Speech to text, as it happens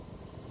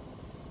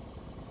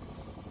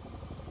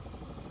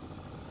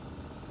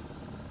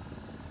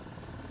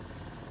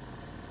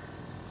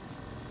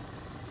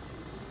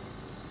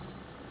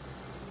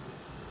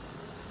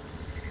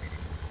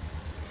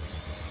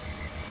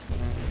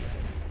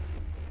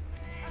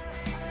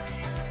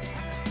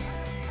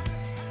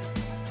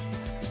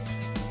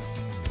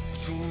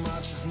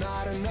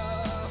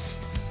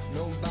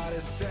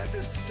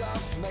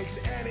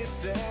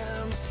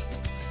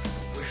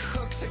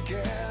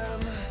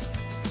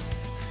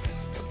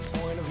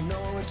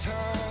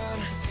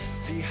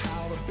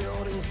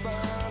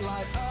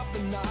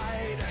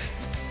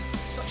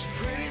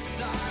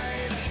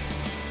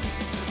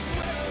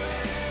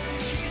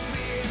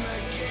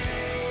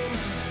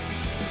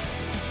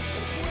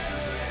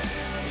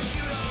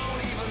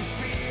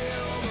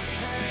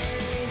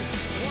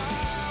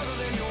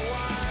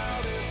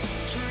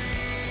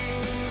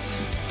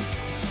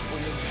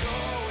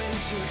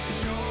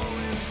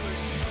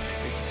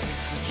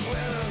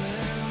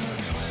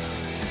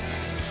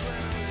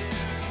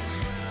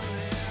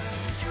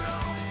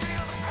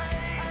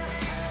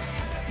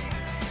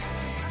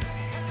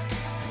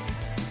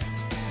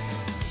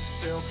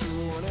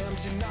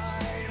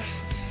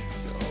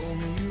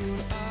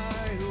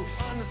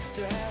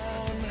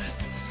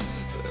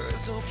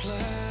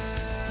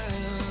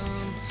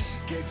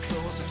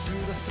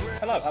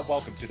Hello and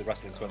welcome to the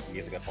Wrestling 20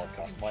 Years Ago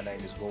podcast. My name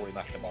is Rory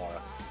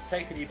McNamara,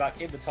 taking you back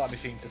in the time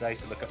machine today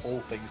to look at all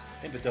things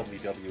in the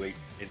WWE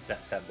in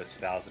September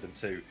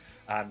 2002.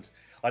 And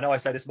I know I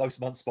say this most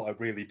months, but I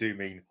really do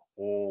mean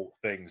all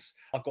things.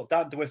 I've got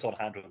Dan DeWitt on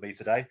hand with me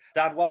today.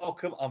 Dan,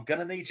 welcome. I'm going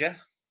to need you.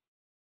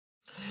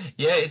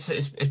 Yeah,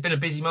 it's been a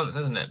busy month,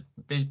 hasn't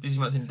it? Busy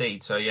month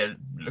indeed. So yeah,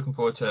 looking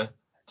forward to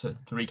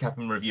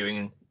recapping,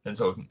 reviewing, and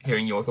sort of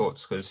hearing your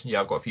thoughts because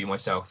I've got a few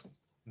myself.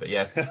 But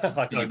yeah,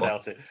 I don't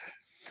doubt it.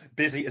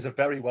 Busy is a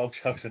very well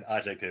chosen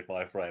adjective,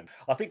 my friend.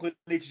 I think we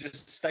need to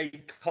just stay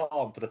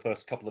calm for the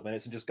first couple of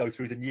minutes and just go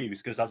through the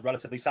news because that's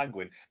relatively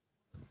sanguine.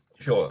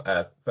 Sure.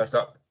 First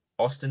up,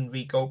 Austin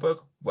v Goldberg.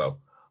 Well,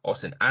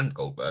 Austin and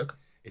Goldberg.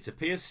 It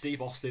appears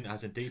Steve Austin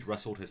has indeed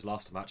wrestled his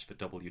last match for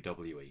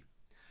WWE.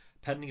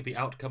 Pending the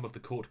outcome of the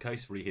court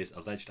case re his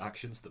alleged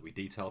actions that we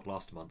detailed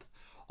last month,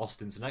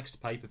 Austin's next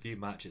pay-per-view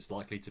match is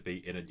likely to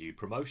be in a new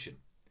promotion.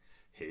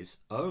 His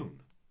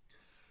own.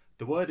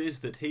 The word is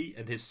that he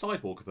and his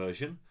cyborg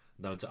version,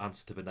 known to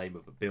answer to the name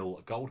of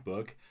Bill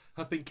Goldberg,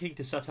 have been keen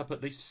to set up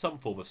at least some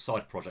form of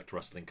side project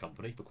wrestling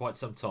company for quite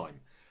some time.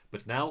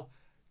 But now,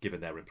 given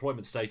their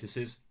employment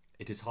statuses,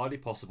 it is highly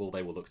possible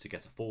they will look to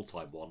get a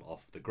full-time one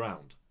off the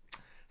ground.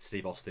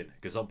 Steve Austin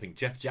gazumping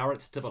Jeff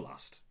Jarrett to the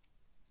last.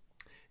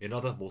 In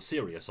other, more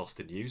serious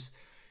Austin news,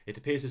 it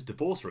appears his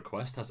divorce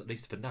request has at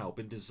least for now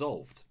been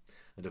dissolved.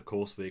 And of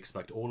course we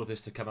expect all of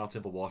this to come out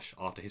in the wash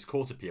after his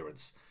court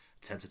appearance,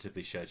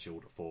 tentatively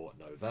scheduled for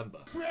November.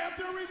 Grab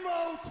the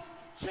remote,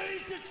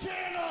 change the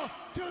channel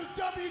to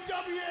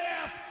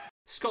WWF.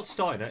 Scott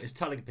Steiner is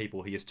telling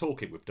people he is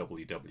talking with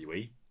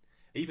WWE,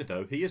 even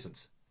though he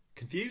isn't.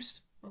 Confused?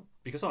 Well,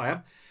 because I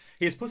am.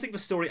 He is putting the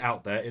story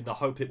out there in the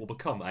hope it will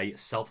become a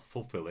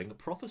self-fulfilling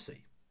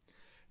prophecy.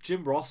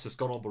 Jim Ross has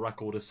gone on the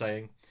record as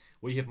saying,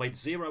 "We have made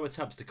 0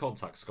 attempts to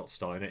contact Scott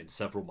Steiner in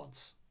several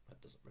months."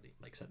 That doesn't really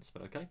make sense,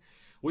 but okay.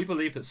 "We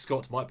believe that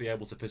Scott might be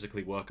able to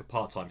physically work a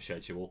part-time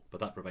schedule, but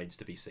that remains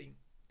to be seen.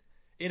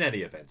 In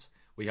any event,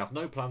 we have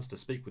no plans to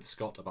speak with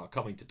Scott about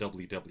coming to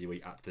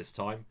WWE at this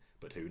time,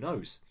 but who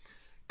knows?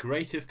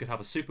 Creative could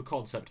have a super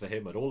concept for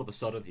him and all of a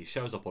sudden he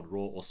shows up on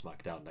Raw or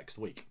SmackDown next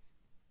week."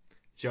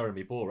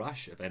 Jeremy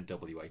Borash of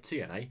NWA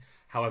TNA,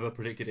 however,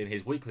 predicted in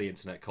his weekly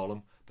internet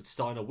column that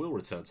Steiner will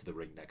return to the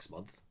ring next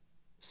month.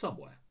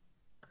 Somewhere.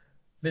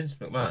 Vince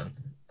McMahon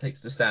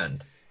takes the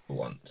stand for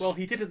once. Well,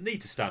 he didn't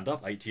need to stand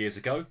up 8 years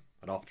ago,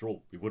 and after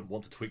all, we wouldn't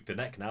want to tweak the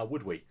neck now,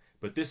 would we?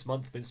 But this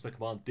month, Vince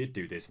McMahon did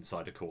do this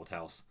inside a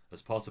courthouse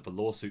as part of a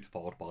lawsuit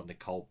filed by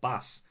Nicole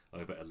Bass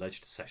over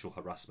alleged sexual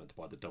harassment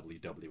by the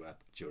WWF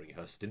during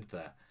her stint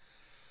there.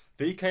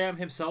 VKM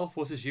himself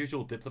was his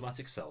usual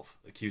diplomatic self,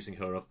 accusing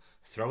her of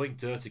throwing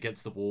dirt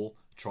against the wall,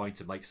 trying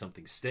to make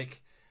something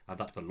stick, and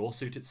that the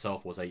lawsuit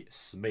itself was a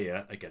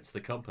smear against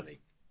the company.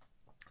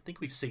 I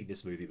think we've seen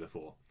this movie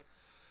before.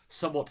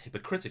 Somewhat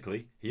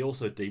hypocritically, he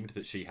also deemed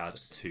that she had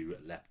 2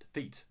 left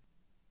feet.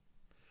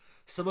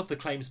 Some of the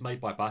claims made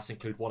by Bass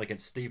include one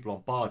against Steve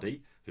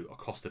Lombardi, who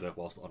accosted her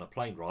whilst on a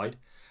plane ride,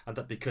 and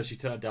that because she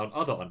turned down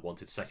other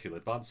unwanted sexual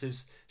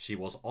advances, she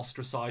was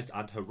ostracised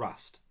and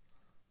harassed.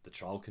 The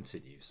trial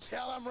continues.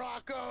 Tell him,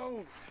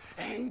 Rocco.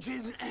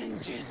 Engine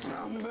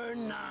number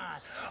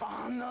 9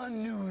 on the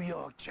New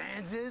York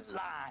Transit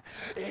line.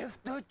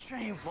 If the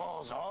train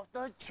falls off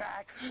the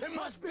track, it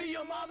must be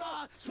your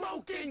mama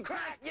smoking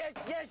crack. Yes,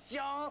 yes,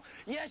 y'all.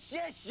 Yes,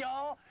 yes,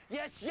 y'all.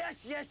 Yes,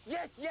 yes, yes,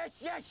 yes, yes,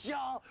 yes,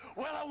 y'all.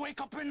 Well, I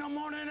wake up in the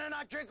morning and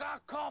I drink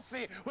our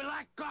coffee. We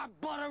like our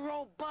butter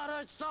roll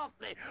butter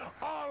softly.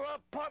 Our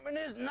apartment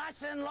is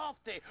nice and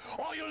lofty.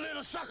 All you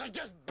little suckers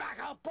just back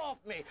up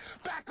off me.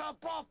 Back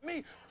up off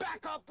me.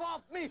 Back up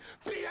off me.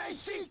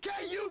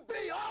 B-A-C-K-U-B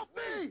off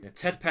me.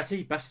 Ted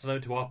Petty, best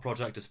known to our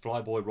project as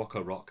Flyboy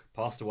Rocco Rock,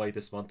 passed away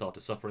this month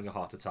after suffering a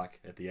heart attack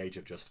at the age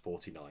of just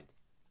 49.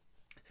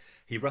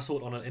 He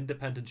wrestled on an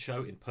independent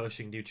show in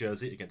Pershing, New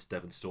Jersey against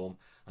Devon Storm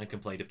and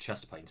complained of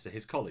chest pains to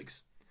his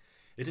colleagues.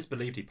 It is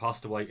believed he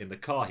passed away in the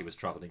car he was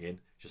travelling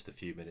in just a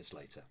few minutes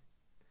later.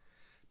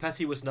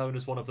 Petty was known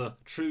as one of the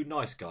true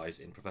nice guys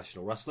in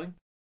professional wrestling,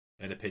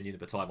 an opinion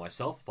that I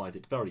myself find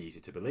it very easy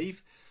to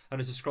believe, and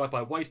is described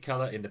by Wade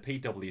Keller in the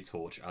PW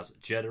Torch as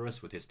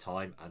generous with his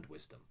time and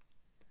wisdom.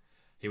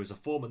 He was a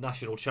former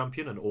national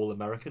champion and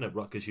All-American at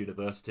Rutgers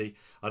University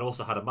and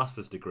also had a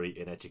master's degree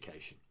in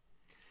education.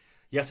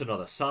 Yet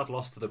another sad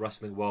loss to the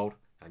wrestling world,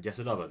 and yet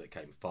another that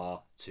came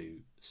far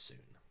too soon.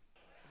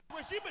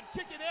 Well, you've been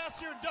kicking ass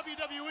here in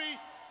WWE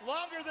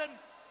longer than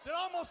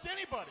almost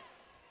anybody.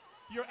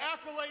 Your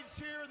accolades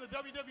here in the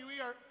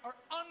WWE are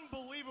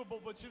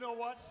unbelievable, but you know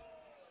what?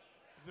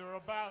 They're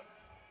about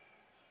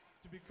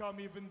to become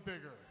even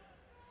bigger.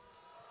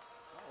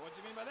 Oh, what do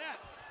you mean by that?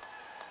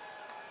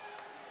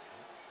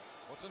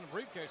 What's in the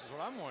briefcase is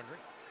what I'm wondering.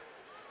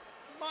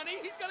 Money?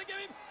 He's gonna give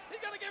him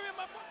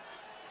my money.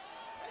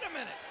 Wait a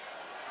minute.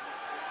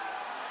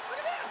 Look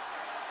at this.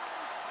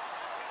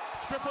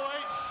 Triple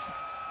H,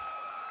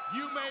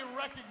 you may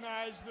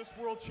recognize this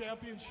world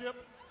championship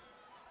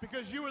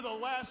because you were the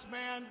last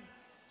man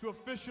to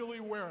officially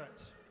wear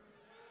it.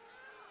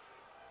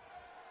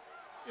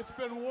 It's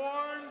been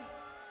worn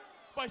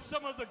by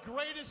some of the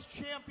greatest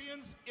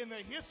champions in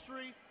the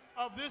history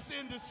of this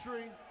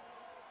industry.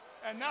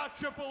 And now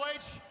Triple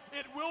H,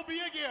 it will be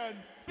again,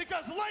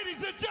 because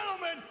ladies and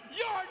gentlemen,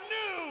 your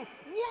new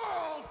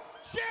world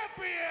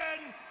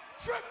champion,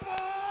 Triple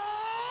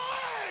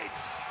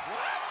H!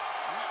 What?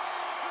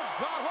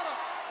 Good God,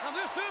 now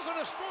this is an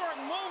historic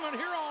moment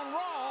here on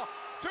Raw.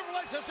 Triple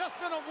H has just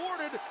been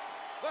awarded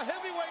the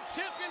heavyweight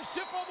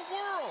championship of the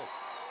world.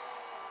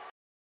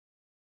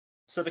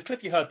 So the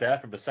clip you heard there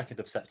from the 2nd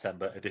of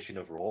September edition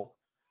of Raw,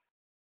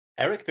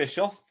 Eric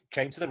Bischoff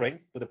came to the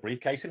ring with a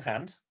briefcase in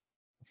hand.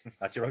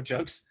 Add your own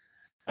jokes.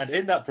 And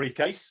in that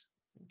briefcase,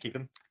 keep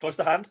them close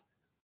to hand,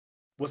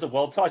 was a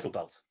world title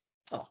belt.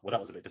 Oh, well,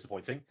 that was a bit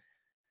disappointing.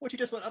 Which he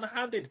just went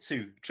unhanded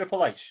to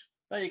Triple H.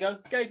 There you go.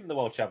 Gave him the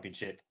world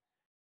championship.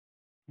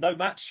 No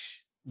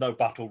match, no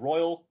battle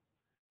royal.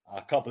 I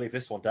can't believe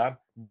this one, Dan.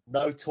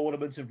 No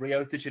tournament in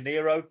Rio de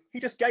Janeiro. He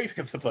just gave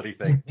him the bloody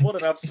thing. What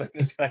an absolute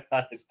disgrace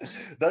that is.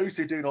 Those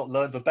who do not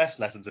learn the best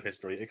lessons of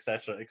history,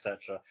 etc.,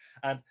 etc.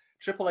 And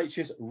Triple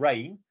H's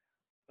reign,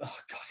 oh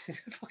God,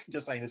 I'm fucking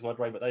just saying this word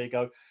reign, but there you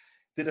go,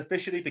 did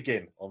officially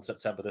begin on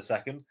September the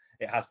 2nd.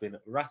 It has been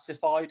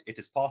ratified. It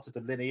is part of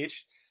the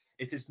lineage.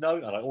 It is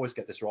known, and I always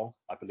get this wrong,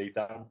 I believe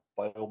that,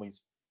 by all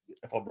means,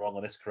 if I'm wrong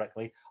on this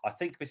correctly, I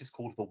think this is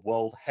called the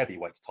World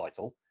Heavyweight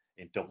title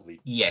in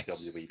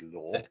WWE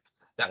law.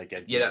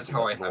 That's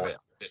how I have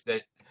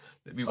it.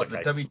 We've got the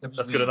WWE.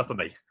 That's good enough for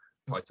me.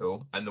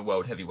 Title and the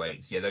World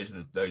Heavyweights. Yeah, those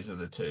are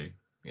the two.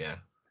 Yeah.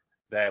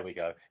 There we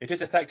go. It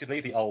is effectively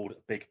the old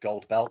big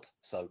gold belt.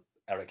 So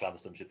Eric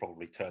Lansdowne should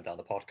probably turn down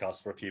the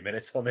podcast for a few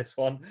minutes on this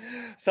one.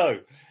 So,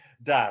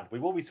 Dan, we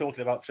will be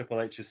talking about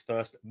Triple H's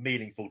first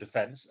meaningful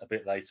defense a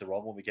bit later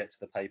on when we get to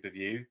the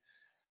pay-per-view.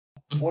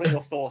 What are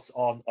your thoughts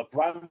on a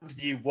brand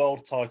new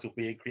world title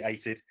being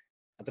created?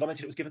 And did I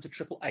mention it was given to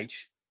Triple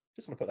H?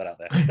 Just want to put that out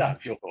there. Dan,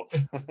 your thoughts?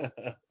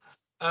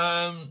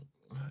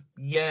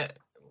 Yeah,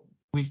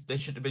 there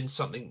should have been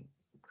something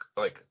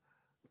like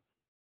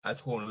a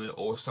tournament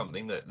or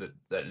something that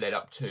led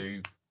up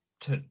to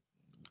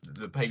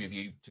the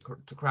pay-per-view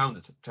to crown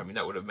the champion.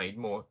 That would have made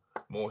more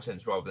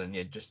sense rather than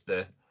just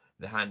the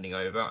handing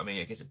over. I mean,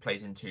 I guess it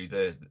plays into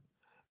the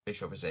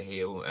Bischoff as a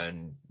heel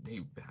and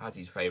he has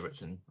his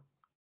favourites and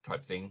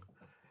type thing.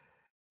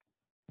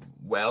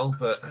 Well,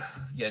 but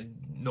yeah,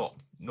 not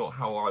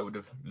how I would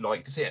have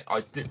liked to see it.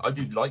 I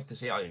do like to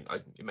see it.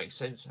 It makes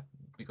sense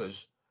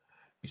because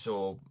we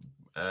saw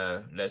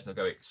Lesnar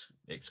go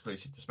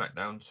exclusive to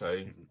SmackDown, so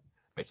it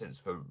makes sense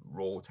for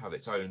Raw to have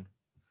its own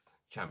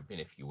champion,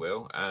 if you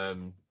will.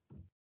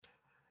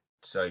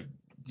 So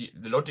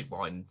the logic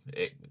behind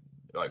it,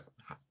 like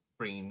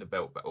bringing the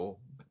belt back or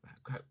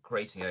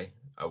creating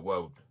a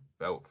world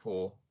belt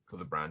for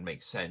the brand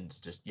makes sense.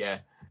 Just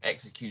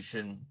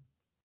execution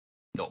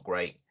not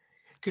great.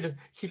 Could have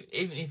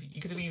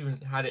even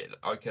had it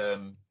like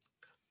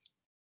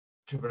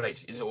Triple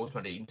H is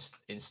automatically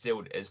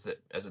instilled as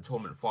a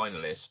tournament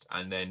finalist,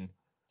 and then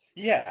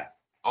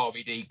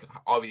RVD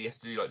has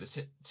to do like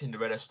the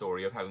Cinderella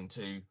story of having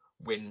to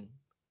win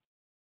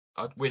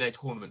a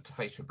tournament to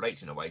face Triple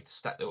H in a way to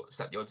stack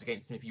the odds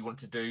against him if you want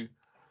to do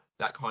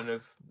that kind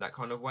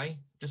of way.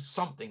 Just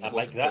something and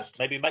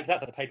maybe make that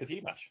the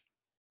pay-per-view match.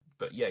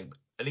 But yeah,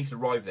 at least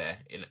arrive there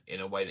in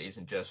a way that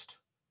isn't just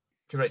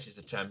Triple H is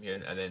the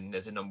champion, and then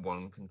there's a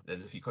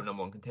few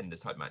number one contenders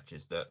type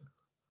matches that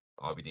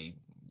RVD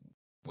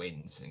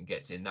wins and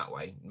gets in that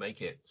way.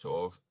 Make it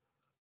sort of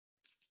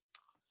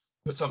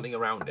put something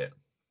around it.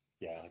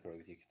 Yeah, I agree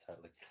with you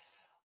totally.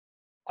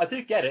 I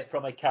do get it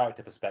from a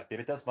character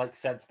perspective. It does make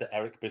sense that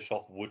Eric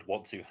Bischoff would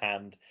want to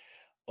hand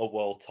a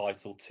world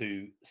title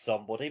to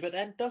somebody, but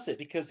then does it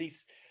because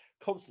he's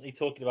constantly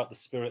talking about the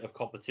spirit of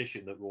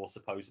competition that Raw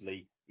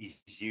supposedly is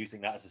using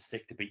that as a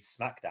stick to beat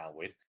SmackDown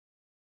with.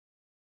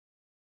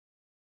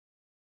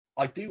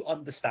 I do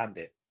understand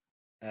it.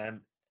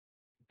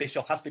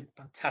 Bischoff has been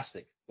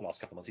fantastic the last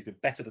couple of months. He's been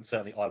better than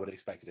certainly I would have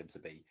expected him to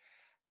be.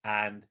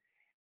 And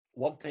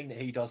one thing that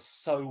he does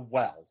so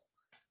well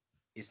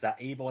is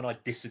that even when I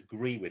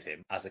disagree with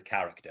him as a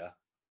character,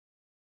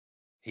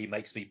 he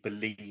makes me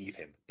believe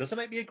him. Doesn't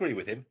make me agree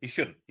with him. He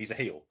shouldn't. He's a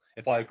heel.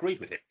 If I agreed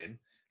with him,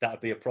 that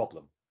would be a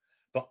problem.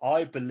 But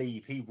I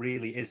believe he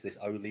really is this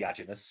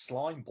oleaginous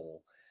slime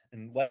ball.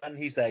 And when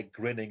he's there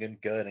grinning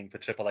and gurning for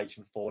Triple H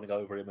and fawning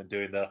over him and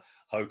doing the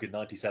Hogan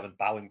 97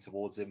 bowing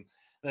towards him,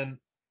 then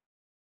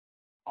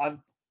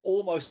I'm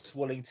almost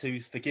willing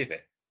to forgive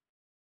it.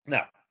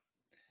 Now,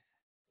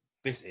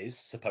 this is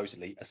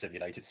supposedly a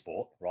simulated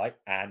sport, right?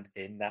 And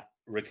in that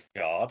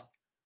regard,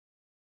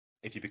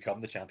 if you become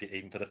the champion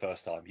even for the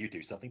first time, you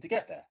do something to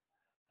get there.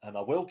 And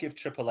I will give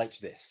Triple H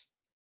this.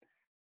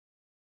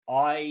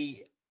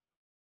 I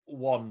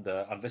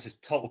wonder, and this is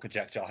total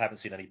conjecture, I haven't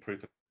seen any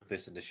proof of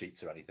this in the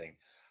sheets or anything.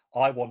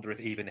 I wonder if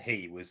even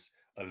he was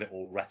a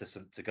little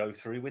reticent to go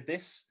through with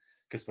this,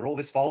 because for all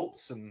his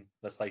faults, and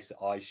let's face it,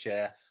 I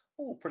share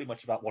pretty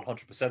much about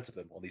 100% of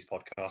them on these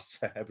podcasts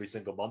every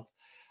single month.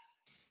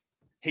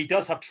 he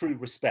does have true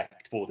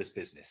respect for this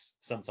business.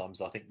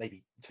 Sometimes I think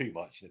maybe too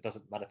much, and it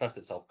doesn't manifest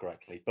itself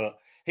correctly. But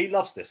he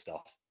loves this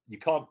stuff. You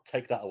can't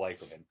take that away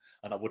from him,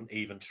 and I wouldn't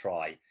even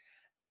try.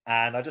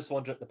 And I just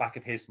wonder at the back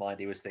of his mind,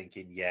 he was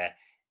thinking, yeah,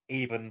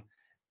 even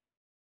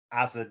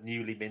as a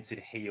newly minted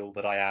heel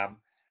that I am,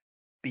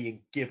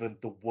 being given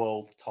the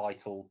world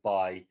title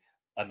by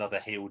another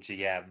heel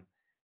GM,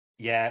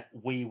 yeah,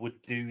 we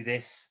would do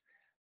this.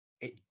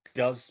 It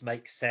does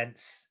make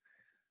sense.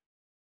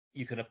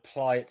 You can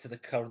apply it to the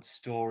current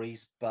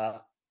stories,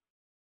 but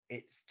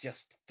it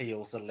just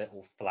feels a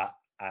little flat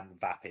and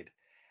vapid.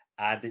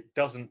 And it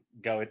doesn't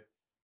go in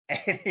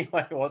any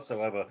way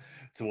whatsoever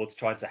towards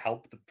trying to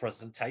help the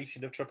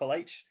presentation of Triple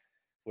H,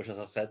 which, as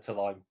I've said till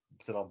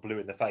I'm blue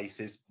in the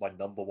face, is my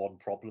number one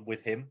problem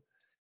with him.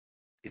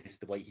 It is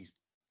the way he's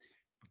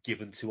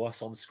given to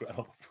us on screen.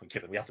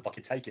 Given, we have to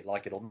fucking take it,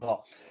 like it or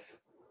not.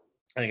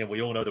 And again,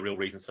 we all know the real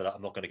reasons for that.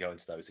 I'm not going to go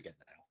into those again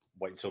now.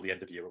 Wait until the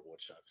end of year award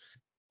show.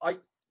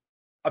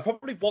 I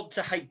probably want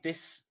to hate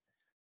this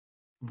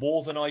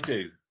more than I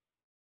do,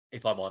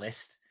 if I'm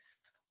honest.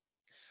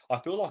 I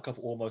feel like I've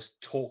almost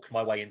talked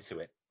my way into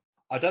it.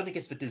 I don't think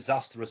it's the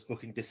disastrous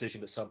booking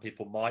decision that some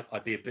people might.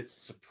 I'd be a bit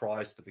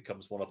surprised if it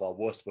becomes one of our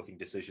worst booking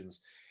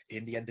decisions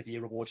in the end of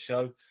year award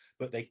show,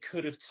 but they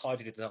could have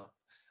tidied it up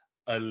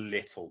a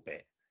little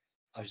bit.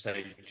 I would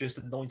say just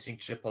anointing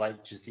Triple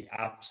H as the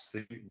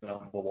absolute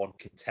number one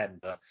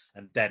contender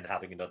and then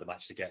having another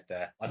match to get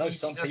there. I know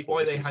some that's people.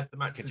 Why they had the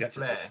match with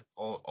Flair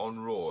on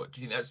Raw.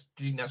 Do you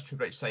think that's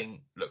Triple H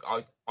saying, look,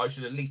 I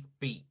should at least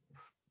beat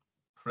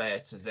Flair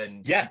to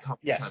then become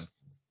champion?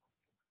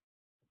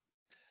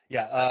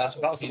 Yeah,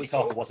 that was the week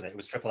after, wasn't it? It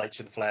was Triple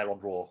H and Flair on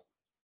Raw.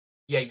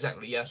 Yeah,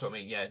 exactly. Yeah, that's what I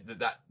mean. Yeah,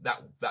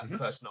 that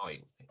first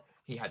night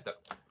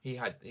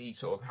he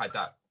sort of had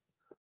that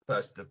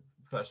first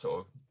sort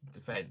of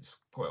defense,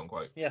 quote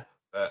unquote. Yeah.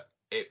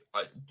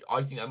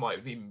 I think that might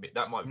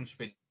have just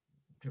been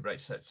Triple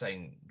H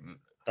saying,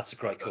 that's a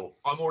great call.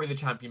 I'm already the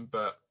champion,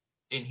 but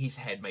in his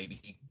head maybe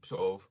he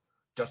sort of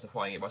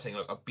justifying it by saying,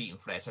 look, I've beaten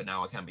Flair, so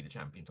now I can be the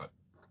champion type.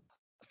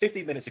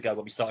 15 minutes ago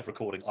when we started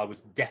recording, I was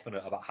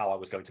definite about how I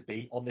was going to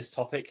be on this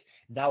topic.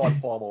 Now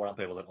I'm far more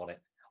ambivalent on it.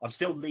 I'm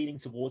still leaning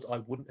towards I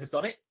wouldn't have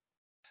done it,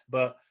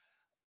 but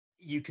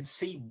you can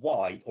see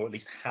why, or at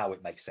least how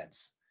it makes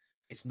sense.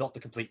 It's not the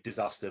complete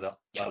disaster that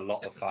a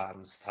lot of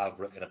fans have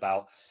written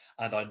about.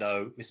 And I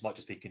know this might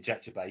just be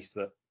conjecture based,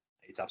 but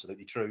it's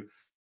absolutely true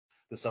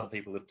that some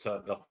people have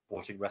turned off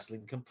watching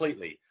wrestling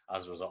completely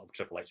as a result of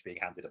Triple H being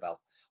handed a belt.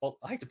 Well,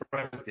 I hate to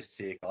break this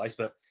to you guys,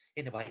 but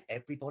in a way,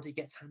 everybody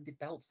gets handed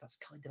belts. That's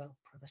kind of how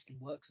pro wrestling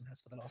works and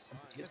has for the last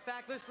 100 years. In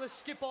fact, let's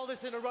skip all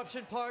this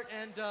interruption part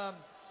and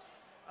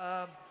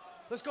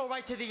let's go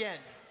right to the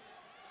end.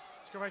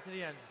 Let's go right to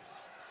the end.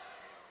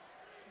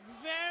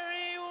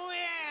 Very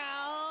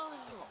well.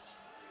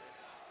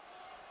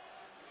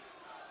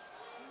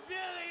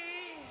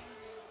 Billy,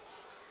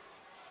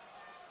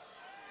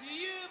 do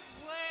you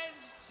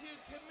pledge to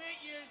commit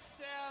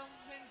yourself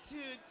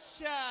into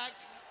Chuck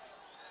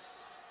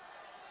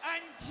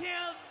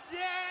until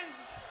death?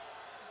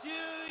 Do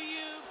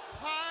you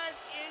part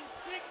in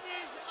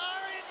sickness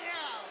or in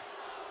health?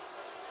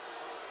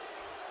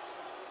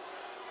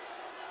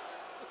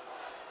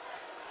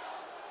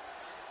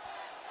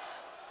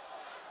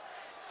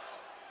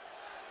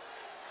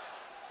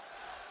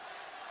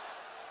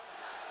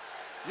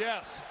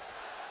 Yes.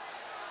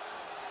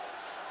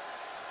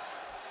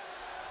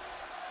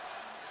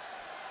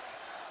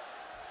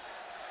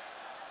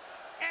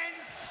 And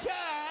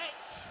Chuck,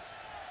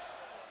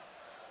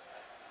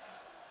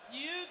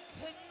 you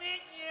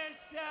commit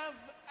yourself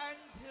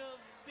unto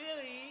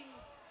Billy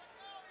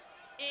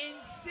in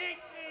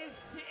sickness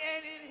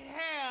and in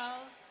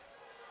health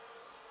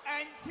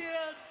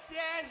until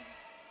death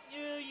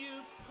do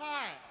you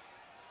part.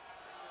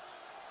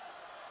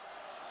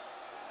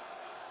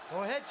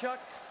 Go ahead, Chuck.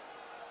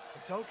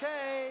 It's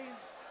okay.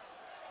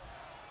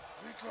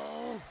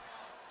 Rico.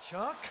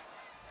 Chuck?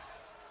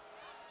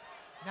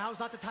 Now's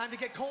not the time to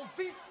get cold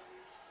feet.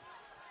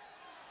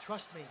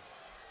 Trust me.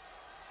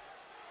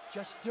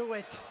 Just do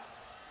it.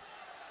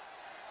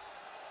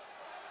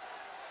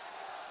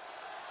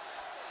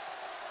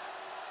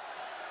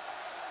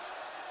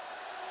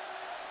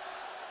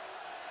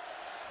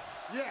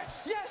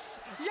 Yes. Yes!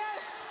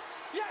 Yes!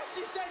 Yes,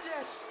 he said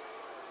yes!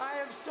 I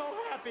am so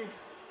happy.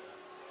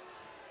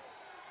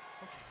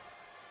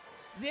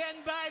 Then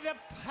by the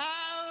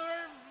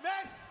power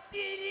vested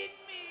in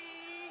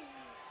me,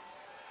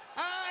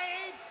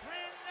 I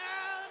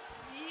pronounce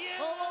you.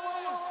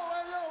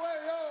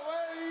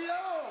 Hey,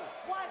 yo!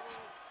 What?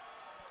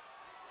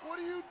 What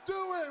are you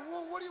doing?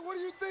 What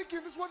are you thinking?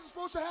 This wasn't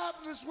supposed to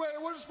happen this way.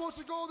 It wasn't supposed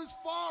to go this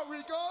far,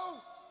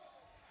 Rico.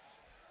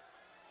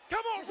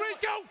 Come on,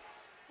 Rico!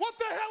 What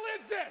the hell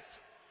is this?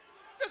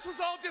 This was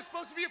all just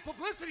supposed to be a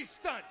publicity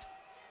stunt.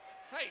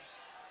 Hey,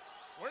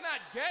 we're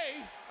not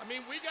gay. I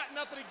mean, we got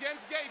nothing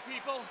against gay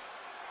people.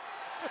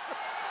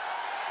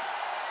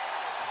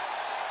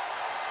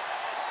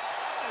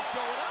 What's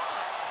going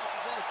on?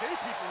 There's a lot of gay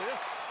people here.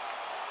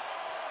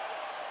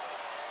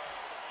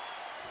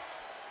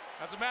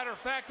 As a matter of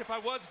fact, if I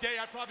was gay,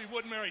 I probably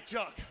wouldn't marry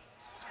Chuck.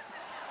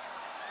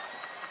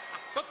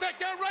 But that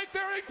guy right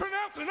there ain't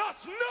pronouncing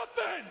us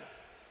nothing!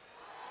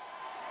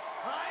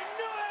 I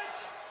knew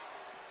it!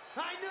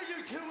 I knew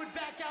you two would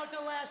back out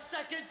the last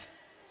second.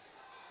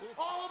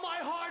 All of my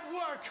hard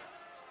work,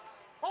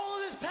 all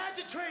of this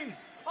pageantry,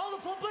 all the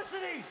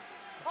publicity,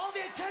 all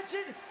the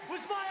attention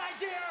was my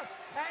idea,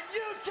 and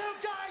you two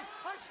guys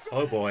are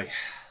screwing. Oh boy.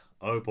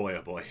 Oh boy,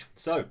 oh boy.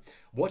 So,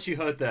 what you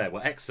heard there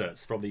were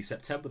excerpts from the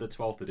September the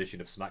 12th edition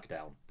of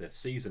SmackDown, the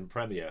season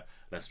premiere,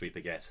 lest we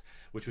forget,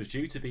 which was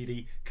due to be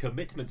the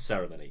commitment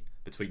ceremony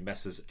between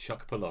Messrs.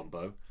 Chuck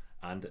Palumbo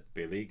and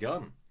Billy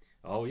Gunn.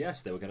 Oh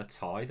yes, they were going to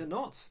tie the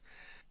knot.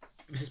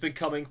 This has been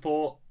coming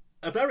for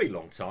a very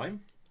long time.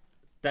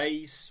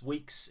 Days,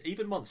 weeks,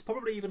 even months,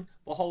 probably even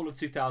the whole of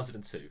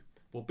 2002.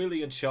 Well,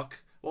 Billy and Chuck,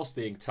 whilst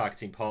being tag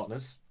team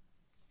partners,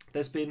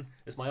 there's been,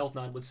 as my old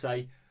man would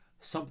say,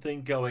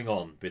 something going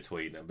on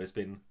between them. There's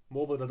been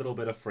more than a little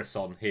bit of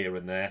frisson here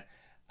and there,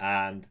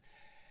 and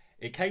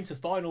it came to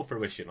final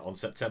fruition on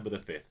September the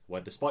 5th,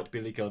 when despite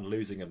Billy Gunn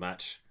losing a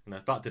match,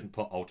 that didn't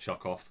put old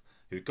Chuck off,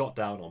 who got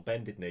down on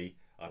bended knee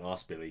and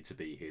asked Billy to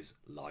be his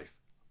life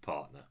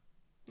partner.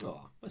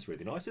 Oh, that's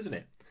really nice, isn't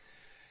it?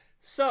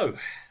 So,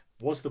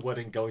 was the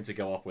wedding going to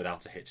go off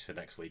without a hitch for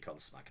next week on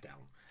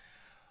SmackDown?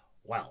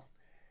 Well,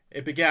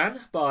 it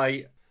began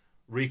by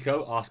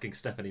Rico asking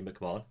Stephanie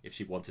McMahon if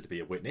she wanted to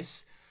be a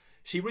witness.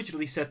 She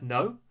originally said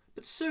no,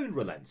 but soon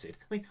relented.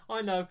 I mean,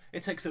 I know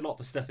it takes a lot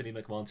for Stephanie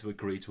McMahon to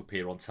agree to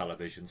appear on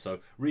television, so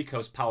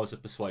Rico's powers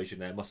of persuasion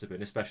there must have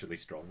been especially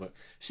strong, but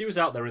she was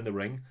out there in the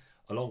ring,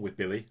 along with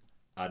Billy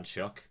and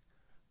Chuck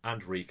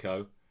and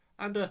Rico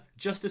and a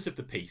Justice of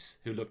the Peace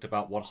who looked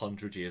about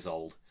 100 years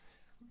old.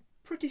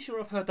 Pretty sure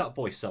I've heard that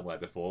voice somewhere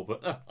before,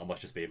 but I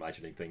must just be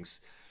imagining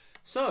things.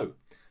 So,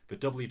 the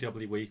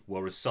WWE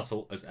were as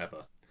subtle as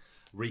ever.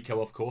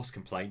 Rico, of course,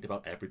 complained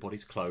about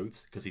everybody's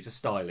clothes, because he's a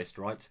stylist,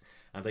 right?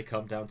 And they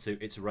come down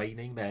to "It's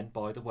raining men"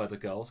 by the Weather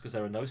Girls, because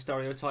there are no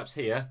stereotypes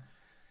here.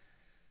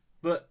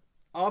 But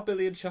are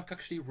Billy and Chuck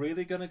actually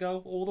really going to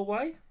go all the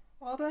way?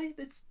 Are they?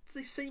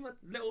 They seem a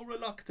little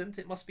reluctant,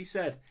 it must be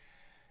said.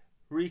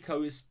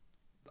 Rico is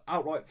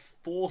outright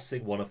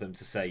forcing one of them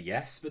to say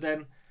yes, but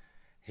then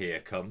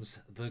here comes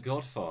the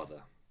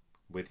Godfather,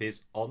 with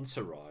his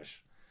entourage,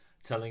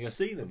 telling us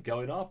see them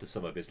going after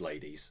some of his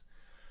ladies.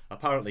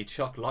 Apparently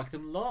Chuck liked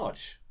them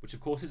large, which of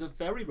course is a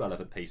very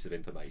relevant piece of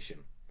information.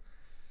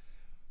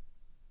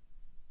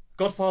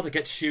 Godfather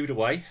gets shooed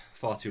away,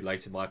 far too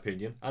late in my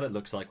opinion, and it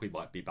looks like we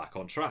might be back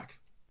on track.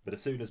 But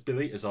as soon as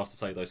Billy is asked to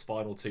say those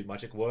final two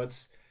magic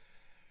words,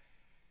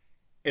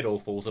 it all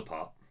falls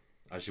apart,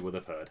 as you would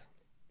have heard.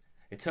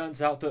 It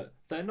turns out that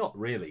they're not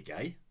really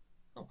gay.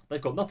 Oh,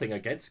 they've got nothing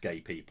against gay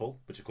people,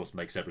 which of course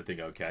makes everything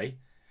okay.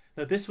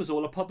 Now this was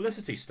all a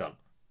publicity stunt.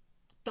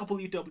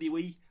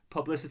 WWE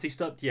publicity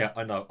stunt? Yeah,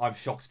 I know, I'm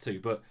shocked too,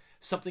 but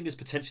something as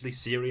potentially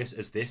serious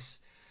as this,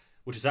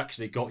 which has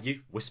actually got you,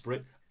 whisper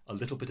it, a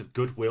little bit of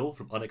goodwill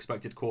from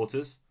unexpected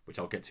quarters, which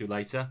I'll get to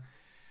later,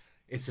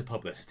 it's a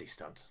publicity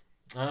stunt.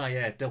 Ah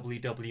yeah,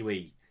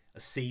 WWE, a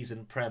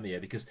season premiere,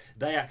 because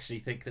they actually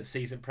think that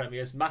season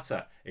premieres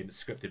matter in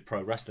scripted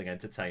pro wrestling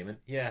entertainment.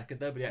 Yeah,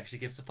 nobody actually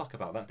gives a fuck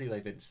about that, do they,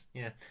 Vince?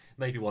 Yeah,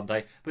 maybe one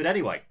day. But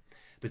anyway,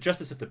 the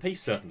Justice of the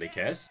Peace certainly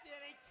cares.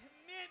 That a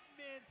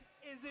commitment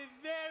is a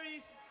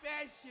very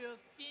special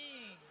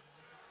thing.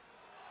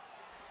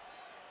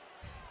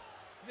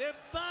 The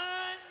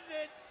bond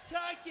that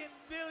Chuck and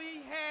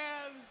Billy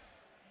have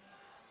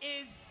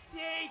is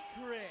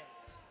sacred,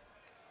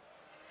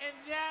 and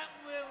that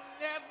will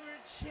never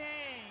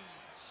change.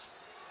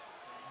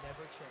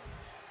 Never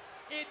change.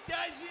 It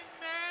doesn't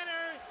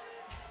matter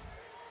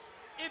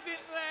if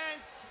it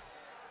lasts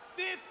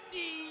 50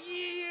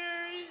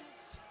 years,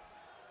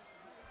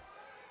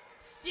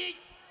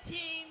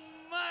 16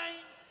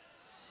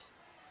 months,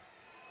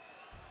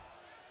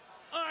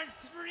 or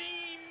 3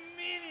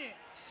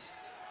 minutes.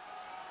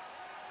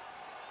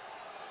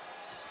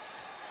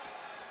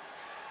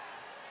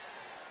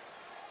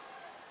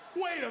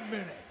 Wait a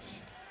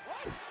minute.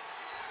 What? Did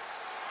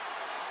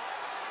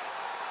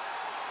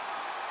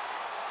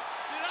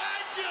I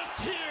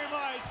just hear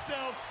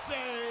myself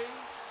say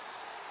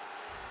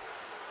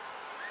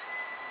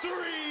 3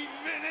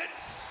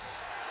 minutes?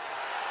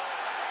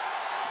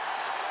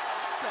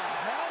 What the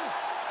hell?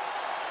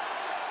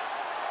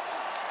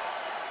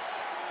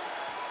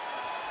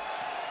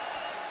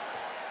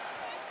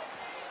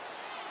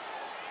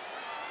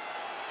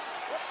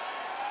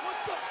 What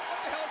the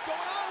hell is going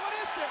on? What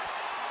is this?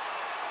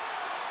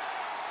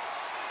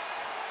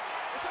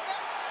 It's a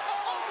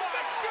oh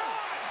my God!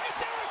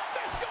 It's Eric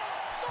Bischoff,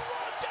 the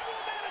Raw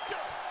General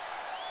Manager!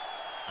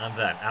 And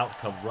then out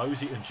come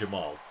Rosie and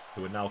Jamal,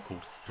 who are now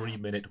called 3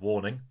 Minute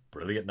Warning.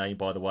 Brilliant name,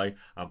 by the way.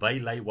 And they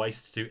lay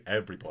waste to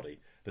everybody.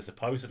 The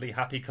supposedly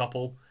happy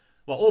couple.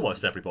 Well,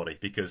 almost everybody,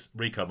 because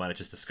Rico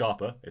manages to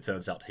scarper. It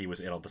turns out he was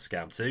in on the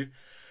scam too.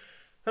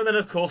 And then,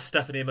 of course,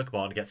 Stephanie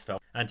McMahon gets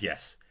felt. And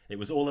yes, It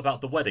was all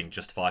about the wedding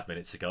just 5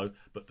 minutes ago,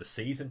 but the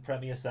season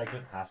premiere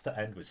segment has to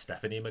end with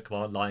Stephanie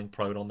McMahon lying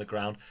prone on the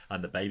ground,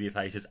 and the baby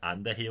faces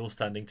and the heels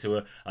standing to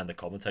her, and the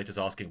commentators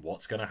asking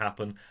what's going to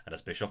happen, and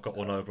has Bischoff got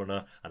one over on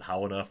her, and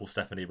how on earth will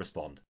Stephanie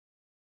respond?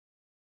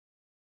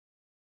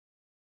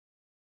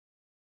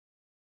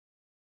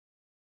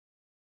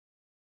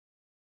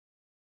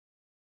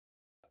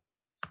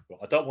 Well,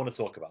 I don't want to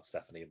talk about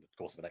Stephanie in the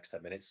course of the next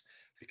 10 minutes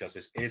because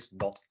this is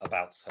not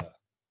about her.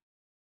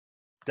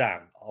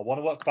 Dan, I want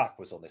to work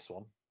backwards on this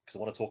one because I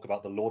want to talk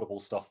about the laudable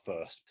stuff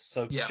first.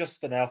 So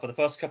just for now, for the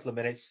first couple of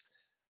minutes,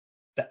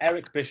 the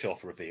Eric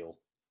Bischoff reveal.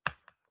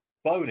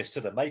 Bonus to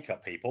the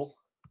makeup people.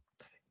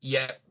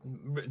 Yeah,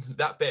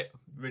 that bit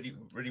really,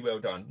 really well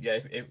done. Yeah,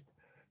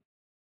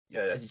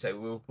 as you say,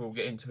 we'll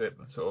get into it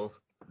sort of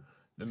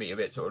the meat of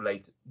it sort of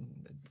late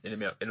in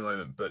a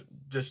moment, but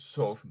just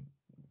sort of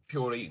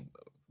purely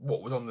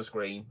what was on the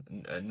screen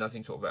and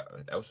nothing sort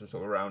of else was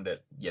sort of around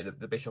it. Yeah,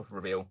 the Bischoff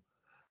reveal,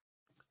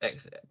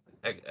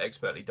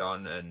 expertly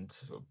done, and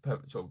sort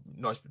of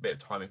nice bit of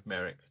timing from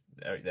Eric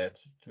there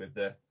with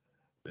the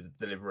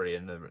delivery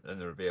and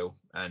the reveal,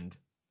 and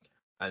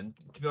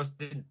to be honest,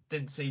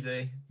 didn't see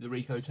the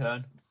Rico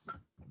turn.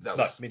 No,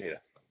 me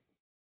neither.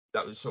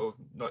 That was sort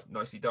of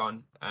nicely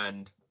done,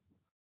 and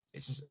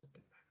it's just,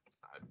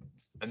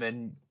 and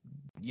then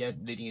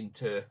leading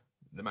into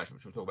the match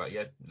which we'll talk about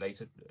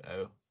later.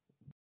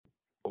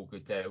 All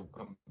good there. We'll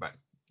come back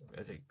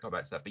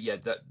to that.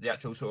 But the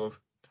actual sort of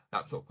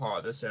that sort of part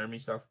of the ceremony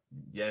stuff,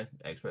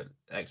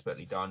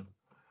 expertly done.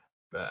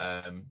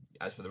 But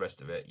as for the rest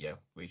of it,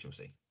 we shall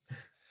see.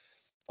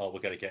 Oh,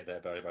 we're going to get there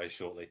very, very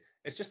shortly.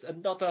 It's just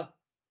another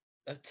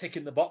tick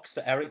in the box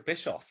for Eric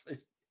Bischoff.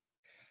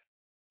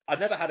 I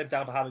never had him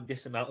down for having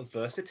this amount of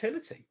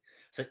versatility.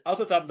 So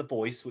other than the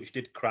voice, which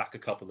did crack a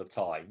couple of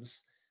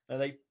times,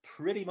 they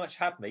pretty much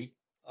had me.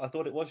 I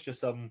thought it was just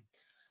some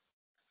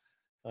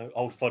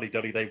old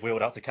fuddy-duddy they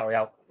wheeled out to carry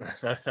out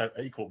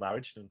equal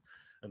marriage and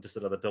just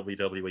another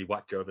WWE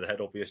whack go over the head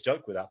obvious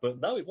joke with that. But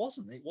no, it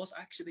wasn't. It was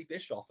actually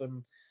Bischoff.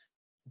 And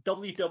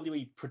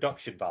WWE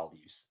production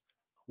values,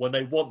 when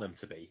they want them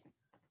to be,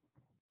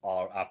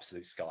 are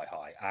absolute sky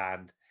high.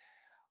 And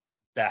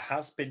there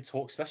has been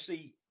talk,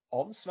 especially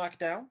on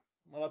SmackDown.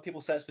 A lot of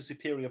people say it's a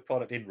superior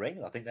product in ring,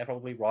 and I think they're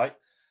probably right.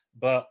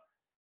 But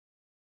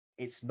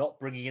it's not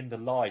bringing in the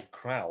live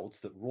crowds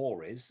that Raw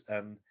is,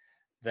 and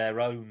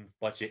their own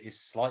budget is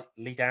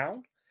slightly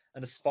down.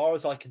 And as far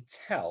as I can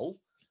tell,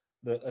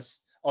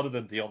 other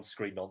than the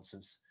on-screen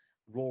nonsense,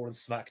 Raw and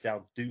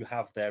SmackDown do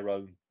have their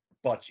own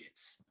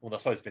budgets. Well, I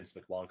suppose Vince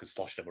McMahon can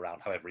slosh them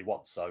around however he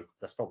wants, so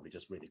that's probably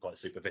just really quite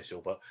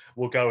superficial, but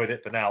we'll go with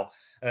it for now.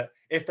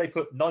 If they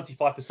put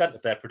 95%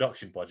 of their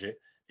production budget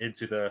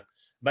into the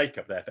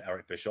makeup there for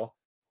Eric Bischoff,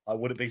 I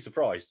wouldn't be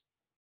surprised.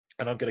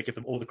 And I'm going to give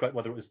them all the credit,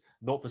 whether it was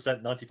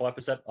 0%,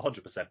 95%,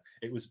 100%.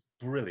 It was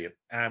brilliant.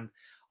 And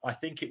I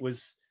think it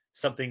was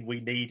something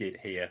we needed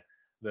here,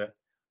 that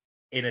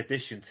in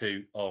addition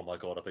to, oh my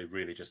God, have they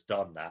really just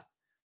done that?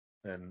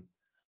 And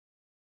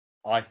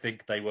I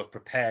think they were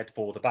prepared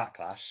for the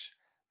backlash,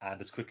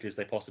 and as quickly as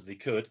they possibly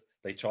could,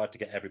 they tried to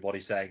get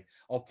everybody saying,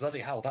 oh, bloody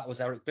hell, that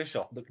was Eric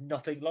Bischoff. Looked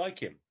nothing like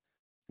him,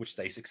 which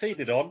they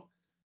succeeded on,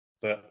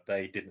 but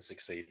they didn't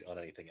succeed on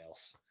anything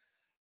else.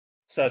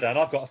 So, Dan,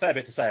 I've got a fair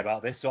bit to say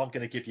about this, so I'm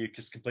going to give you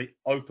just complete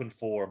open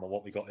forum on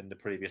what we got in the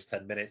previous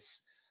 10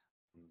 minutes.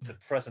 The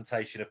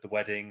presentation of the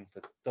wedding,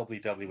 the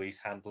WWE's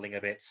handling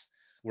of it,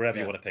 wherever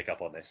you want to pick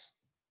up on this.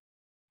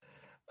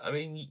 I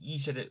mean, you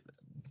said it,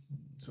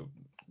 sort of,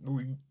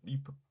 you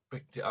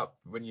picked it up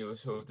when you were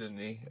sort of doing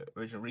the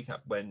original recap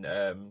when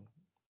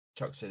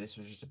Chuck said this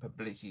was just a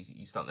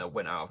publicity stunt that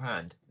went out of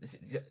hand.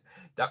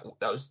 That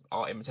was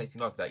art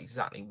imitating life. That's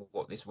exactly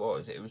what this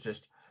was. It was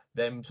just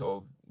them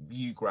sort of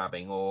view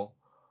grabbing or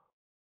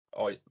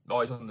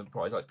eyes on the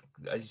prize. Like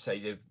as you say,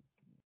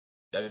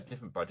 they have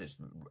different budgets,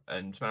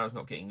 and SmackDown's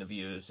not getting the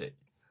viewers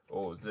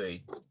or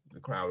the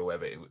crowd or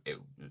whatever it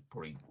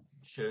probably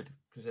should,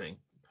 considering.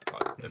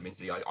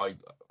 Admittedly,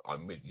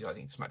 I'm with you. I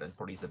think SmackDown's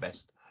probably the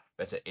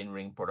better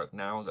in-ring product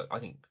now. That I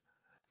think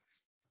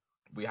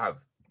we have.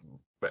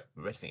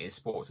 Wrestling is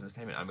sports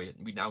entertainment, and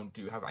we now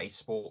do have a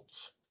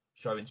sports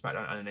show in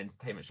SmackDown and an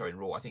entertainment show in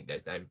Raw. I think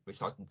we're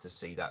starting to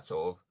see that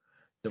sort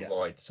of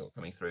divide sort of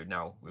coming through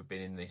now. We've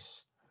been in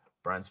this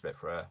brand split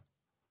for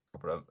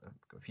a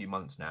few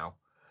months now,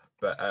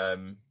 but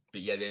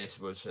this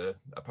was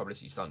a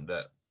publicity stunt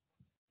that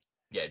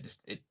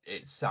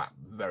it sat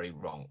very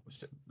wrong,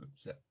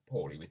 sat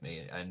poorly with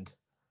me, and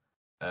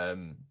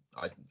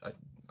I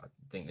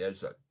think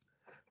there's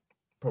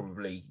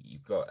probably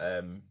you've got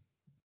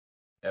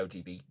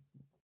LGBT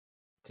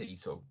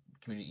sort of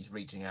communities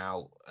reaching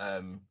out.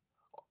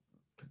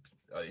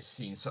 It's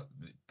seen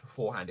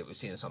beforehand. It was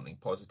seen as something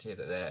positive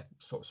that they're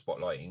sort of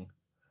spotlighting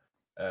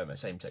a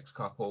same-sex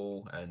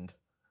couple, and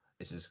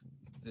this is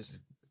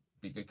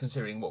be good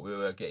considering what we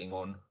were getting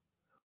on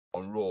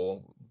Raw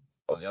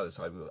on the other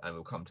side, and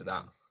we'll come to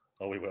that.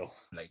 Oh, we will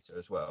later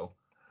as well.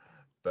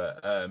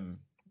 But I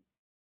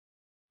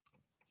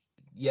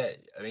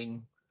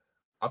mean,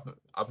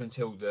 up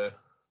until the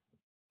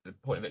the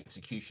point of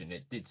execution,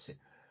 it did.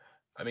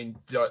 I mean,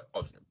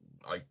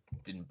 I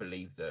didn't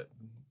believe that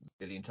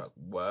Billy and Chuck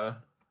were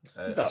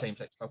a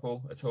same-sex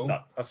couple at all.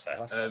 No, that's fair.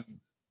 That's fair.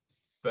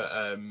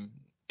 But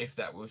if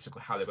that was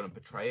how they're going to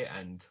portray it,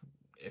 and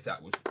if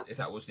that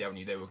was the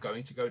avenue they were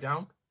going to go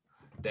down,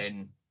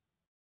 then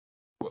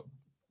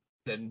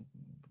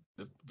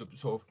the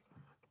sort of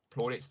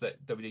plaudits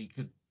that WWE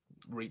could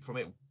reap from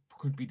it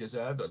could be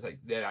deserved. Like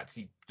they're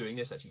actually doing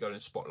this, actually going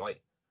to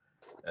spotlight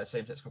a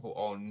same-sex couple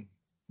on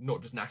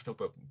not just national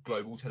but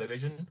global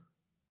television.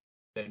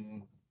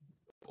 Then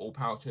all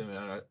power to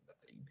them.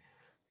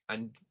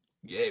 And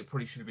yeah, it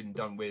probably should have been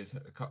done with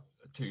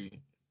two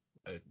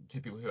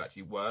people who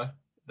actually were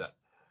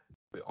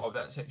of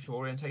that sexual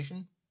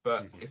orientation.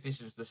 But if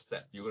this is the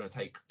step you're going to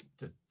take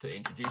to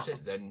introduce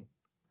it, then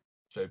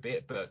so be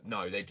it. But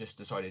no, they just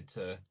decided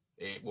to.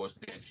 It was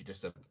literally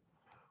just a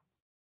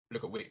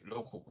look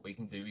what we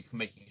can do. We can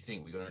make you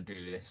think we're going to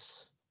do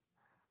this,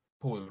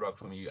 pull the rug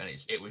from you, and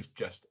it was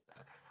just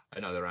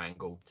another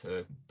angle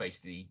to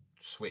basically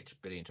switch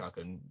Billy and Chuck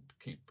and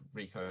keep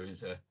Rico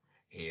as a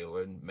heel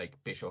and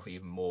make Bischoff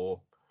even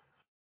more.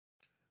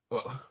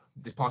 Well,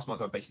 this past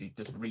month I basically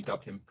just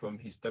redubbed him from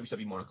his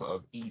WWE moniker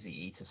of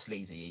Easy E to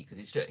Sleazy E because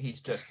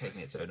he's just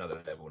taking it to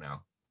another level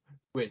now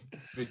with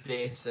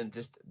this and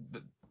just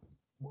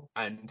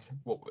and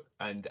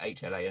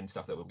HLA and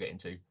stuff that we'll get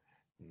into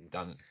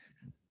done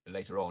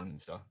later on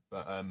and stuff.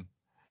 But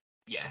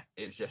yeah,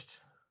 it was just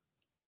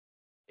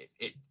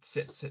it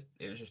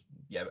was just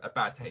a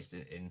bad taste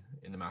in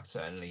the mouth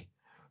certainly.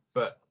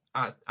 But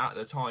at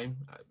the time,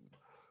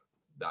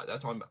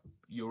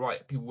 you're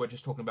right. People were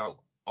just talking about,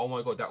 oh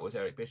my god, that was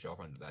Eric Bischoff,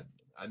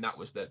 and that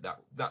was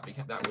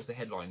that was the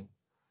headline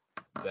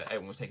that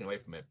everyone was taking away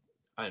from it,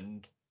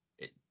 and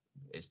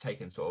it's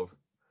taken sort of a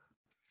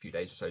few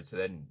days or so to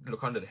then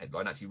look under the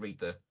headline, actually read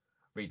the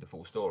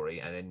full story,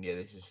 and then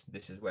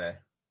this is where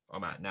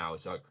I'm at now.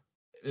 It's like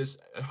there's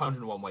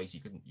 101 ways you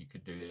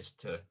could do this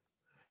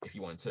if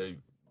you wanted to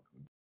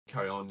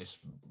carry on this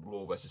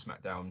Raw versus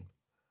SmackDown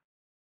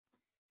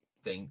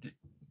thing.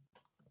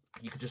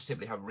 You could just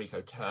simply have Rico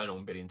turn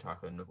on Billy and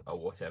Tucker or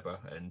whatever,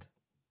 and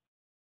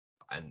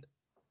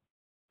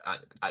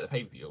at the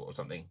pay-per-view or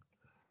something,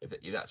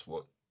 if that's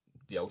what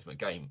the ultimate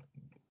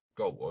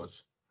goal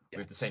was,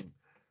 with the same,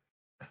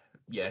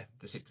 the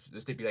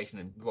stipulation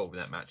involved in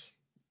that match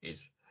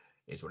is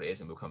what it is,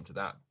 and we'll come to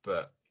that.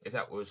 But if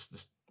that was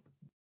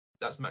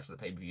that's the match of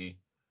the pay-per-view,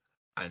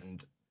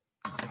 and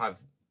you could have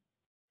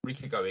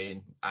Rico go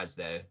in as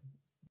their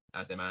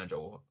manager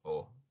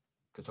or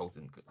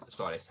consultant,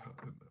 stylist,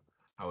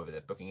 however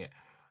they're booking it,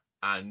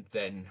 and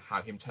then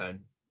have him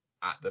turn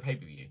at the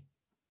pay-per-view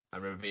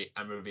and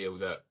reveal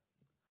that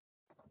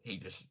he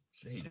just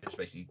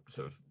basically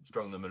sort of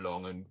strung them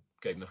along and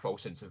gave them a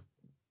false sense of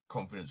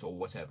confidence or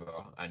whatever,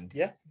 and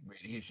really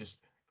he was just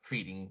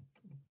feeding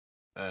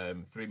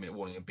 3-minute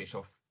warning and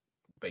Bischoff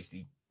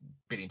basically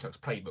Billy and Chuck's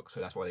playbook,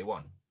 so that's why they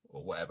won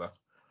or whatever,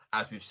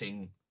 as we've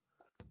seen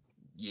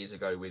years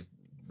ago with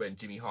when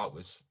Jimmy Hart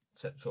was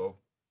sort of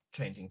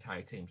changing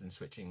tag teams and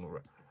switching,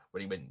 or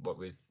when he went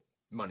with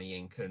Money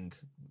Inc. and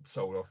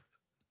sold off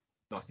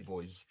Nasty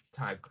Boys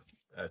tag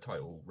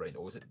title reign,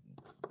 or was it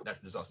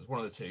Natural Disasters? One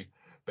of the two.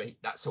 But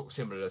that's sort of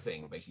similar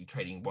thing, basically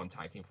trading one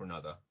tag team for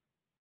another.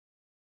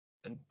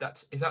 And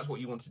if that's what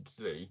you wanted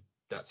to do,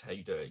 that's how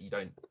you do it. You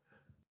don't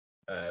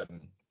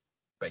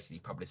basically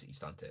publicity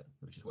stunt it,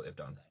 which is what they've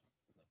done.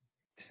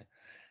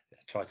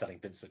 Try telling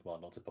Vince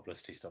McMahon not to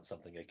publicity stunt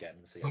something again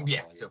and see.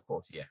 Yes, of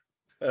course, yeah.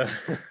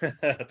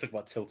 Talk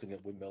about tilting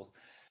at windmills.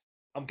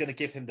 I'm going to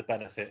give him the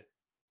benefit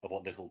of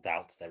what little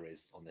doubt there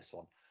is on this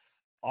one.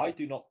 I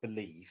do not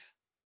believe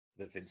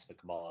that Vince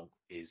McMahon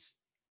is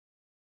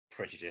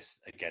prejudiced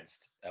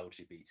against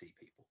LGBT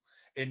people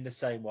in the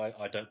same way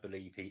I don't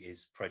believe he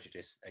is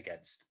prejudiced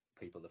against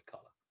people of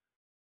color.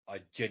 I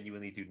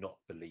genuinely do not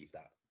believe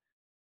that.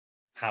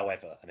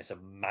 However, and it's a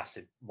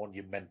massive,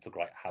 monumental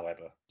great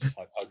however,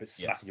 I've been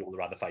smacking you all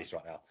around the face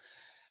right now.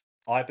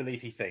 I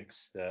believe he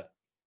thinks that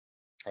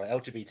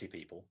LGBT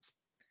people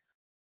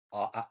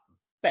are at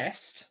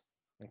best,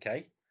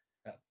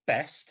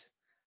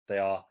 they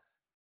are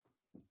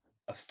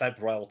a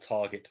febrile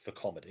target for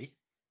comedy,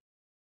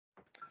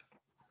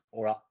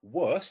 or at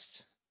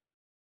worst,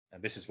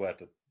 and this is where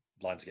the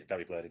lines get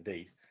very blurred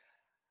indeed,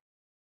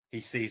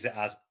 he sees it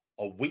as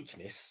a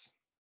weakness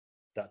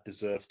that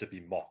deserves to be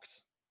mocked.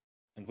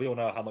 And we all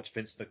know how much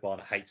Vince McMahon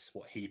hates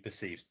what he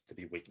perceives to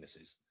be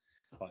weaknesses.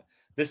 Right?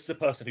 This is a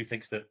person who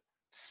thinks that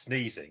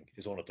sneezing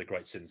is one of the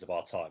great sins of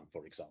our time,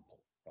 for example.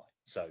 Right?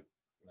 So,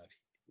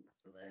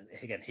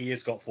 again, he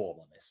has got form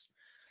on this.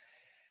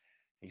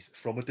 He's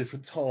from a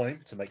different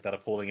time to make that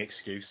appalling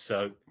excuse,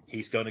 so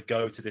he's going to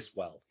go to this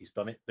well. He's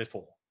done it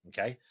before,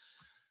 okay?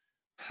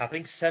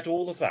 Having said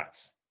all of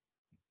that,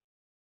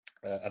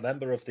 a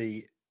member of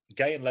the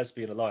Gay and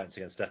Lesbian Alliance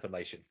Against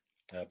Defamation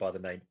by the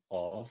name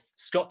of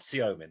Scott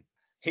Tioman,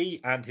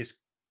 he and his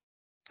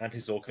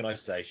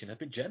organisation have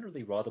been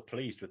generally rather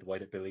pleased with the way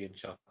that Billy and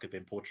Chuck have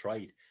been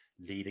portrayed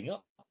leading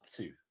up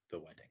to the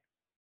wedding.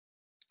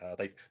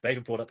 They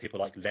even brought up people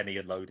like Lenny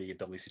and Lodi in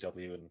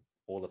WCW and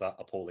all of that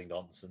appalling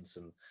nonsense.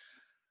 And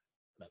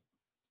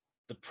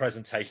the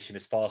presentation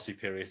is far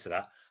superior to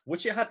that,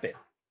 which it had been.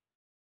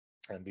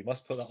 And we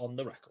must put that on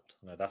the record.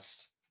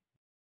 That's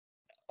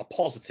a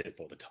positive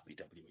for the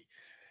WWE,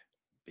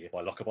 be it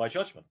by luck or by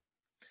judgment.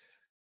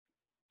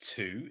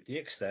 To the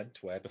extent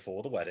where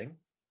before the wedding,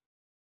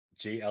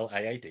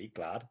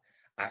 GLAAD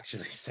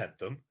actually sent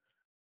them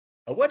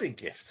a wedding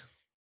gift,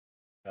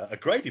 a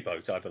gravy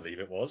boat, I believe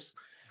it was,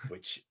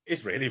 which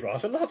is really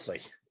rather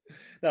lovely.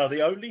 Now,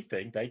 the only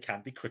thing they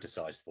can be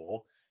criticised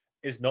for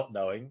is not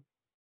knowing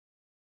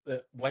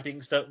that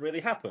weddings don't really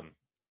happen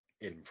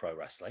in pro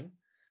wrestling.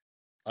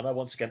 I know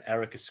once again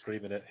Eric is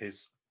screaming at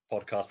his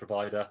podcast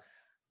provider,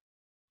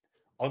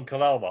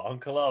 Uncle Elmer,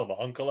 Uncle Elmer,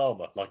 Uncle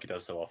Elmer, like he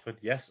does so often.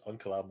 Yes,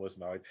 Uncle Elmer was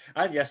married.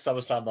 And yes,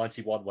 SummerSlam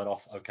 91 went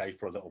off okay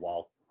for a little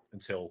while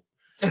until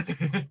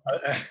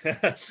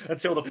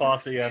until the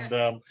party,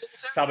 and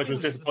Savage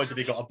was disappointed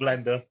he got a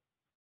blender.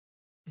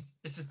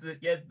 It's just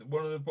that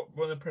one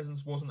of the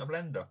presents wasn't a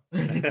blender.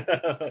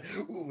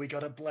 Ooh, we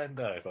got a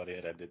blender. If only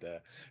it ended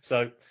there.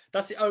 So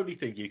that's the only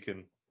thing you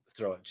can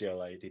throw at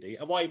GLAAD.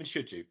 And why even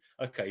should you?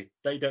 Okay,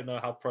 they don't know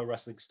how pro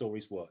wrestling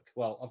stories work.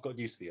 Well, I've got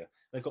news for you.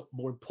 They've got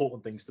more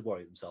important things to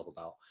worry themselves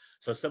about.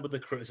 So some of the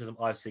criticism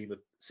I've seen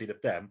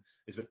of them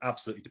has been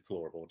absolutely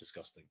deplorable and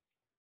disgusting.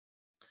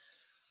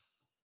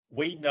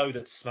 We know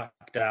that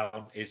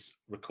SmackDown is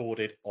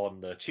recorded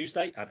on the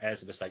Tuesday and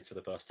airs in the States for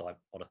the first time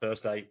on a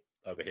Thursday,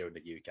 over here in the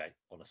UK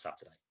on a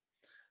Saturday.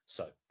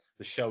 So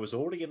the show is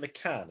already in the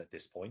can at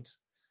this point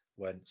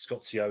when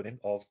Scott Sionin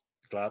of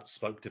GLAAD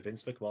spoke to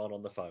Vince McMahon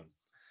on the phone.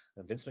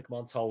 And Vince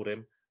McMahon told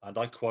him, and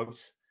I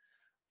quote,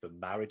 "The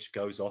marriage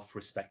goes off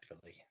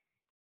respectfully."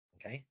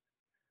 Okay?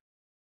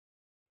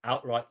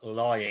 Outright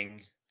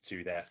lying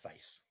to their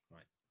face.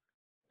 Right?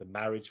 The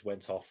marriage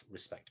went off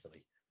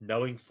respectfully,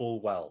 knowing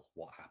full well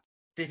what happened.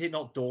 Did it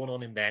not dawn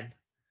on him then?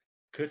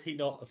 Could he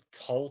not have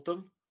told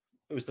them?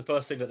 It was the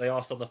first thing that they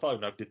asked on the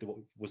phone.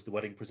 Was the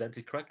wedding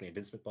presented correctly? And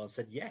Vince McMahon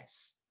said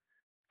yes.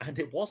 And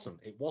it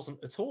wasn't. It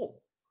wasn't at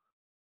all.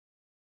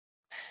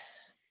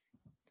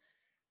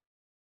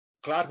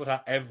 GLAAD would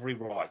have every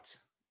right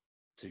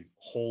to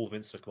haul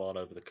Vince McMahon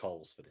over the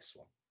coals for this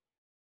one.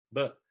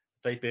 But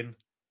they've been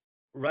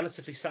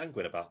relatively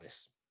sanguine about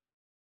this.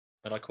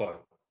 And I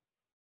quote,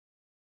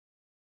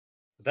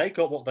 "They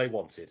got what they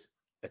wanted,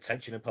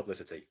 attention and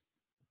publicity,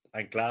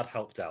 and GLAAD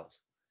helped out.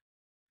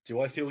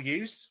 Do I feel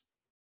used?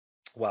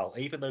 Well,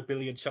 even though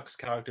Billy and Chuck's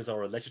characters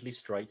are allegedly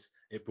straight,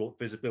 it brought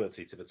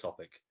visibility to the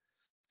topic.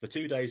 For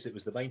 2 days, it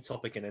was the main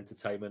topic in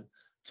entertainment,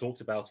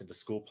 talked about in the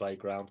school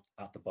playground,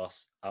 at the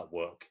bus, at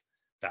work.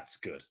 That's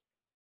good."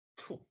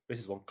 Cool. This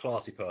is one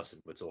classy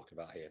person we're talking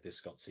about here, this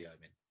Scott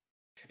Sionin.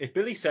 "If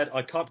Billy said,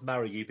 'I can't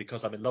marry you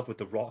because I'm in love with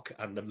The Rock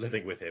and I'm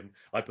living with him,'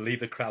 I believe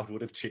the crowd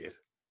would have cheered.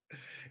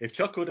 If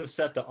Chuck would have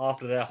said that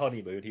after their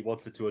honeymoon he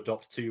wanted to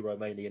adopt 2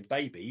 Romanian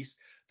babies,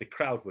 the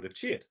crowd would have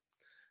cheered.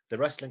 The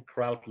wrestling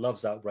crowd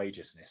loves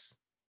outrageousness."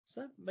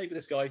 So maybe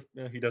this guy,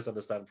 he does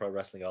understand pro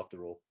wrestling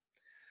after all.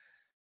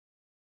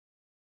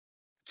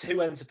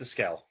 Two ends of the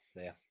scale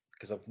there,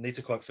 because I need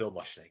to quote Phil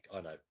Mushnick.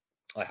 I know,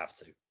 I have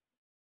to.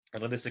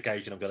 And on this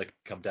occasion, I'm going to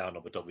come down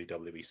on the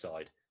WWE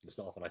side. And it's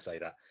not often I say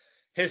that.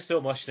 Here's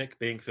Phil Mushnick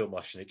being Phil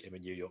Mushnick in the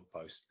New York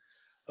Post.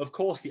 "Of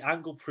course, the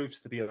angle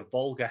proved to be a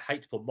vulgar,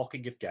 hateful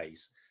mocking of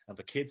gays, and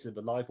the kids in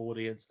the live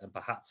audience and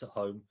perhaps at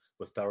home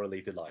were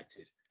thoroughly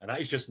delighted. And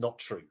that is just not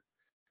true.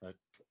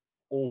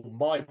 All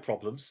my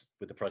problems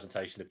with the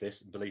presentation of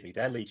this, and believe me,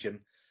 they're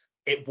legion,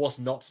 it was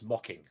not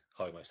mocking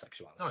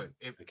homosexuality." No,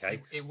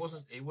 okay? It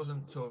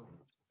wasn't sort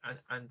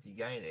of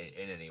anti-gay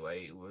in any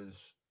way. It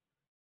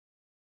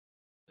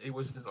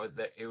wasn't like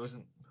that. It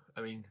wasn't.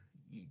 I mean,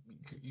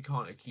 you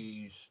can't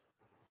accuse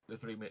the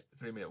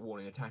 3-minute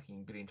warning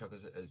attacking Billy and Chuck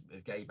as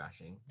gay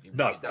bashing.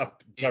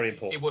 Very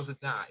important. It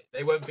wasn't that.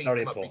 They weren't beating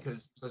Very them up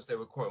important. because they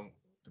were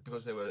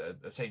because they were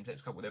a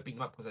same-sex couple. They're beating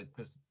them up because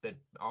they're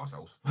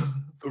arseholes.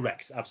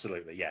 Correct,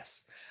 absolutely,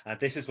 yes. And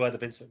this is where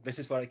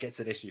it gets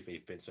an issue for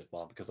Vince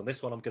McMahon, because on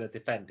this one I'm going to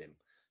defend him.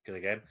 Because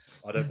again,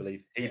 I don't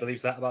believe he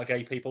believes that about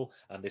gay people,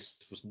 and this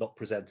was not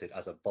presented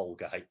as a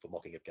vulgar, hateful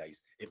mocking of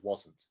gays. It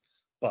wasn't.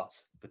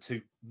 But the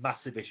two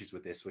massive issues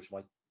with this, which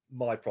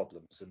my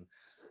problems, and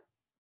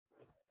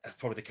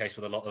probably the case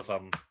with a lot of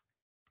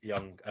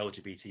young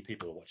LGBT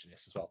people who are watching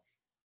this as well.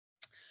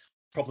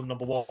 Problem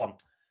number one,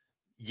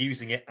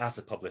 using it as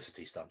a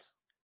publicity stunt.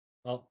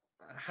 Well,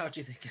 how do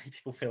you think gay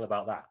people feel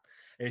about that?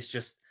 It's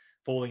just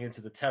falling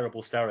into the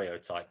terrible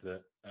stereotype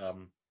that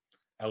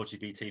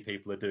LGBT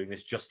people are doing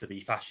this just to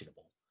be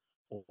fashionable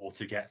or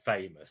to get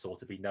famous or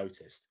to be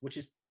noticed, which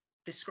is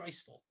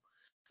disgraceful.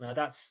 Now,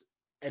 that's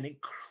an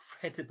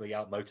incredibly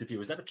outmoded view. It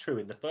was never true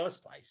in the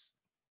first place.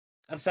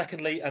 And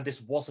secondly, and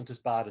this wasn't as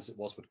bad as it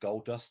was with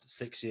Goldust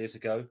 6 years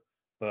ago,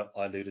 but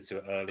I alluded to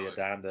it earlier,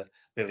 Dan, that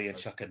Billy and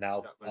Chuck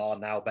are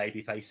now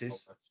baby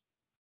faces.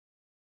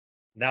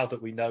 Now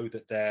that we know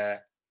that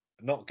they're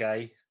not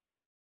gay,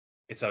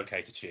 it's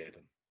okay to cheer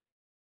them.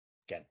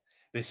 Again,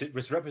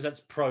 this represents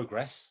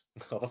progress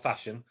of a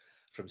fashion,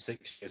 from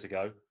 6 years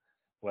ago,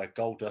 where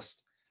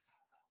Goldust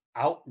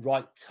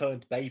outright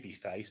turned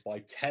babyface by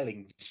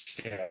telling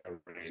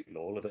Jerry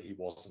Lawler that he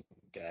wasn't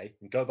gay.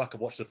 And go back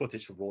and watch the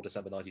footage from Raw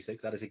December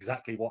 '96. That is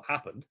exactly what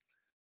happened.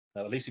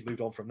 Now, at least we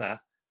moved on from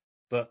that.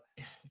 But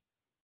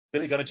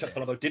Billy Gunn and Chuck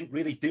Palumbo didn't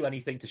really do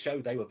anything to show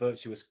they were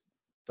virtuous.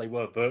 They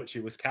were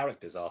virtuous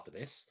characters after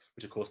this,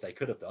 which of course they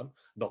could have done.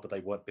 Not that they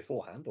weren't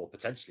beforehand, or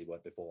potentially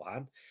weren't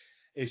beforehand.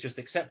 It's just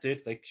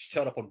accepted. They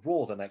showed up on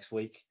Raw the next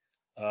week.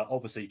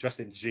 Obviously dressed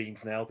in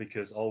jeans now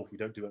because we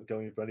don't do it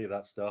going for any of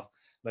that stuff.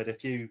 Made a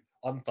few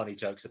unfunny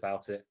jokes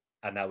about it,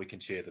 and now we can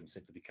cheer them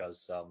simply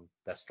because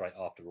they're straight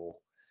after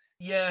all.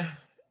 Yeah.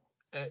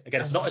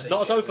 Again, it's not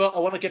as overt. I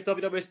want to give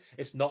WWE.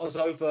 It's not as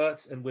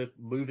overt, and we're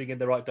moving in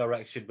the right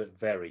direction, but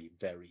very,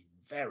 very,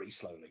 very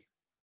slowly.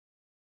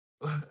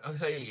 I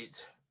say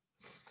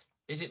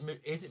is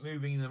it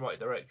moving in the right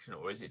direction,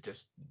 or is it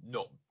just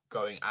not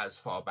going as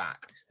far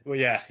back? Well,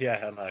 yeah,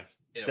 I know.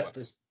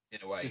 In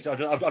a way.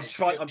 I'm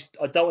trying.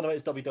 I don't want to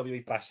make this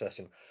WWE bash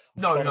session.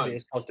 I'm trying to be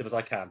as positive as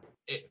I can.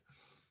 It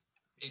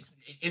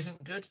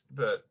isn't good,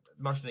 but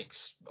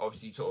Mushnick's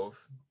obviously sort of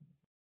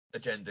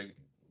agenda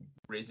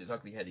rears its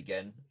ugly head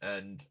again,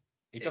 and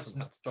it's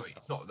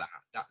not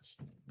that.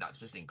 That's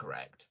just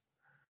incorrect.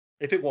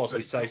 If it was,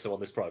 we'd say so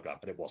on this program,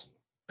 but it wasn't.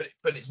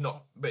 But it's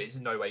not. But it's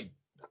in no way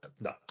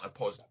a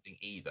positive thing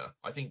either.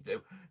 I think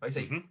that, like I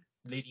say,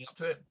 leading up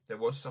to it, there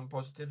was some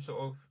positive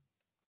sort of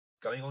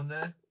going on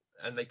there,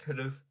 and they could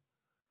have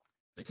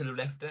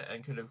left it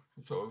and could have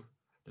sort of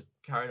just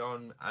carried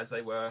on as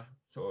they were,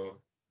 sort of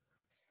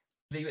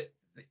leave it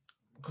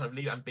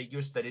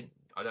ambiguous. They didn't.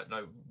 I don't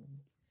know.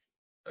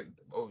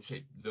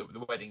 Obviously,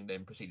 the wedding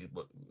then proceeded.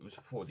 It was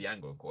for the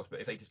angle, of course.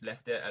 But if they just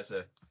left it as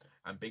a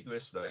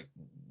ambiguous, like,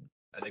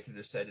 and they could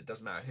have said it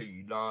doesn't matter who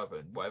you love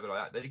and whatever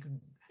like that, they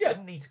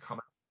didn't need to come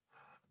out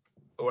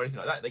or anything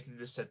like that. They could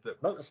have just said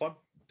that. No, that's fine.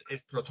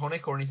 It's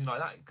platonic or anything like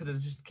that. It could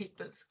have just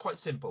kept it quite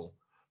simple.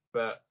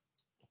 But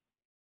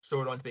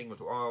storylines being was,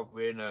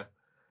 we're in a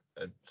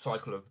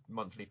cycle of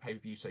monthly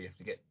pay-per-view, so you have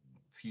to get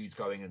feuds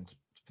going and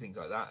things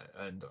like that.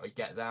 And I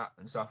get that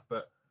and stuff,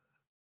 but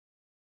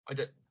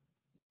this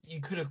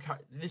could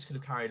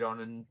have carried on,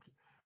 and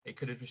it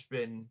could have just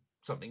been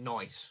something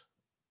nice.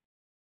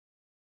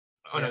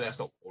 I know that's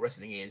not what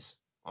wrestling is,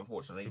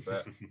 unfortunately,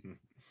 but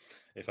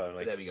if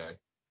only. There we go.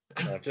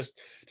 Just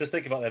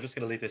think about that. I'm just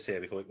going to leave this here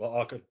before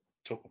I'm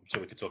sure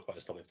we could talk about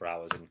this topic for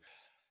hours. And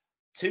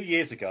 2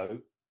 years ago,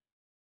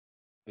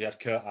 we had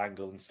Kurt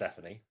Angle and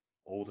Stephanie,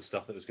 all the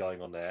stuff that was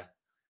going on there,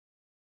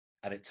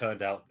 and it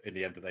turned out in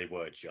the end that they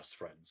were just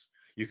friends.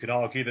 You could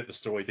argue that the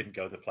story didn't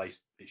go the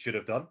place it should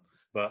have done,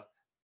 but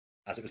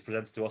as it was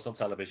presented to us on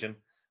television,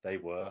 they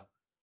were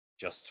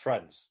just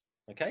friends.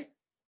 Okay?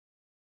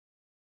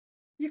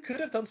 You could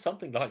have done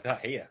something like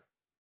that here.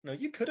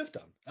 You could have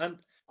done. And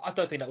I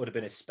don't think that would have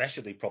been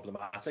especially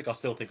problematic. I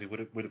still think we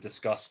would have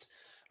discussed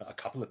a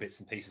couple of bits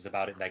and pieces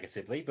about it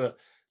negatively, but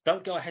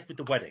don't go ahead with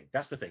the wedding.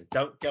 That's the thing.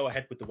 Don't go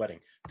ahead with the wedding.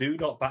 Do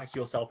not back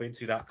yourself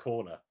into that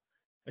corner.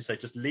 I say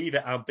just leave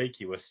it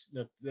ambiguous.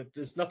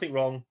 There's nothing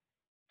wrong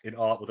in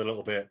art with a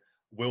little bit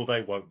will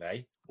they, won't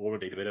they, or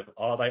indeed a bit of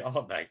are they,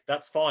 aren't they.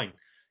 That's fine.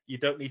 You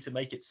don't need to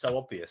make it so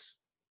obvious.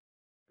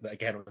 But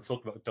again, we're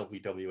talking about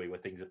WWE where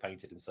things are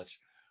painted in such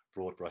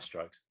broad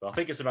brushstrokes. But I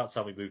think it's about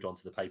time we moved on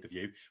to the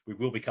pay-per-view. We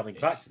will be coming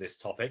back to this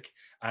topic,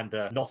 and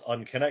not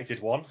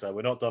unconnected one, so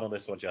we're not done on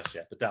this one just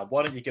yet. But Dan,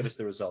 why don't you give us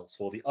the results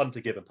for the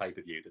Unforgiven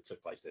pay-per-view that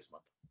took place this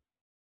month?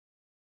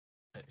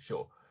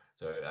 Sure.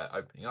 So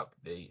opening up,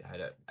 they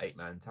had an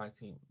 8-man tag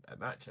team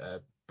match.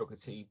 Booker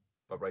T,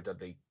 Bob Ray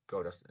Dudley,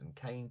 Goldust, and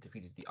Kane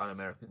defeated the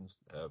Un-Americans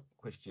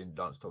Christian,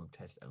 Lance Storm,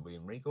 Test, and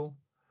William Regal.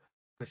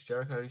 Chris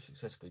Jericho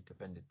successfully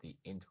defended the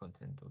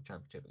Intercontinental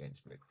Championship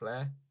against Ric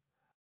Flair.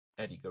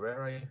 Eddie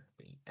Guerrero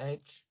beat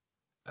Edge.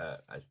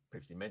 As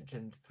previously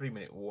mentioned,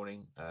 3-minute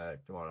warning.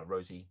 Jamal and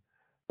Rosie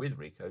with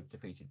Rico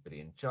defeated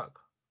Billy and Chuck.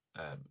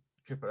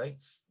 Triple H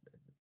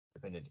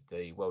defended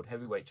the World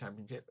Heavyweight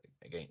Championship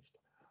against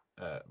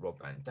Rob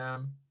Van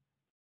Dam.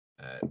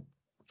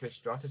 Trish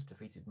Stratus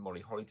defeated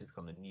Molly Holly to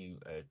become the new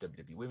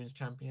WWE Women's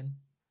Champion.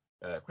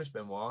 Chris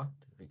Benoit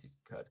defeated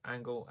Kurt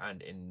Angle,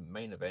 and in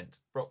main event,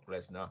 Brock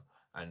Lesnar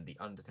and The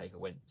Undertaker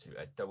went to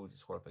a double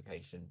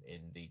disqualification in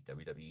the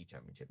WWE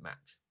Championship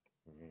match.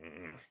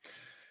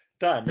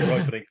 Dan, your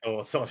opening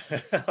thoughts on...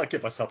 I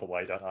give myself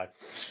away, don't I?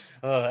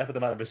 Ever the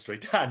man of mystery.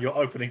 Dan, your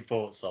opening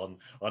thoughts on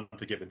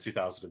Unforgiven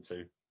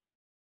 2002.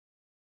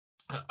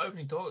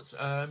 Opening thoughts.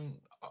 I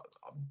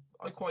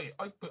quite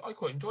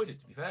enjoyed it.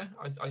 To be fair,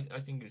 I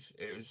think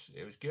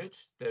it was good.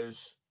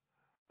 There's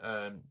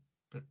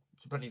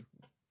plenty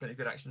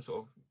good action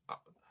sort of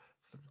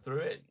through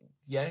it.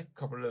 Yeah, a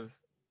couple of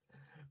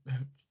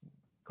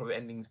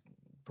endings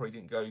probably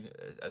didn't go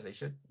as they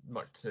should.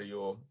 Much to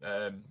your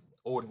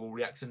audible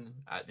reaction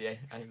at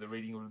the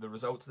reading of the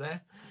results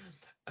there.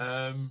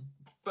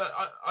 But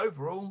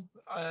overall,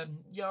 I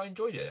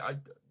enjoyed it.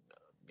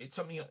 It's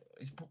something.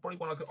 It's probably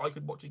one I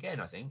could watch again.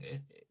 I think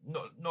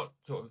not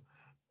sort of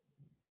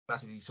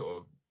massively sort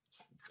of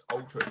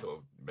ultra sort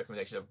of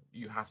recommendation of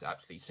you have to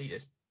absolutely see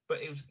this, but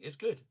it's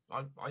good.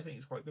 I think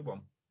it's quite a good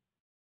one.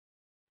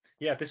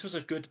 Yeah, this was a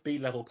good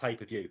B-level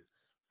pay-per-view.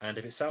 And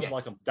if it sounds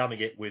like I'm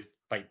damning it with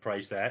faint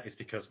praise there, it's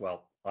because,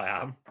 well, I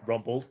am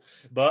rumbled.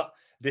 But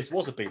this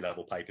was a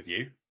B-level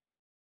pay-per-view,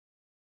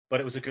 but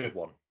it was a good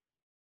one.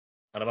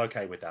 And I'm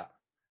okay with that.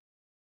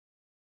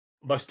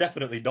 Most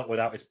definitely not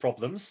without its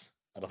problems.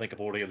 And I think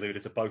I've already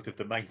alluded to both of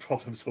the main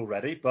problems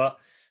already, but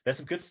there's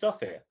some good stuff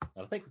here.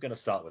 And I think we're going to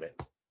start with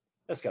it.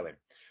 Let's go in.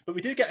 But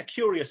we do get a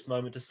curious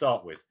moment to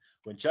start with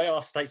when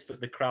JR states that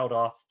the crowd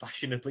are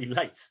fashionably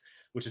late,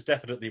 which is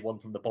definitely one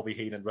from the Bobby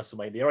Heenan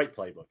WrestleMania 8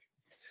 playbook.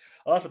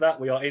 After that,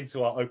 we are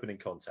into our opening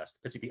contest,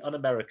 pitting the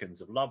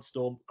Un-Americans of Lance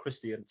Storm,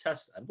 Christian,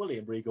 Test, and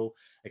William Regal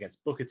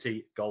against Booker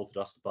T,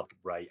 Goldust, Buck,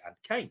 Ray, and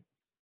Kane.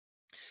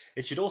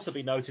 It should also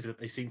be noted that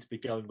they seem to be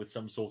going with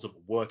some sort of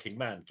working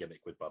man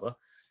gimmick with Bubba.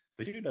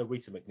 They do know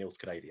Rita McNeil's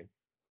Canadian,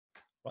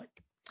 right?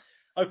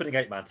 Opening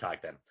 8-man tag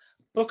then.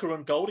 Booker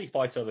and Goldie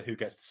fight over who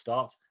gets to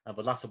start, and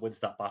the latter wins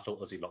that battle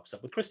as he locks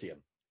up with Christian.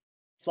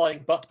 Flying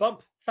butt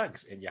bump,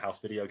 thanks in your house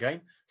video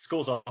game,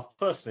 scores our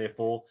first near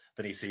fall,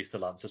 then he sees to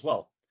Lance as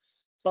well.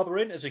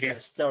 Bubba in as we get a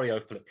stereo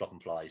flip-flop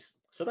and flies.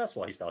 So that's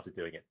why he started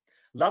doing it.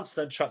 Lance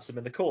then traps him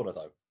in the corner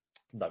though.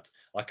 Note,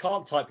 I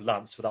can't type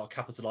Lance without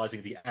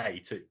capitalising the A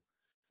too.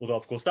 Although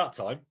of course that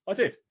time I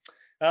did.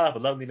 The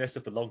loneliness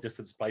of the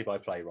long-distance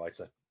play-by-play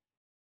writer.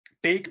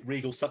 Big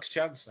Regal sucks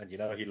chance, and you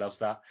know he loves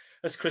that,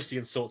 as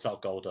Christian sorts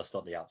out Goldust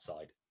on the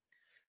outside.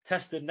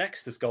 Tested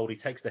next as Goldie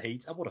takes the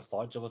heat, and what a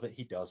fine job of it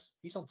he does.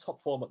 He's on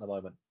top form at the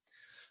moment.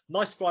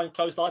 Nice flying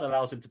clothesline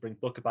allows him to bring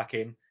Booker back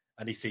in,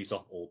 and he sees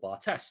off all bar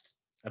Test.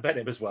 And then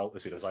him as well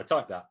as soon as I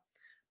type that.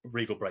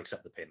 Regal breaks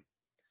up the pin.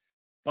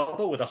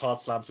 Bubba with a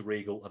hard slam to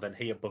Regal, and then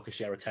he and Booker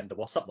share a tender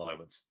what's up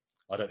moment.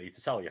 I don't need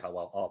to tell you how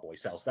well our boy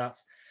sells that.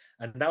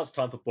 And now it's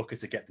time for Booker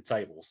to get the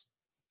tables.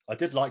 I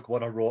did like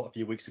one on Raw a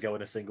few weeks ago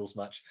in a singles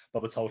match.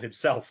 Bubba told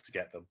himself to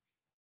get them.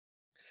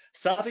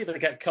 Sadly, they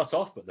get cut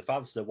off, but the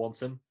fans still want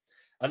them.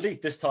 At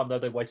least this time, though,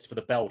 they waited for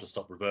the bell to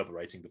stop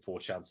reverberating before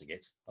chanting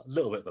it. A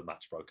little bit of a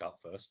match broke out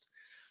first.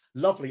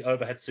 Lovely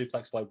overhead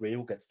suplex by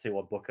Regal gets 2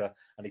 on Booker,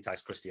 and he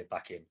tags Christian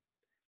back in.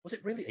 Was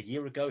it really a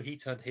year ago he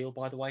turned heel,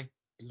 by the way?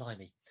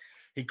 Blimey.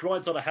 He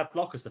grinds on a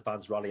headlock as the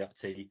fans rally up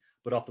T,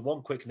 but after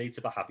one quick knee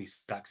to the happy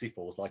stacks, he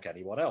falls like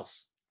anyone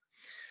else.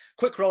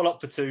 Quick roll up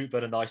for 2,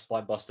 then a nice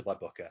spine buster by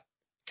Booker.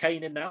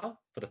 Kane in now,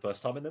 for the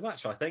first time in the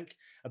match, I think,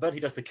 and then he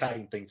does the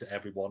Kane thing to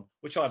everyone,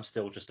 which I'm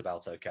still just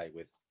about okay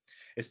with.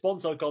 It's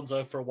Bonzo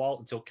Gonzo for a while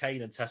until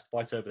Kane and Test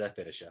fight over their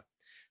finisher.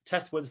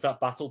 Test wins that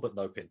battle, but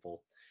no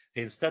pinfall.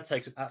 He instead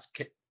takes an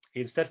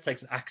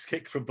axe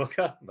kick from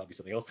Booker, that'd be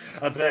something else,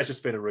 and there's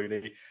just been a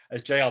Rooney,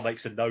 as JR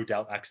makes a no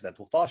doubt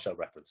accidental Far Show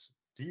reference.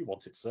 Do you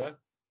want it, sir?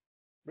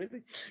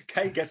 Really?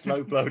 Kane gets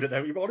low blowed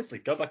and honestly,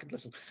 go back and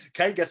listen.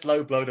 Kane gets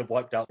low blowed and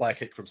wiped out by a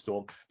kick from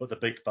Storm, but the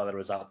big fella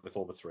is out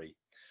before the 3.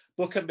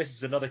 Booker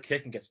misses another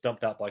kick and gets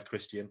dumped out by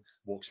Christian,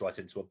 walks right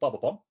into a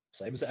Bubba bomb,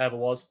 same as it ever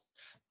was,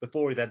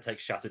 before he then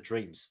takes Shattered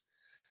Dreams.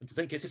 And to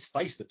think it's his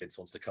face that Vince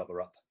wants to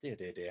cover up. Dear,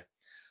 dear, dear.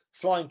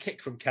 Flying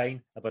kick from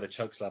Kane, and then a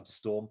chokeslam to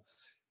Storm.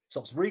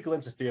 Stops Regal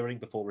interfering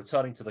before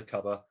returning to the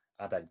cover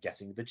and then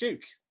getting the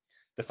Duke.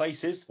 The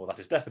faces, well, that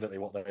is definitely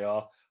what they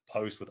are,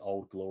 posed with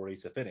Old Glory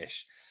to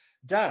finish.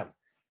 Dan,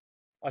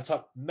 I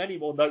typed many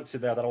more notes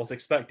in there than I was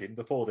expecting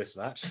before this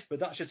match, but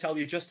that should tell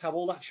you just how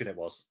all action it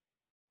was.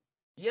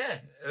 Yeah,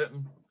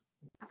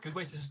 good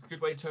way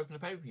to open the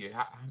pay-per-view.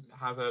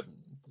 Have a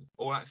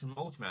all action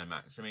multi-man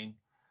match. I mean,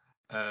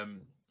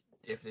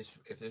 if this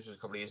was a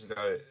couple of years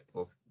ago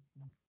or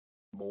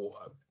more,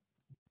 a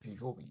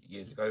few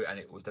years ago, and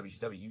it was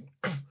WCW,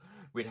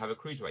 we'd have a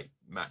cruiserweight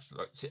match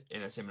like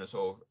in a similar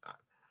sort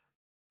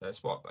of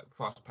spot, like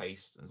fast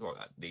paced and sort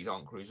of that. These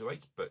aren't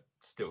cruiserweights, but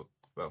still,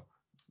 well,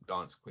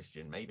 Lance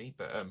Christian maybe,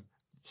 but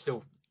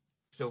still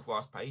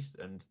fast paced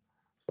and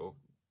sort of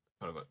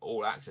kind of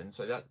all action.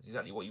 So that's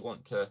exactly what you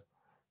want to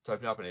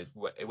open up, and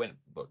it went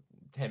but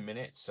 10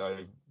 minutes, so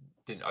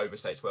didn't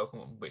overstay its welcome,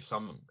 which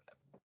some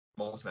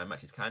multi-man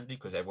matches can do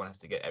because everyone has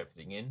to get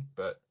everything in,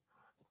 but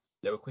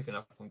they were quick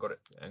enough and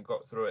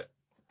got through it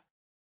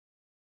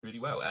really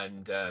well.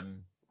 And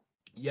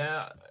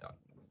yeah,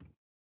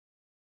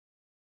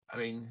 I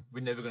mean, we're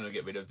never going to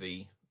get rid of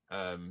the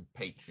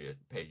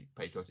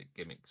patriotic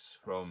gimmicks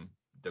from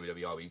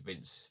WWE.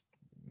 Vince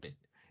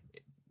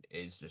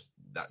is just,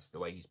 that's the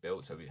way he's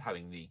built. So we're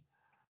having the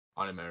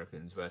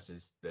Un-Americans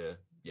versus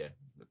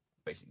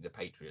basically the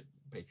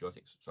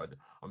patriotic side.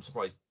 I'm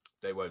surprised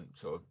they weren't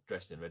sort of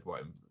dressed in red,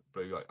 white, and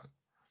blue.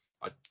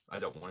 Like, I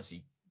don't want to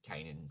see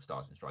Kane in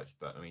Stars and Stripes,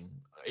 but I mean,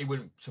 it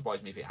wouldn't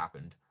surprise me if it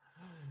happened.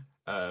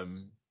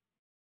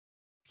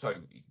 So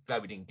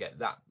glad we didn't get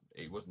that.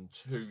 It wasn't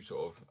too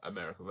sort of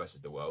America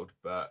versus the world,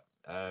 but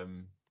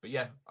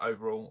yeah,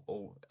 overall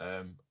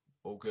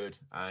all good,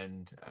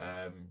 and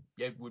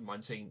yeah, wouldn't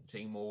mind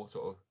seeing more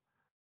sort of.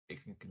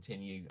 It can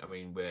continue. I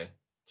mean, we're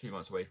 2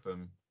 months away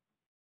from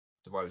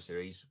Survivor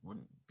Series.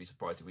 Wouldn't be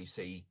surprised if we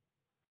see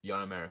the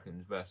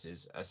Un-Americans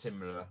versus a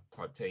similar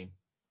type team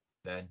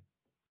then.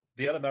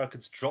 The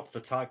Un-Americans dropped the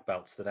tag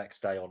belts the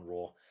next day on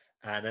Raw,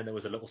 and then there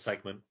was a little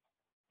segment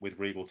with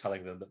Regal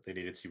telling them that they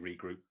needed to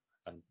regroup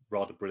and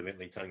rather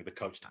brilliantly telling the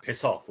coach to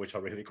piss off, which I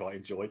really quite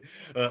enjoyed.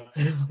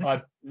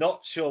 I'm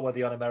not sure where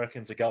the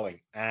Un-Americans are going,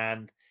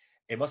 and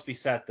it must be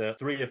said that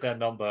 3 of their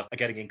number are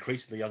getting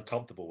increasingly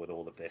uncomfortable with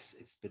all of this.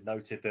 It's been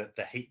noted that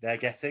the heat they're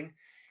getting,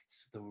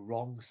 it's the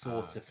wrong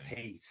sort of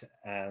heat,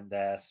 and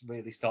they're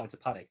really starting to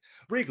panic.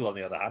 Regal, on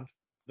the other hand,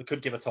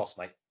 could give a toss,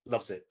 mate.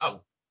 Loves it.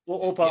 Oh,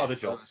 all part of the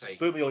job.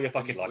 Boo me all you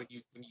fucking like.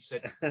 When you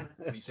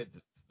said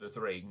the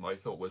 3, my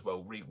thought was,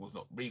 well,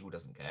 Regal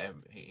doesn't care.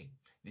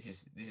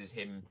 This is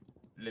him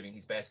living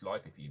his best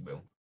life, if you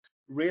will.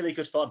 Really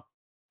good fun.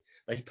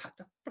 They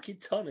packed a freaking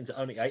ton into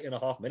only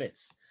 8.5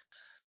 minutes.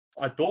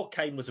 I thought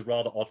Kane was a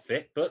rather odd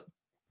fit, but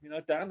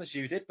Dan, as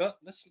you did, but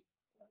let's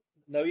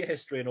know your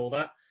history and all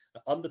that.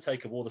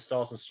 Undertaker wore the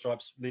Stars and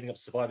Stripes leading up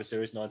to Survivor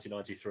Series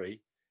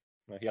 1993.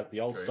 He had the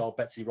old style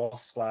Betsy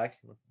Ross flag.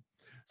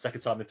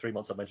 Second time in 3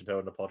 months I mentioned her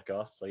on the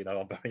podcast, so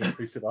I'm very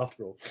inclusive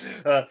after all.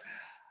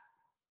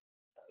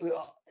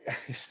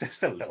 It's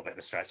still a little bit of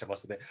a stretch, I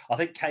must admit. I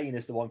think Kane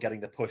is the one getting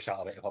the push out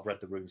of it, if I've read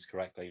the rooms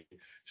correctly.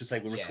 Just say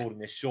we're recording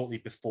this shortly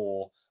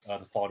before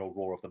the final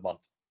Raw of the month.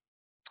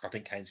 I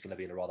think Kane's going to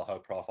be in a rather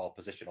high-profile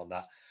position on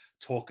that.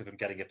 Talk of him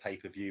getting a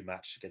pay-per-view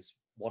match against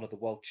one of the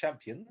world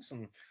champions,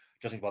 and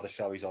judging by the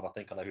show he's on, I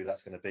think I know who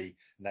that's going to be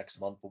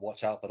next month, but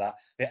watch out for that.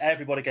 Yeah,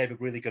 everybody gave a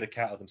really good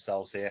account of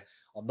themselves here.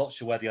 I'm not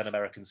sure where the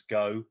Un-Americans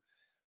go.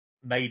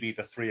 Maybe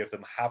the 3 of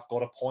them have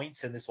got a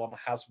point, and this one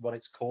has run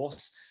its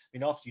course.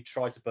 After you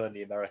try to burn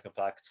the American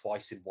flag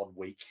twice in 1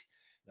 week,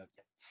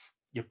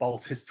 your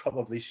bolt is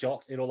probably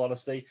shot, in all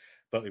honesty,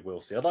 but we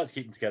will see. I'd like to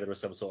keep them together as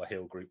some sort of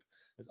heel group.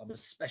 I'm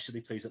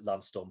especially pleased that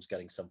Lance Storm's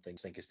getting something to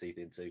sink his teeth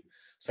into.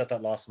 Said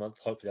that last month.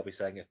 Hopefully I'll be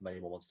saying it for many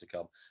more months to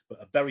come.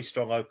 But a very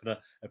strong opener,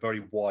 a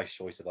very wise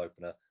choice of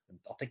opener. And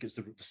I think it's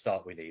the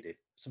start we needed.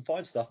 Some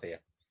fine stuff here.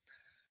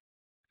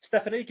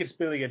 Stephanie gives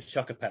Billy and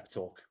Chuck a pep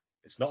talk.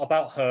 It's not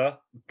about her.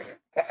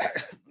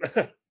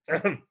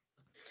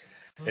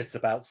 It's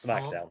about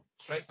SmackDown.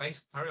 Straight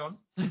face, carry on.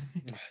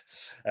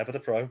 Ever the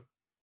pro.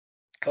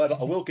 However,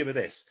 I will give her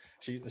this.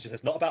 She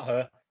says, not about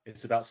her,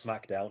 it's about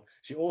SmackDown.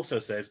 She also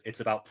says it's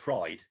about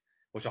Pride,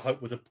 which I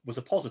hope was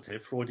a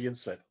positive Freudian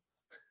slip.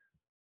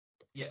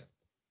 Yeah.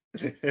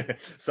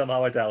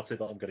 Somehow I doubt it,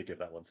 but I'm going to give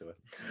that one to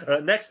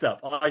her. Next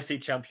up,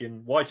 IC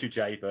champion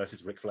Y2J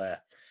versus Ric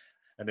Flair.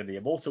 And in the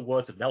immortal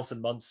words of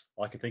Nelson Muntz,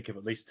 I can think of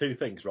at least 2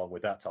 things wrong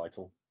with that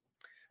title.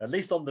 At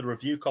least on the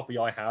review copy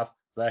I have,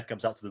 Flair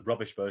comes out to the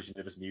rubbish version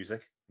of his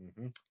music.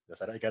 I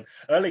said it again.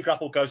 Early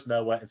grapple goes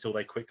nowhere until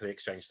they quickly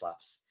exchange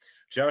slaps.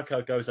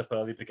 Jericho goes up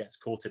early but gets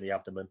caught in the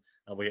abdomen,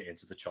 and we're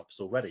into the chops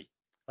already.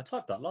 I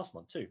typed that last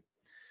month too.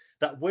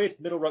 That weird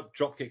middle rope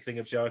dropkick thing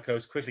of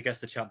Jericho's quickly gets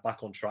the champ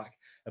back on track,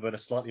 and then a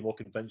slightly more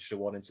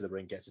conventional one into the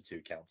ring gets a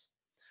 2 count.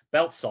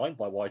 Belt signed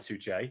by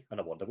Y2J, and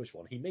I wonder which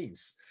one he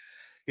means.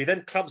 He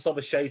then clamps on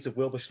the shades of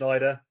Wilbur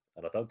Schneider,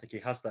 and I don't think he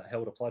has that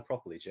held applied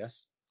properly,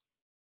 Jess.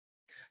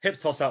 Hip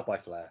toss out by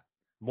Flair.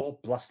 More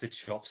blasted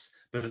chops,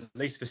 but at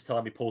least this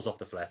time he pulls off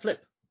the Flair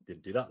flip.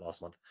 Didn't do that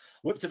last month.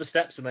 Whip to the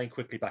steps and then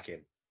quickly back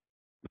in.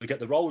 We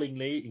get the rolling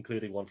knee,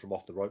 including one from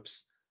off the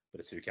ropes,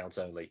 but a 2 count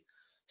only.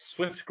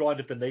 Swift grind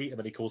of the knee, and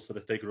then he calls for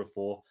the figure of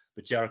 4,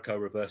 but Jericho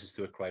reverses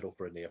to a cradle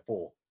for a near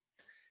 4.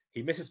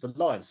 He misses the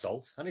lion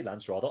salt, and he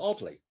lands rather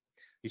oddly.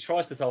 He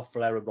tries to tell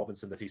Flair and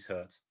Robinson that he's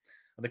hurt,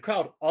 and the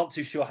crowd aren't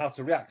too sure how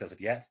to react as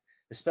of yet,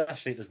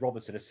 especially as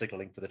Robinson is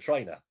signalling for the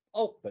trainer.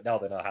 Oh, but now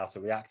they know how to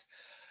react.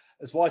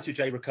 As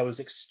Y2J recovers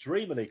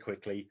extremely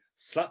quickly,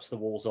 slaps the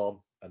walls on,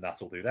 and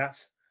that'll do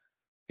that.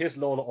 Here's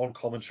Lawler on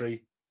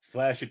commentary.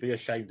 Flair should be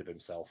ashamed of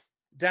himself.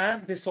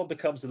 Dan, this one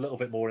becomes a little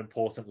bit more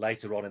important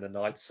later on in the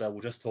night, so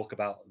we'll just talk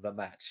about the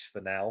match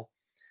for now.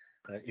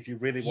 If you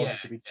really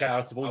wanted to be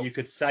charitable, you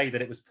could say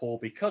that it was poor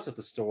because of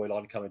the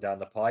storyline coming down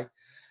the pipe,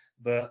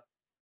 but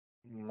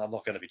I'm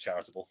not going to be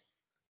charitable.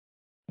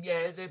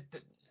 Yeah,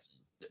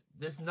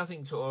 there's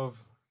nothing sort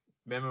of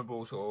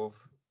memorable sort of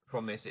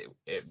from this.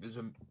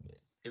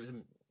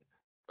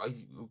 I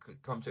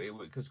come to it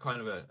because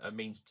kind of a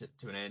means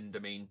to an end. I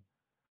mean,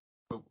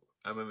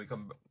 and when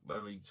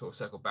we sort of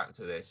circle back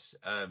to this,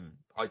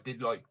 I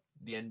did like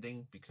the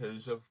ending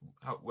because of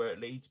where it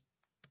leads,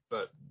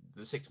 but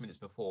the 6 minutes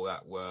before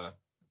that were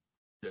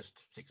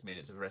just 6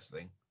 minutes of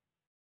wrestling.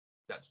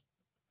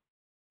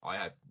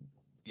 I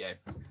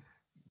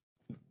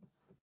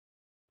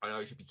know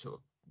I should be sort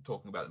of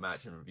talking about the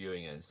match and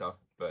reviewing it and stuff,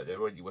 but there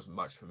really wasn't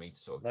much for me to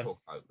sort of talk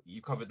about.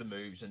 You covered the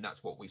moves, and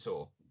that's what we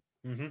saw.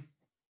 Mm-hmm.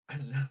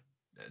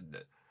 And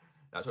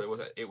that's what it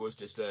was. It was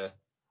just a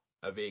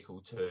vehicle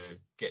to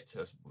get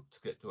to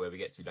where we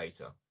get to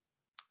later.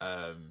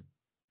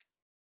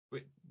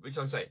 Which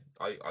I say,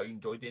 I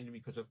enjoyed the ending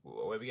because of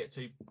where we get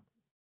to,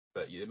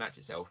 but the match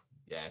itself,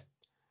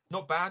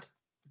 not bad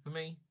for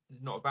me.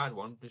 It's not a bad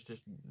one. It's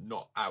just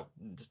not out.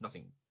 Just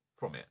nothing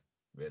from it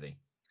really.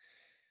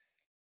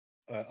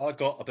 I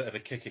got a bit of a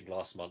kicking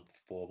last month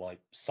for my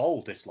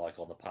sole dislike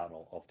on the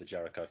panel of the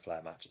Jericho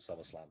Flair match at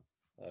SummerSlam.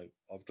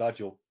 I'm glad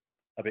you're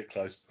a bit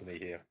close to me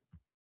here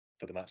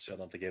for the match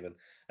at Unforgiven.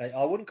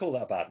 I wouldn't call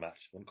that a bad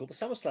match. I wouldn't call the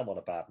SummerSlam one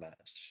a bad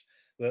match.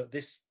 But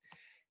this,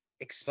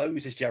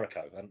 exposes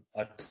Jericho, and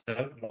I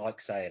don't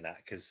like saying that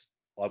because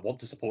I want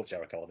to support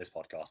Jericho on this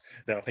podcast.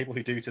 There are people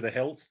who do to the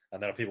hilt,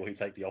 and there are people who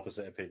take the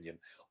opposite opinion.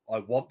 I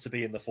want to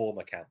be in the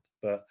former camp,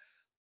 but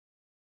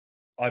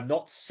I'm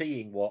not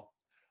seeing what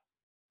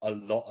a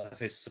lot of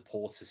his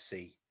supporters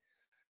see.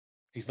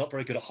 He's not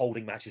very good at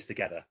holding matches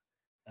together.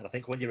 And I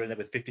think when you're in there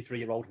with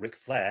 53-year-old Ric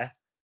Flair,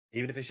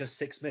 even if it's just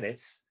 6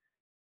 minutes,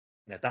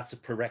 that's a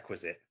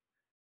prerequisite.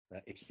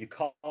 If you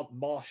can't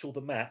marshal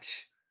the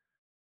match,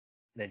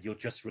 then you're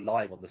just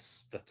relying on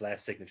the Flair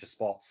signature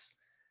spots.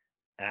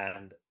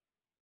 And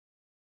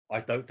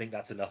I don't think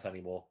that's enough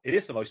anymore. It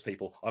is for most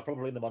people. I'm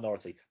probably in the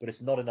minority, but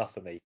it's not enough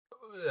for me.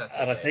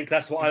 I think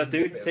that's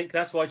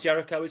why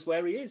Jericho is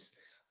where he is,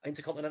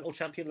 Intercontinental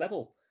Champion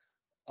level.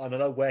 I don't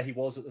know where he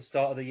was at the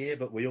start of the year,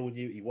 but we all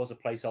knew he was a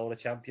placeholder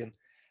champion.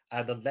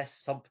 And unless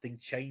something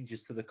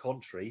changes to the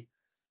contrary,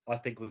 I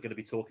think we're going to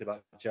be talking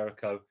about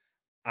Jericho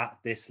at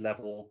this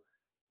level,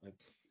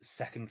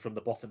 second from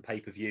the bottom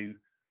pay-per-view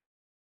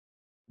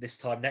this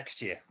time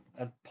next year,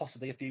 and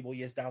possibly a few more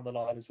years down the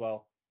line as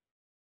well.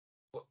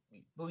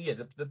 Well, yeah,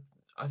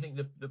 I think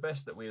the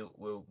best that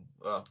we'll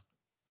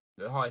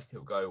the highest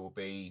he'll go will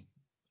be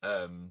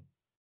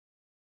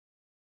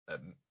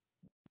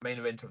main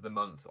event of the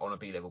month on a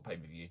B-level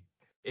pay-per-view.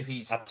 If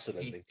he's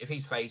absolutely if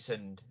he's a face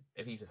and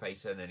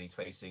then he's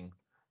facing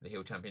the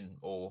heel champion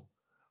or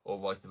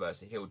vice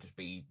versa, he'll just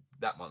be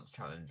that month's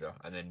challenger,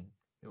 and then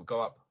he'll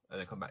go up and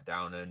then come back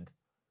down and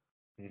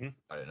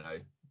I don't know,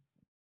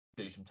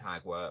 do some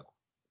tag work,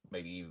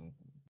 maybe even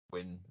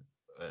win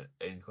an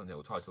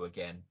Intercontinental title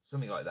again,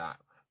 something like that.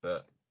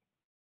 But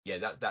yeah,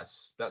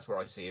 that's where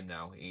I see him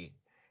now.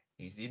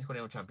 He's the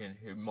Intercontinental champion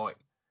who might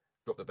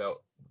drop the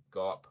belt,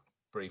 go up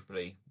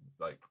briefly,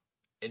 like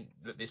in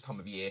this time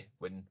of year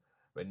when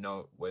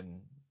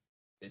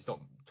it's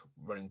not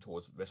running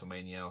towards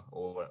WrestleMania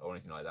or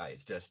anything like that.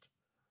 It's just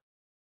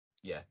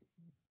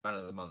man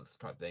of the month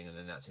type thing, and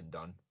then that's him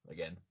done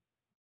again.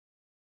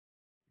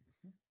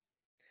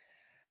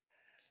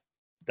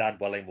 Dan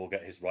Welling will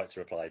get his right to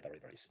reply very,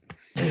 very soon.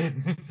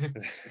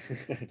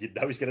 You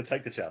know he's going to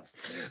take the chance.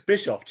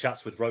 Bischoff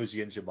chats with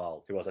Rosie and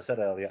Jamal, who, as I said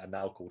earlier, are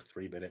now called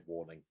 3 Minute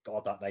Warning.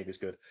 God, that name is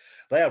good.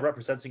 They are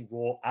representing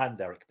Raw and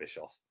Eric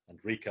Bischoff, and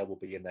Rico will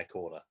be in their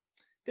corner.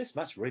 This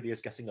match really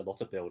is getting a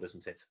lot of build,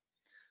 isn't it?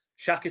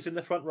 Shaq is in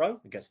the front row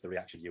and gets the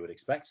reaction you would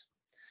expect.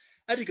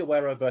 Eddie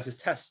Guerrero versus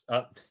Test.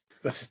 I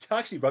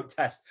actually wrote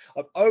Test.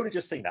 I've only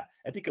just seen that.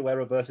 Eddie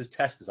Guerrero versus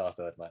Test is our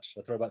third match.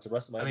 I throw back to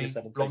WrestleMania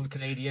 17. Blonde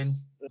Canadian.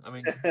 I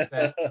mean,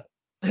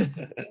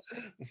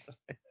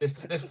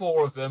 there's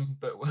 4 of them,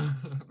 but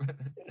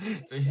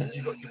so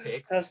you got your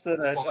pick. Test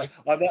and Edge.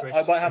 I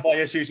might have my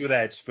issues with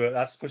Edge, but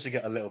that's pushing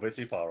it a little bit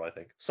too far, I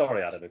think.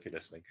 Sorry, Adam, if you're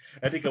listening.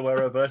 Eddie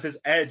Guerrero versus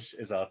Edge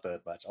is our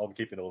third match. I'm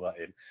keeping all that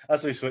in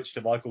as we switch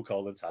to Michael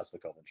Cole and Taz for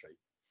commentary.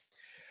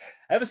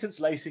 Ever since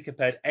Lacey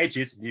compared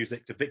Edge's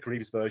music to Vic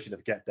Reeves' version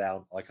of Get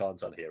Down, I can't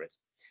unhear it.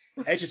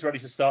 Edge is ready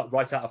to start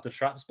right out of the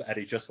traps, but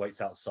Eddie just waits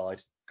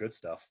outside. Good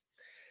stuff.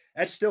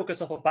 Edge still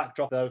gets off a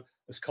backdrop, though,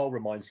 as Cole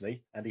reminds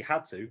me, and he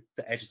had to,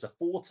 that Edge is a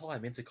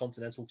 4-time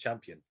Intercontinental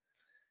Champion.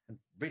 And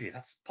really,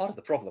 that's part of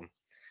the problem.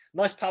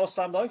 Nice power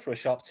slam, though, for a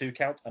sharp 2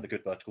 count and a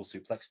good vertical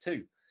suplex,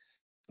 too.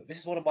 But this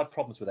is one of my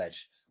problems with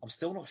Edge. I'm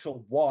still not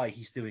sure why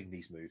he's doing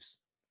these moves.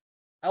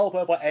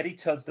 Elbow by Eddie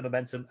turns the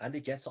momentum, and he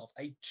gets off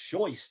a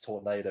choice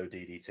tornado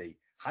DDT.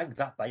 Hang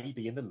that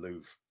baby in the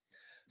Louvre.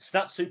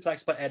 Snap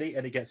suplex by Eddie,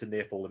 and he gets a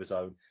near fall of his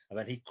own, and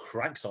then he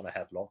cranks on a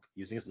headlock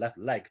using his left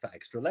leg for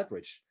extra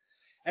leverage.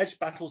 Edge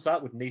battles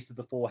out with knees to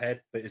the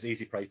forehead, but is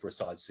easy prey for a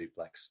side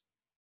suplex.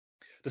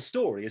 The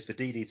story is for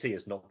DDT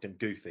has knocked him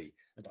goofy,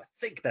 and I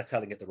think they're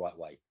telling it the right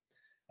way.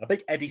 A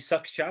big Eddie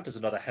sucks chant as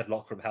another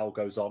headlock from hell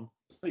goes on.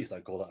 Please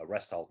don't call that a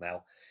rest hold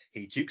now.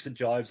 He jukes and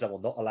jives and will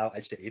not allow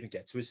Edge to even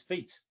get to his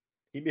feet.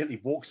 He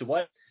merely walks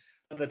away,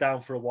 and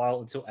down for a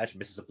while until Edge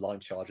misses a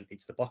blind charge and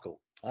eats the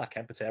buckle.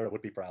 Ken Patera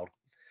would be proud.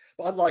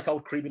 But unlike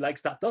old Creamy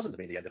Legs, that doesn't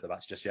mean the end of the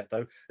match just yet,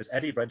 though, as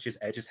Eddie wrenches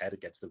Edge's head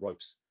against the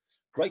ropes.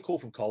 Great call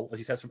from Cole, as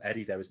he says from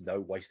Eddie there is no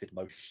wasted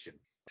motion.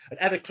 An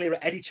ever clearer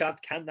Eddie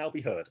chant can now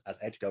be heard as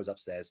Edge goes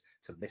upstairs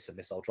to miss a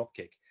missile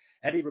dropkick.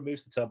 Eddie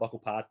removes the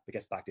turnbuckle pad but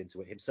gets back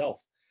into it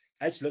himself.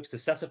 Edge looks to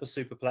set up a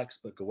superplex,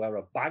 but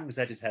Guerrero bangs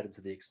Edge's head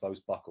into the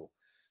exposed buckle.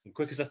 And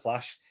quick as a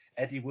flash,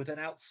 Eddie with an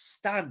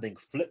outstanding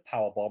flip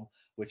powerbomb,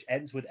 which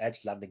ends with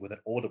Edge landing with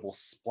an audible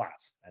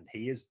splat, and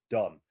he is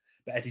done.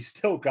 But Eddie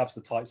still grabs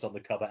the tights on the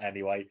cover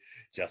anyway,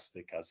 just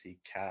because he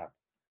can.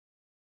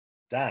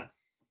 Dan.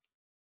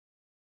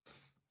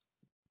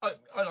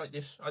 I like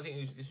this. I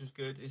think this was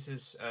good. This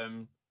is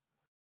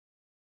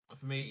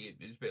for me.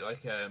 It's a bit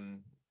like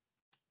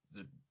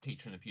the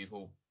teacher and the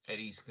pupil.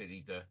 Eddie's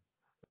clearly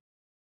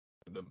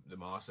the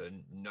master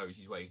and knows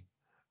his way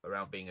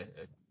around being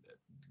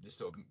this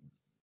sort of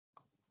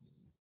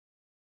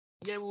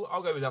well,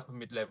 I'll go with upper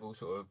mid-level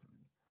sort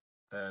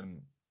of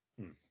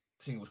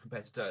singles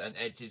competitor, and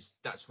Edge is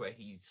that's where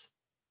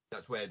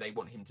they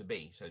want him to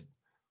be. So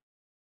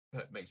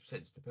it makes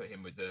sense to put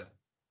him with the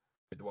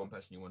one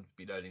person you want to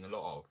be learning a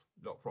lot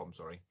from.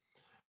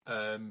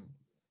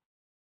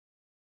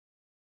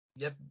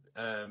 Yep.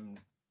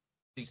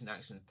 Decent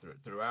action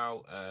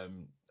throughout. I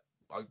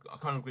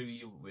kind of agree with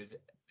you with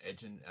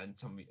Edge and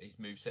some of his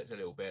movesets a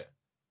little bit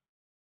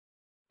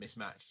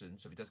mismatched, and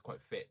so he doesn't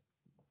quite fit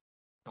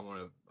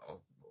someone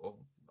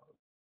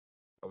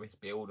of his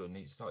build, and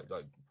he's like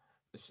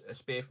a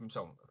spear from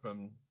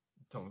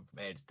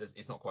Edge.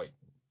 It's not quite.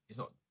 It's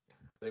not.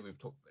 I think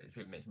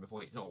we've mentioned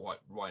before. It's not quite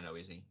Rhino,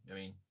 is he? I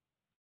mean,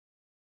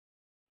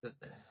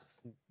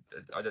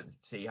 I don't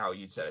see how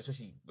you'd say,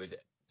 especially with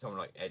someone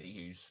like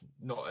Eddie, who's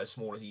not as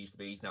small as he used to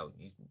be.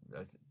 He's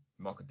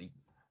markedly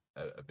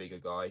a bigger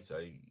guy, so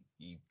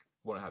you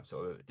want to have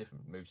sort of a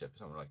different moveset for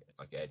someone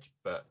like Edge.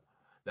 But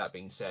that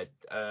being said,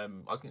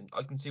 I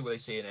can see what they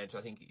see in Edge.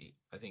 I think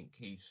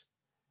he's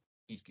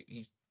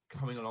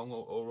coming along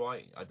all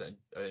right. I don't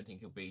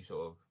think he'll be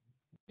sort of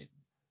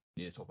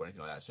near the top or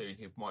anything like that soon.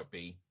 He might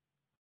be,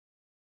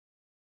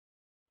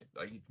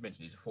 like you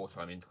mentioned, he's a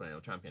 4-time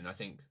Intercontinental Champion. I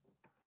think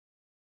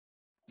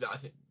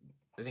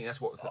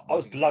that's what I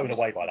was blown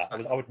away by that.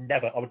 I would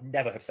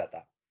never have said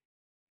that.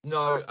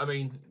 No, I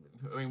mean,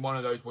 one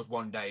of those was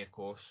one day, of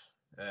course.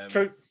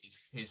 True.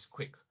 His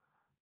quick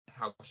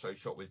house show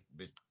shot with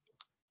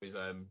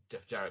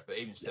Jeff Jarrett, but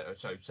even still,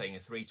 so saying a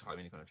 3-time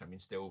Intercontinental Champion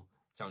still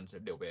sounds a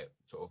little bit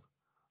sort of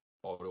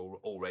odd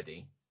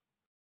already.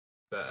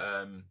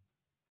 But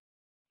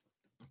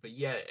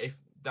yeah, if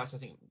that's, I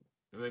think,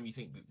 when you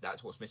think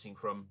that's what's missing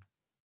from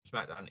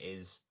SmackDown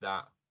is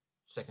that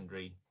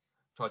secondary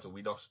title.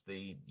 We lost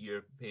the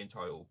European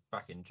title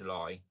back in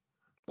July.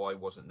 Why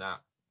wasn't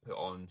that put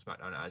on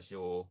SmackDown as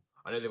your?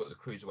 I know they've got the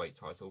Cruiserweight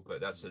title,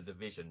 but that's a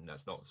division.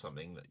 That's not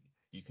something that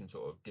you can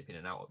sort of dip in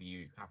and out of.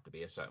 You have to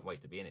be a certain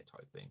weight to be in it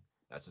type thing.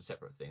 That's a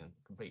separate thing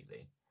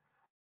completely.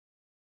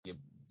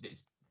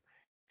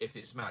 If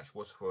this match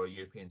was for a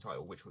European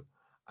title,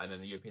 and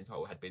then the European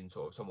title had been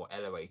sort of somewhat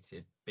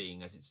elevated,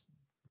 being as it's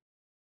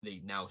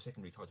the now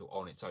secondary title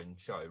on its own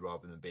show,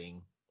 rather than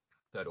being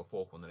third or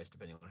fourth on the list,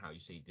 depending on how you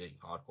see the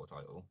hardcore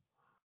title,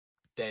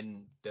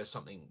 then there's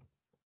something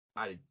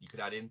added you could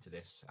add into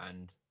this.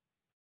 And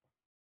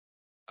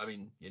I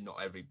mean,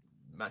 not every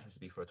match has to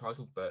be for a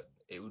title, but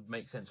it would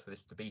make sense for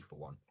this to be for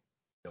one,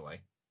 in a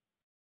way.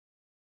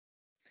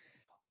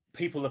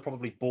 People are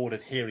probably bored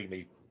of hearing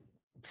me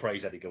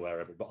praise Eddie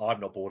Guerrero, but I'm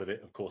not bored of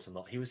it. Of course I'm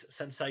not. He was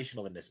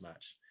sensational in this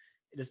match.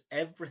 It is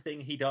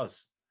everything he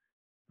does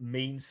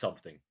means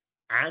something,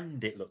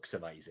 and it looks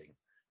amazing,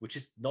 which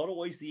is not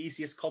always the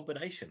easiest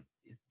combination.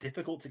 It's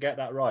difficult to get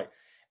that right,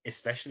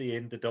 especially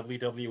in the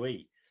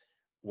WWE,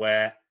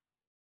 where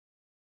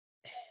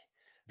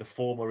the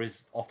former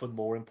is often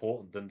more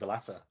important than the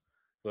latter.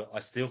 But I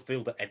still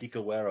feel that Eddie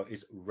Guerrero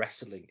is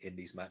wrestling in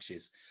these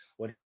matches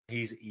when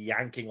he's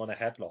yanking on a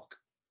headlock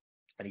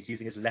and he's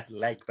using his left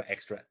leg for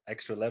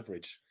extra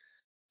leverage,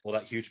 or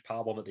that huge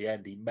powerbomb at the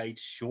end. He made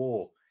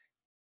sure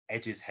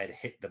Edge's head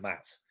hit the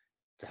mat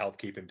to help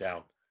keep him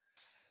down.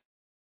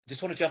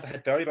 Just want to jump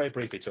ahead very, very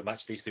briefly to a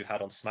match these two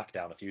had on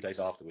SmackDown a few days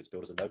afterwards,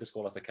 billed as a no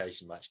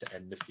disqualification match to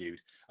end the feud.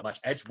 A match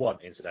Edge won,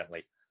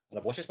 incidentally. And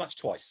I've watched this match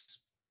twice.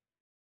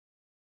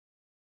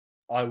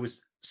 I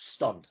was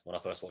stunned when I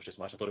first watched this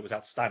match. I thought it was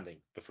outstanding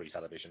for free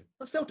television.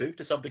 I still do,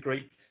 to some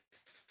degree.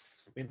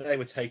 I mean, they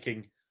were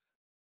taking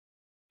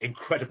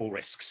incredible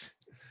risks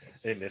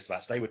in this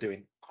match. They were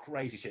doing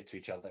crazy shit to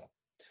each other. They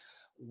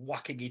were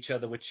whacking each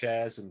other with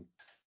chairs and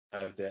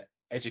the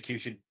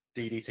execution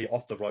DDT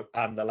off the rope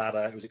and the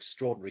ladder. It was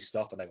extraordinary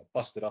stuff, and they were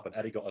busted up, and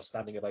Eddie got a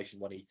standing ovation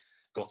when he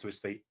got to his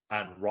feet,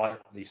 and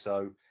rightly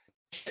so.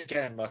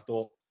 Again, I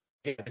thought,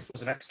 yeah, this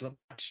was an excellent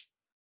match,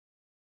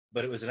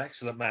 but it was an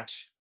excellent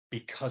match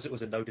because it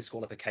was a no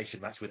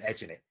disqualification match with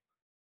Edge in it.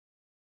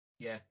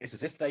 Yeah. It's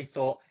as if they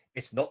thought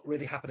it's not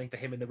really happening for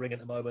him in the ring at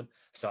the moment,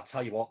 so I'll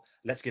tell you what,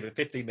 let's give him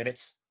 15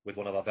 minutes with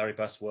one of our very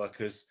best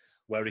workers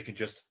where he can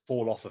just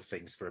fall off of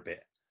things for a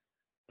bit.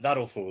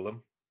 That'll fool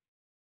them.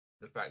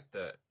 The fact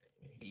that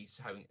he's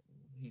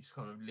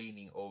kind of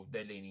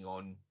they're leaning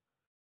on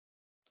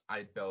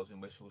added bells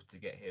and whistles to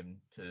get him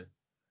to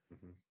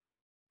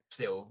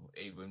still,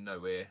 even though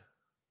we're,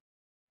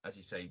 as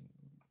you say,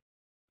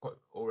 quite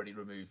already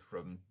removed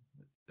from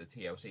the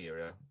TLC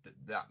era,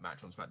 that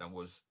match on SmackDown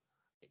was,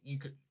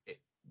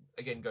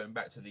 again, going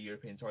back to the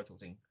European title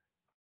thing,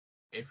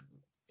 if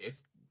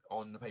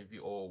on the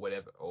pay-per-view or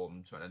whatever, or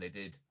on SmackDown they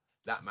did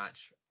that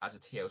match as a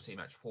TLC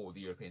match for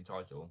the European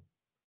title,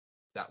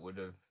 that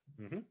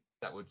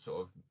would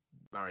sort of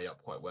marry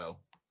up quite well.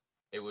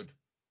 It would,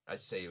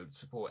 as you say, it would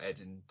support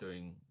Edge in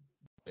doing,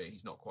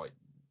 he's not quite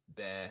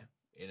there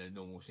in a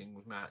normal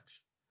singles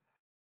match.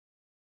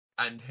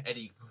 And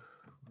Eddie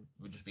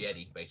would just be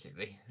Eddie,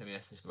 basically. I mean,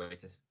 that's just the way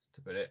to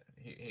put it.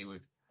 He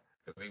would,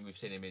 I mean, we've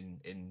seen him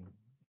in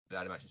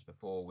ladder matches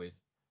before with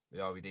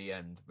RVD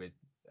and with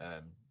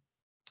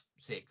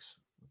Six,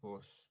 of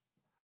course,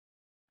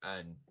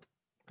 and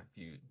a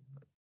few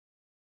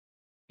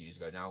years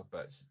ago now.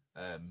 But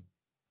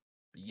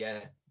yeah,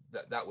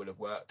 that would have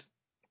worked.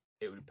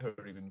 It would have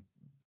probably been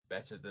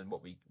better than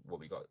what we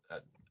got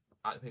at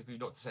the pay-per-view.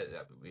 Not to say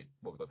that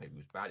what we got at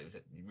pay-per-view was bad. It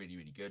was really,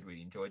 really good.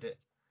 Really enjoyed it.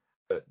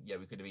 But yeah,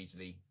 we could have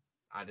easily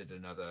added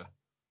another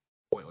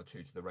point or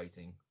two to the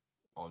rating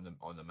on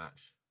the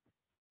match,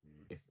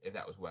 if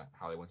that was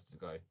how they wanted to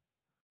go,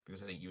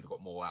 because I think you would have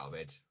got more out of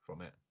Edge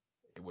from it.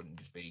 It wouldn't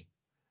just be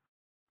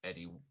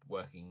Eddie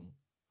working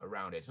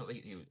around Edge. Not that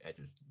Edge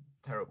was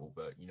terrible,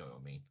 but you know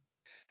what I mean.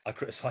 I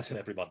criticise him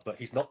every month, but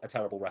he's not a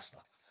terrible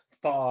wrestler.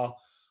 Far,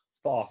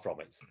 far from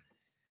it.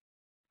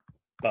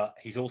 But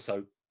he's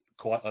also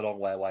quite a long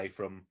way away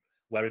from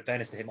where, in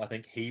fairness to him, I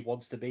think he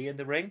wants to be in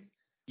the ring.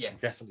 Yeah.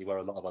 Definitely where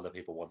a lot of other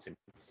people want him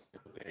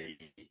to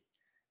be.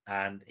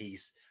 And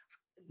he's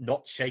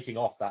not shaking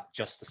off that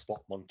just the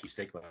spot monkey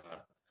stigma.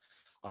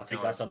 I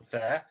think that's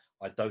unfair.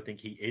 I don't think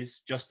he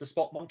is just the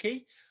spot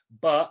monkey,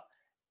 but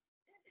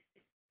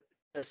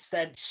the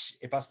stench,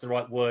 if that's the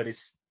right word,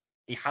 is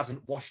he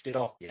hasn't washed it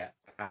off yet.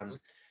 And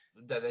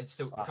I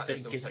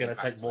think it's going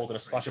to take more than a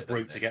splash of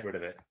brute to get rid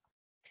of it.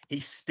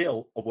 He's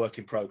still a work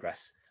in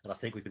progress, and I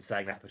think we've been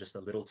saying that for just a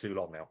little too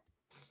long now.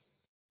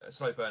 A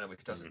slow burner,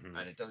 which doesn't,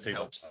 and it doesn't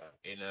help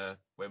in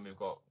when we've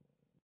got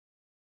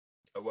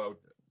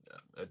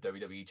a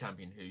WWE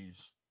champion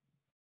who's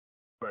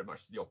very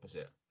much the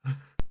opposite.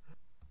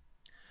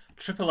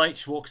 Triple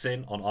H walks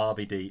in on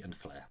RVD and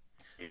Flair.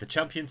 The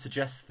champion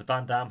suggests that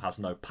Van Dam has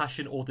no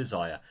passion or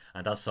desire,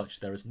 and as such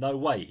there is no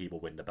way he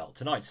will win the belt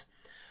tonight.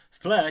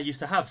 Flair used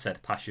to have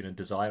said passion and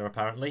desire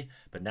apparently,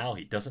 but now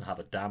he doesn't have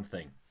a damn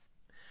thing.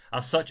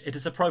 As such, it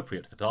is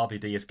appropriate that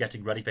RVD is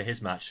getting ready for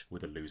his match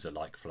with a loser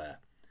like Flair.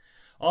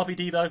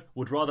 RVD, though,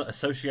 would rather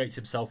associate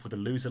himself with a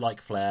loser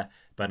like Flair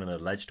than an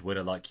alleged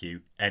winner like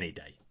you any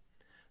day.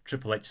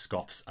 Triple H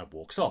scoffs and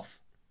walks off.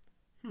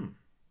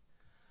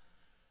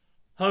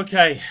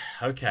 Okay.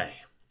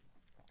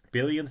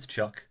 Billy and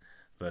Chuck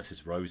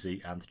versus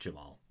Rosie and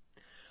Jamal.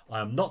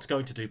 I am not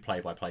going to do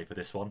play-by-play for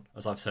this one,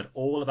 as I've said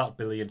all about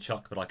Billy and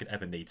Chuck that I could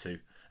ever need to,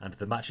 and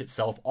the match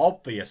itself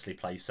obviously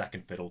plays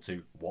second fiddle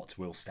to what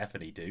will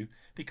Stephanie do,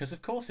 because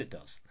of course it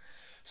does.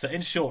 So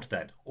in short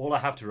then, all I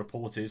have to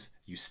report is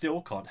you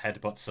still can't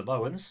headbutt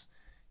Samoans,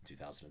 in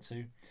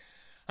 2002,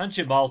 and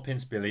Jamal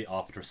pins Billy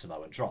after a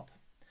Samoan drop.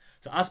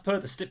 So as per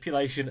the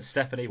stipulation,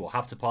 Stephanie will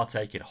have to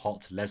partake in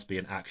hot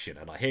lesbian action,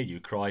 and I hear you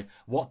cry,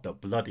 what the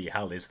bloody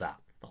hell is that?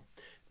 Well,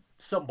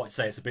 some might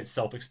say it's a bit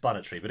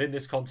self-explanatory, but in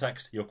this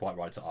context, you're quite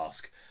right to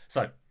ask.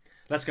 So,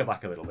 let's go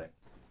back a little bit.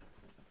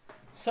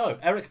 So,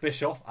 Eric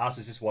Bischoff, as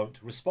is his wont,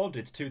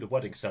 responded to the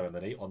wedding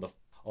ceremony on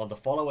the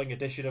following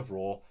edition of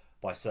Raw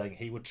by saying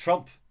he would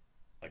trump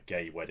a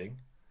gay wedding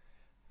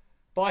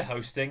by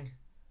hosting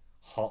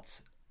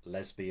hot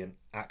lesbian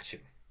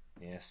action.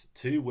 Yes,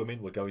 two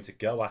women were going to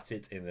go at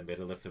it in the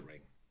middle of the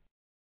ring.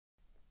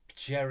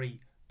 Jerry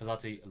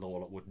bloody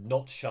Lawler would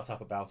not shut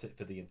up about it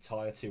for the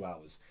entire 2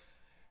 hours.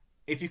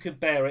 If you can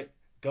bear it,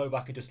 go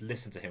back and just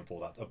listen to him for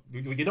that.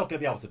 You're not going to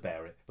be able to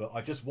bear it, but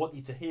I just want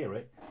you to hear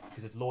it,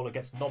 because if Lawler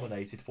gets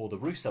nominated for the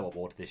Russo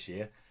Award this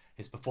year,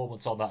 his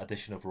performance on that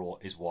edition of Raw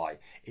is why.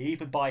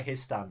 Even by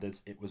his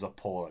standards, it was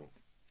appalling.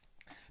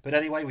 But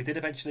anyway, we did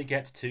eventually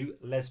get two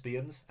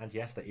lesbians, and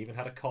yes, they even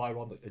had a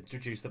chyron that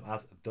introduced them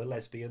as the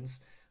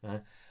lesbians,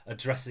 a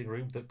dressing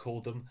room that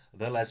called them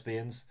the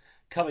lesbians,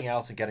 coming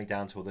out and getting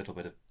down to a little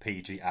bit of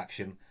PG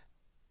action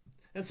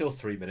until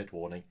 3-minute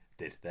warning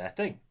did their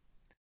thing.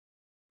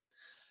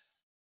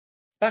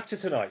 Back to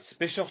tonight.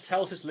 Bischoff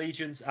tells his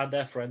legions and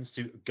their friends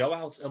to go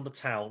out on the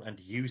town and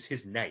use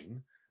his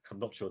name. I'm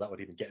not sure that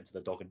would even get into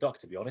the dog and duck,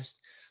 to be honest.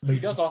 But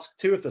he does ask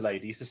two of the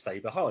ladies to stay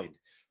behind,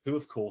 who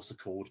of course are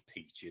called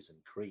Peaches and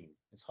Cream.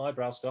 It's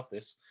highbrow stuff,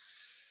 this.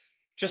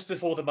 Just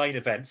before the main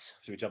event, so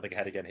we're jumping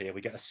ahead again here,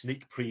 we get a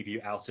sneak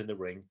preview out in the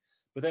ring,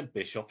 but then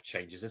Bischoff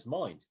changes his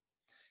mind.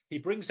 He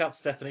brings out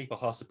Stephanie for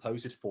her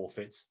supposed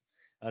forfeit,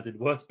 and in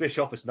words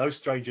Bischoff is no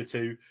stranger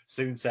to,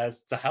 soon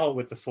says, to hell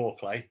with the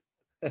foreplay.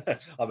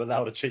 I'm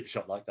allowed a cheap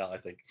shot like that, I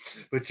think.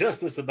 But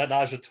just as the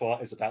menage a trois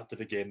is about to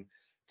begin,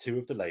 two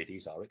of the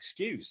ladies are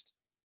excused,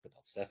 but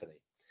not Stephanie,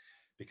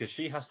 because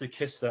she has to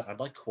kiss the, and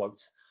I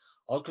quote,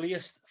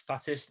 ugliest,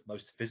 fattest,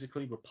 most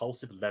physically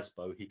repulsive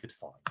lesbo he could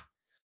find.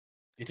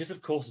 It is,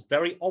 of course,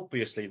 very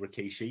obviously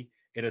Rikishi,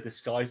 in a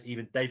disguise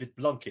even David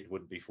Blunkett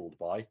wouldn't be fooled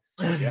by.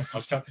 And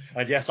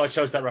yes, I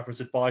chose that reference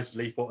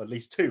advisedly for at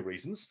least two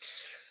reasons.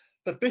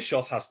 But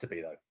Bischoff has to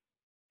be, though.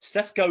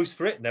 Steph goes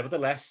for it,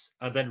 nevertheless,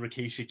 and then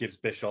Rikishi gives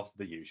Bischoff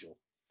the usual.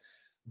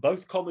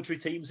 Both commentary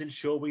teams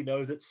ensure we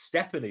know that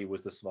Stephanie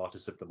was the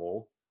smartest of them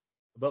all,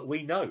 but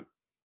we know.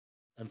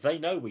 And they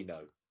know we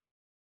know.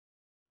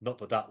 Not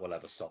that that will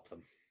ever stop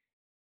them.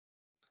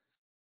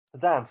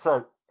 Dan,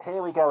 so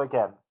here we go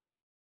again.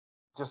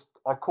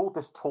 I called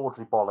this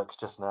tawdry bollocks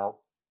just now,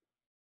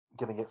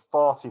 giving it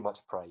far too much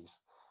praise.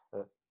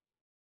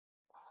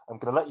 I'm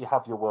going to let you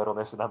have your word on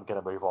this, and I'm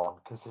going to move on,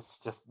 because it's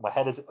just, my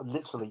head is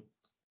literally,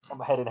 I'm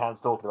head in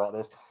hands talking about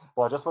this.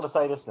 But I just want to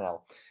say this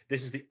now.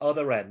 This is the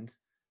other end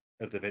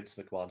of the Vince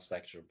McMahon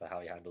spectrum for how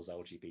he handles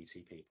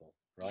LGBT people,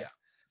 right? Yeah.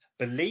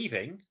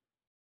 Believing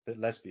that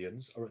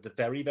lesbians, or at the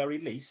very, very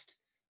least,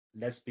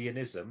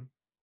 lesbianism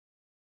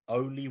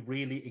only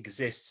really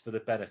exists for the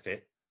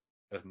benefit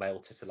of male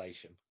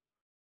titillation.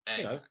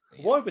 You know,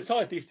 why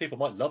betide these people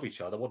might love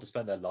each other, want to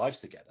spend their lives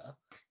together.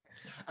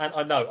 And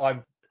I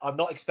know I'm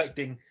not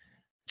expecting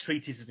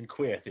treatises in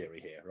queer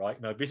theory here, right?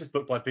 No, this is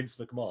booked by Vince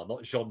McMahon,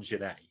 not Jean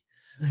Genet.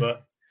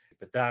 But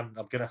Dan,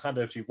 I'm going to hand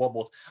over to you one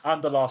more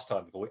and the last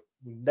time before we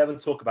never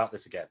talk about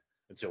this again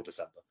until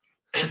December.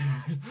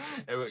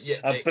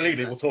 And believe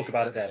me, we'll talk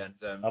about it then.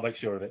 And, I'll make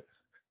sure of it.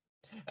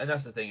 And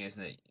that's the thing,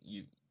 isn't it?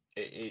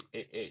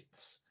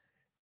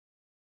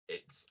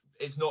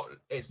 It's not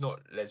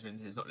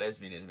lesbians. It's not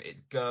lesbianism.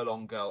 It's girl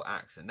on girl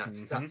action.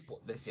 That's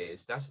what this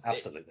is. That's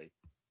absolutely.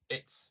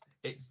 It's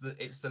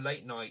the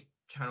late night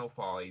Channel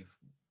 5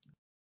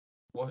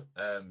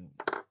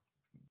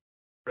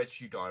 Red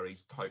Shoe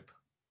Diaries type,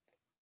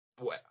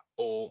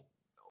 or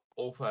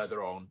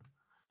further on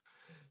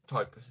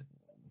type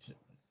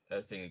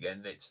thing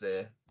again. It's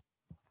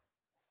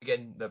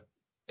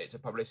a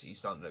publicity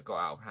stunt that got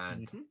out of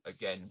hand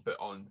again, but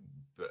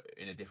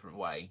in a different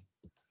way.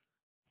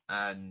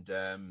 And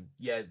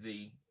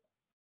the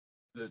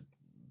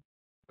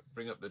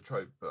bring up the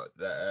trope, but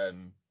that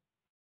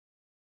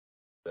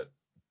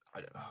I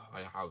don't know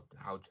how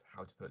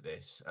to put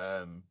this.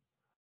 The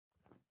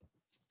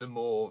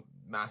more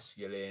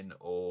masculine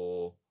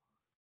or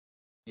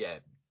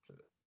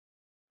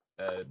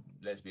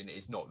lesbian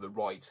is not the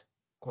right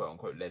quote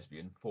unquote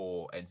lesbian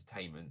for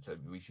entertainment, so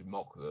we should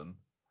mock them.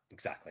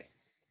 Exactly.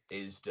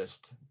 It's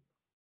just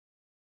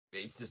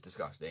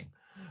disgusting.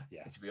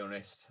 Yeah. To be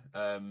honest.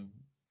 I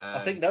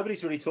think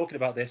nobody's really talking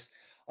about this.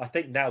 I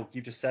think now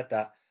you just said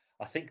that.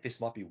 I think this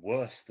might be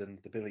worse than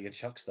the Billy and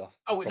Chuck stuff.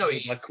 Oh no,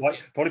 it is.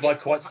 Probably by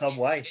quite some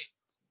way.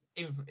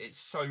 It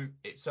so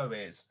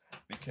is,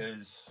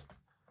 because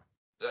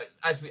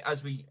as we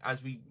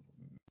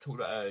talked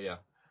about earlier,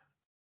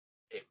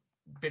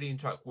 Billy and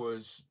Chuck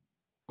was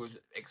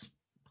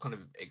kind of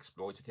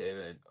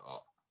exploitative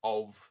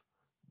of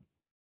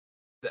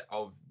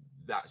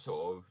that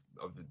sort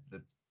of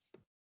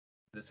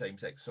the same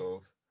sex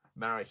sort of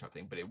marriage type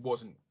thing, but it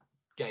wasn't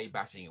gay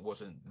bashing. It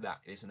wasn't that,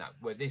 this and that.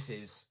 Where this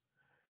is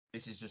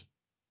just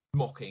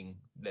mocking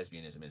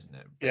lesbianism, isn't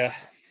it? Yeah.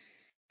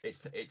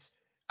 It's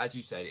as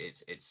you said,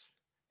 it's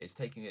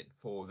taking it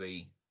for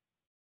the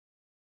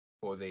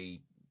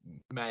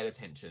male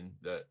attention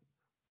that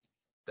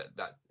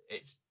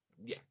it's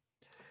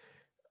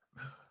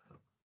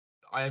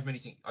I have many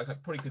things. I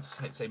probably could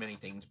say many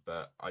things,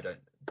 but I don't.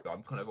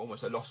 I'm kind of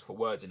almost a loss for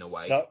words in a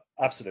way. No,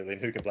 absolutely,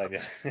 and who can blame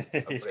you?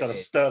 You've done a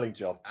sterling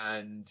job.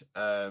 And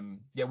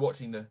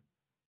watching the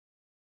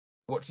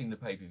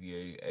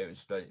pay-per-view,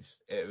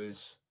 it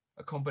was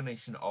a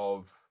combination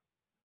of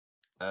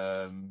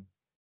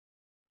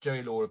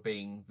Jerry Lawler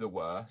being the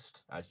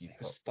worst, as you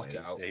pointed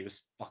out. He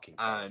was fucking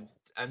terrible.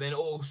 And then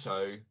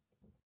also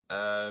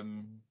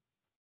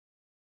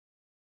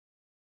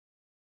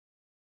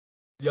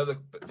the other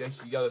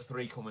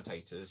three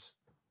commentators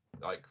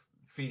like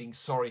feeling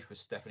sorry for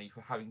Stephanie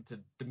for having to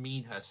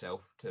demean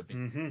herself to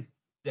be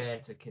dare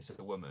to kiss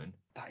a woman.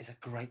 That is a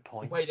great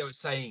point. The way they were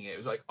saying it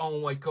was like, oh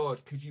my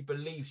god, could you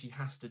believe she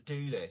has to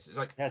do this? It's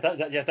like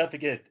don't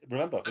forget.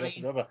 Remember,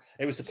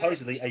 it was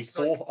supposedly a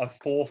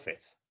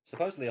forfeit.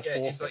 Supposedly a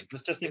forfeit. Like,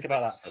 just think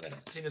about that for a minute.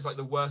 It's seen as like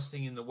the worst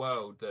thing in the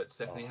world that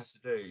Stephanie has to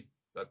do.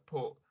 Like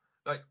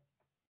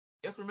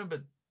you have to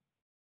remember.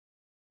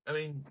 I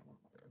mean,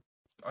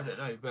 I don't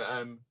know,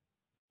 but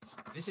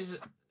this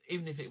isn't,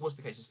 even if it was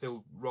the case, it's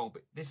still wrong.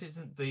 But this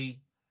isn't the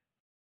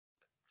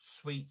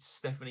sweet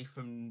Stephanie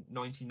from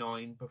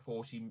 '99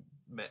 before she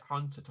met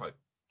Hunter type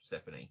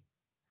Stephanie.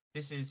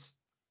 This is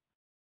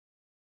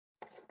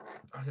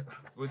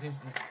this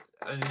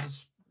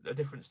is a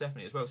different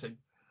Stephanie as well. So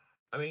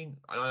I mean,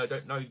 I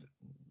don't know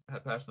her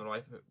personal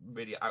life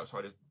really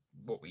outside of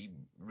what we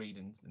read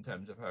in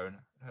terms of her and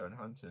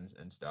Hunter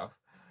and stuff,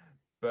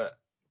 but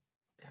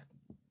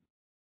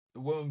the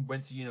woman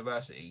went to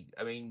university.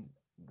 I mean,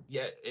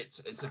 yeah,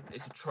 it's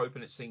a trope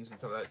and it's things and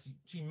stuff like that.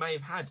 She may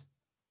have had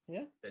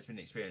lesbian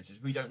experiences.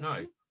 We don't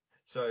know.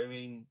 So I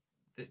mean,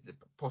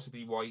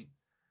 possibly why.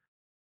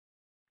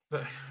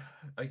 But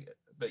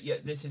yeah,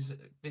 this is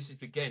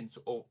again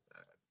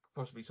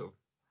possibly sort of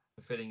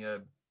fulfilling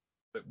a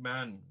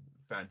McMahon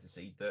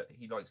fantasy that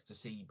he likes to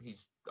see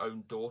his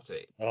own daughter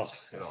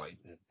alive.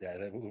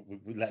 Yeah,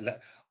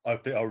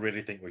 I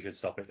really think we should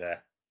stop it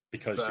there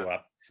because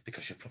you're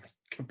probably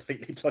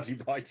completely bloody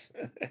right.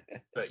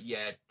 But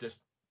yeah, just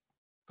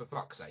for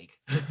fuck's sake.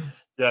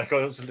 Yeah,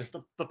 for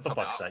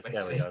fuck's sake.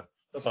 There we go.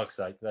 For fuck's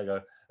sake. There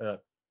you go.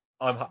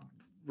 I'm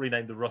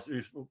renamed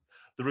the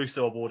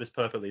Russo Award is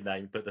perfectly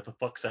named, but the for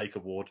fuck's sake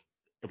award,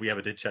 if we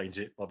ever did change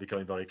it, I'll be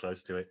coming very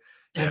close to it.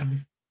 Yeah.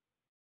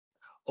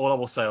 All I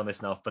will say on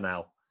this now, for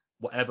now,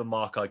 whatever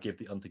mark I give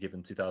the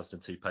Unforgiven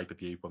 2002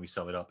 pay-per-view when we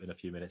sum it up in a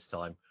few minutes'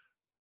 time,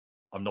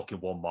 I'm knocking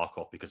one mark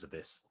off because of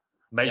this.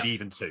 Maybe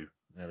even two.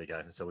 There we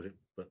go. So,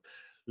 but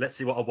let's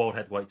see what a world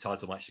heavyweight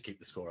title might actually keep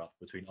the score up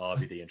between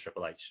RVD and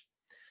Triple H.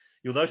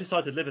 You'll notice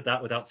I delivered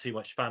that without too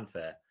much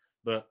fanfare,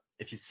 but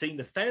if you've seen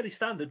the fairly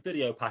standard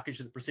video package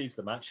that precedes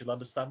the match, you'll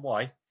understand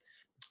why.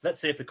 Let's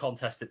see if the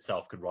contest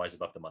itself can rise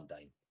above the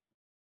mundane.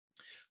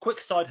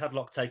 Quick side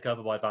headlock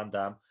takeover by Van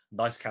Dam.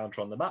 Nice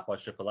counter on the mat by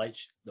Triple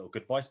H. Little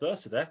good vice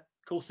versa there.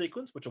 Cool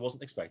sequence, which I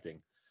wasn't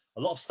expecting.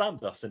 A lot of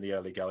stand-ups in the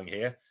early going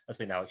here as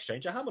we now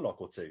exchange a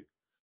hammerlock or two.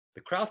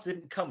 The crowd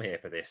didn't come here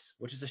for this,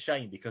 which is a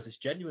shame because it's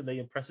genuinely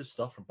impressive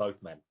stuff from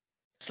both men.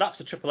 Slaps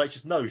to Triple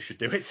H's nose should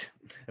do it,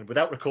 and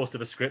without recourse to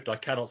the script, I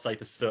cannot say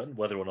for certain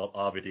whether or not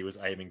RVD was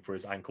aiming for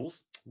his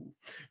ankles.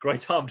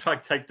 Great arm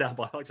drag takedown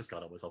by I just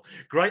can't help myself.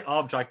 Great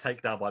arm drag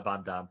takedown by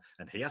Van Dam,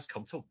 and he has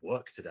come to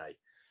work today.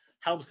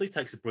 Helmsley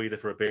takes a breather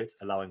for a bit,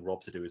 allowing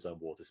Rob to do his own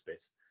water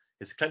spit.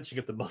 His clenching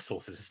of the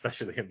muscles is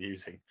especially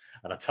amusing,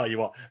 and I tell you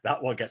what,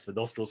 that one gets the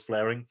nostrils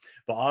flaring,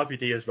 but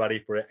RVD is ready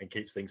for it and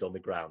keeps things on the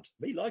ground.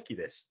 Me likey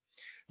this.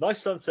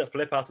 Nice sunset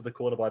flip out of the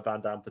corner by Van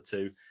Dam for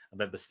 2,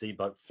 and then the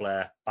Steamboat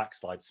Flair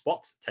backslide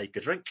spot, take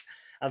a drink,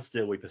 and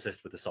still we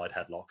persist with the side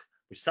headlock,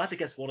 which sadly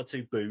gets 1 or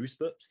 2 boos,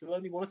 but still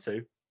only 1 or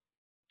 2.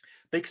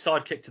 Big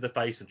side kick to the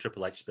face and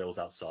Triple H spills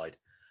outside.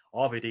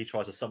 RVD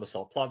tries a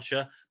somersault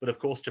plancher, but of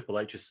course Triple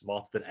H is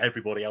smarter than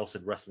everybody else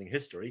in wrestling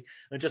history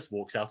and just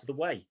walks out of the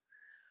way.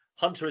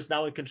 Hunter is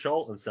now in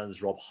control and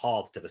sends Rob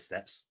hard to the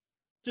steps.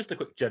 Just a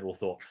quick general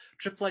thought.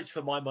 Triple H,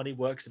 for my money,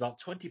 works about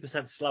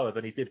 20% slower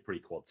than he did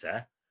pre-quad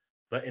tear.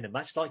 But in a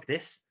match like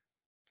this,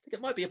 I think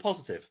it might be a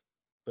positive,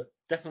 but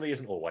definitely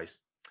isn't always.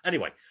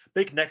 Anyway,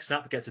 big neck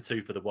snap gets a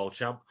 2 for the world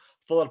champ,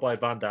 followed by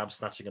Van Dam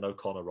snatching an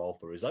O'Connor roll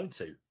for his own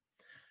 2.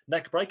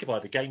 Neck breaker by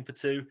the game for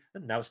 2,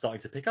 and now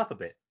starting to pick up a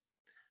bit.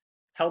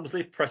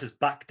 Helmsley presses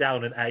back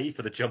down an A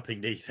for the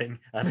jumping knee thing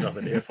and another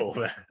near fall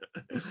there.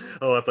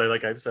 Oh, I played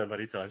that game so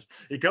many times.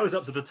 He goes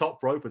up to the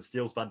top rope and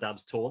steals Van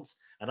Dam's taunt,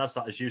 and as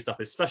that has used up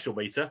his special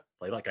meter,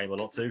 play that game a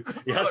lot too,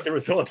 he has to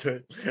resort to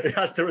it. He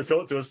has to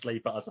resort to a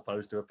sleeper as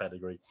opposed to a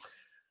pedigree.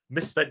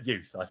 Misspent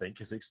youth, I think,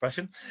 is the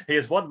expression. He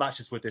has won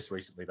matches with this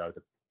recently, though,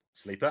 the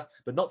sleeper,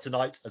 but not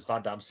tonight as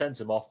Van Dam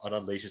sends him off and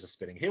unleashes a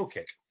spinning heel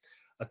kick.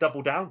 A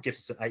double down gives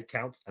us an 8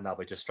 count, and now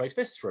they just straight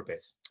fists for a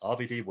bit.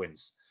 RVD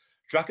wins.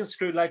 Dragon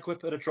screw leg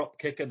whip and a drop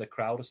kick, and the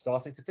crowd are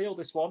starting to feel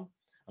this one.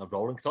 And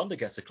Rolling Thunder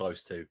gets a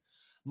close 2.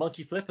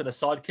 Monkey flip and a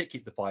side kick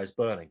keep the fires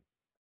burning.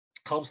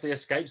 Helmsley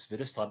escapes, but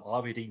this time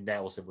RVD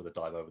nails him with a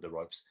dive over the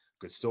ropes.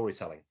 Good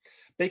storytelling.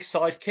 Big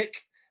side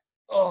kick.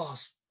 Oh,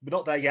 we're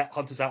not there yet.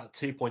 Hunter's out at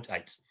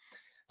 2.8.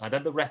 And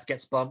then the ref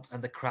gets bumped,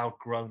 and the crowd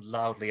groan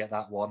loudly at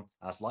that one,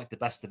 as like the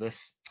best of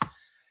us,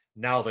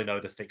 now they know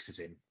the fix is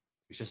in.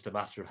 It's just a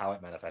matter of how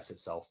it manifests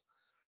itself.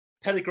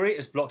 Pedigree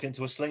is blocked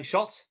into a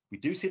slingshot. We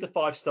do see the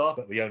 5-star,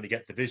 but we only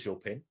get the visual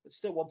pin. It's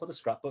still one for the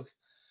scrapbook.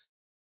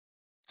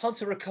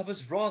 Hunter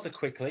recovers rather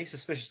quickly,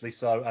 suspiciously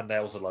so, and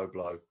nails a low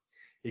blow.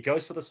 He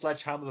goes for the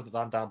sledgehammer, but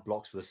Van Dam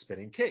blocks with a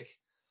spinning kick.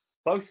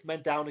 Both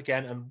men down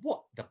again, and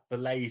what the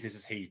blazes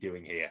is he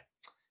doing here?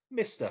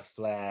 Mr.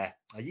 Flair,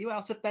 are you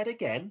out of bed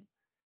again?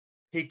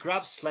 He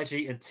grabs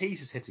Sledgy and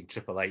teases hitting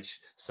Triple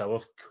H, so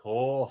of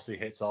course he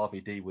hits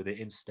RVD with it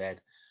instead.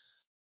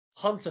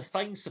 Hunter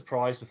feigns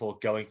surprise before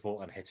going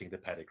for and hitting the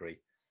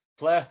pedigree.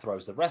 Flair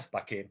throws the ref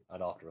back in,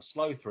 and after a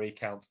slow 3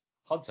 count,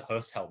 Hunter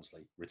Hearst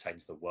Helmsley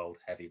retains the World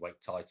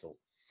Heavyweight title.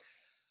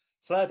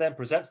 Flair then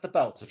presents the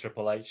belt to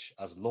Triple H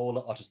as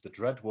Lawler utters the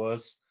dread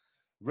words,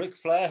 Ric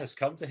Flair has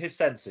come to his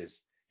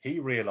senses. He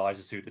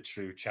realizes who the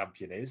true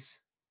champion is.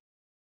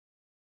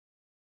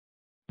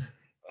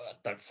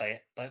 Don't say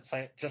it. Don't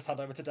say it. Just hand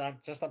over to Dan.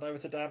 Just hand over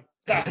to Dan.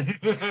 Dan!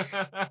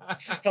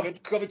 Come in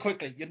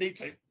quickly. You need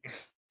to.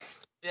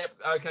 Yep.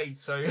 Okay.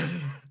 So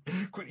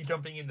quickly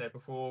jumping in there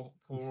before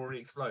Rory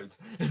explodes.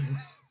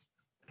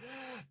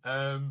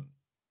 I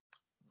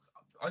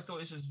thought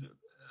this was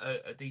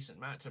a decent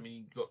match. I mean,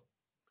 you've got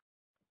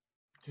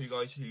 2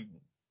 guys who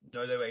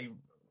know their way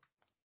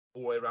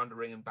all the way around the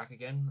ring and back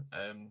again,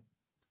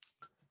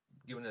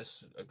 giving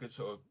us a good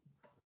sort of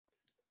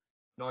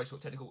nice sort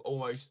of technical,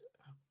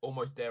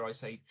 almost dare I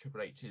say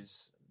Triple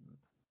H's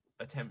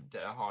attempt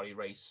at a Harley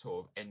Race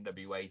sort of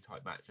NWA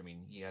type match. I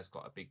mean, he has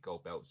got a big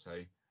gold belt,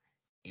 so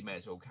he may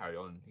as well carry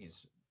on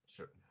his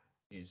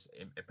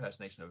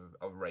impersonation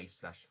of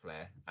Race /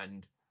 Flair.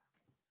 And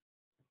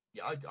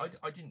yeah,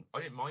 I didn't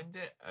mind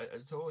it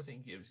at all. I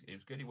think it was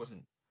good. It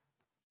wasn't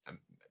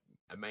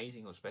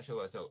amazing or special.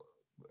 I thought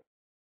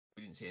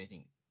we didn't see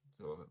anything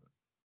sort of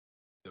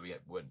that we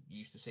weren't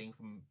used to seeing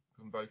from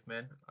both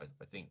men. I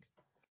think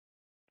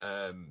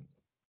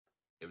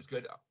it was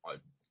good. I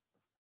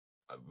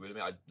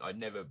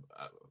never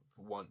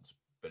for once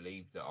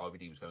believed that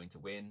RVD was going to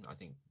win. I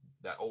think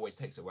that always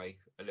takes away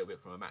a little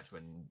bit from a match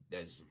when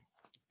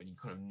you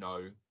kind of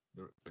know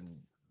the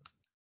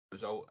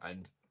result,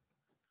 and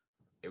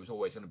it was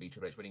always going to be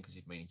Triple H winning because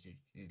he's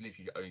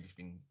literally only just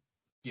been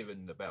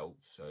given the belt,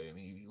 so I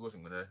mean he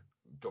wasn't going to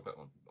drop it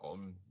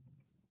on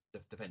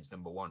defense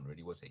number 1,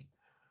 really, was he?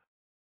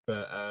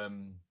 But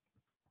and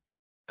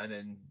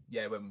then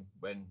yeah, when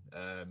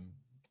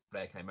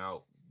Flair came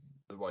out,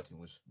 the writing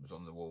was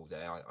on the wall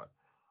there.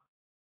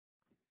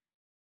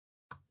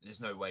 There's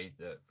no way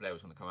that Flair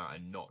was going to come out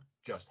and not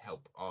just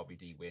help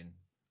RVD win.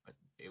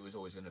 It was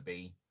always going to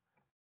be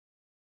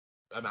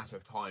a matter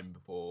of time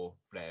before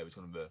Flair was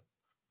going to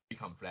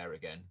become Flair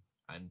again.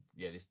 And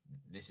yeah,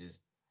 this is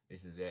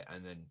it.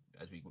 And then,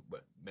 as we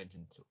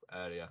mentioned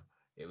earlier,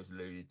 it was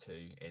alluded to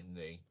in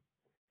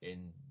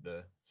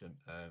the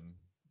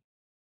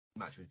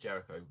match with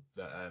Jericho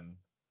that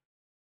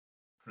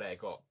Flair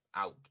got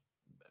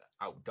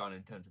outdone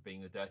in terms of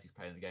being the dirtiest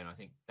player in the game. I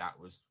think that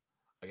was,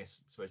 I guess,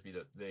 supposed to be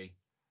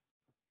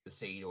the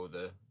seed or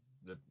the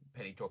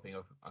penny dropping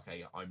of,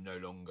 okay, I'm no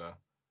longer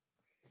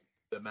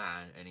the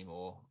man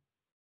anymore.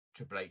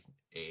 Triple H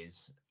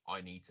is.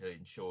 I need to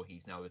ensure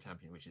he's now the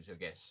champion, which is, I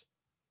guess,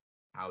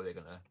 how they're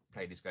going to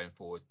play this going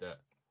forward. That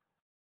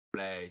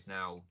Flair is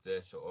now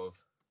the sort of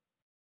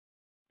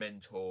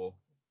mentor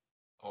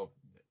of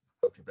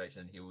Triple H,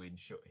 and he will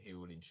ensure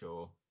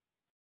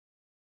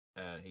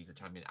he's the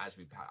champion, as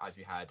we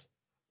had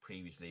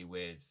previously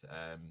with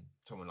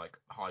someone like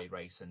Harley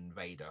Race and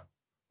Vader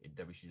in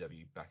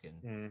WCW back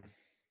in,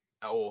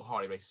 or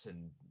Harley Race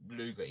and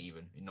Luger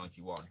even in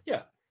 '91.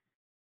 Yeah,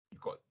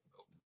 you've got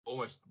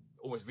almost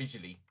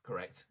visually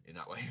correct in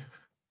that way.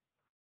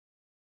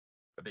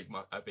 a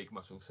big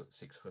muscle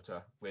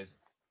 6-footer with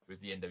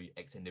the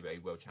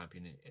ex-NWA World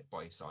Champion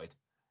by his side.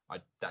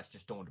 That's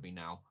just dawned on me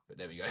now, but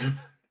there we go.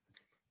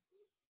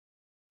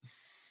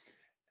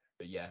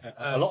 But yeah,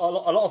 a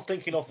lot of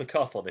thinking off the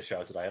cuff on this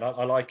show today, and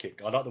I like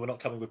it. I like that we're not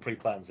coming with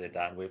pre-plans here,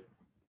 Dan. We're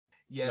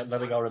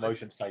letting our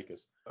emotions take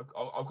us.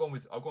 I've gone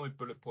with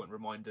bullet point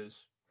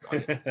reminders.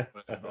 I'm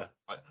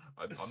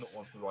not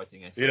one for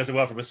writing essays. He doesn't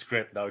work from a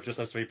script, no. Just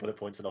those 3 bullet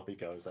points and off he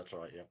goes. That's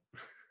right, yeah.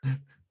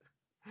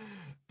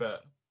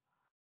 but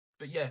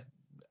yeah,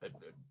 a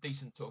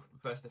decent sort of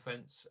first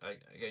defense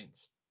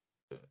against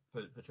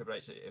for Triple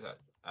H,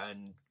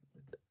 and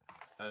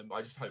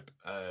I just hope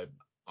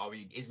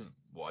RVD isn't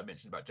what I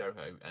mentioned about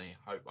Jericho, and I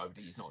hope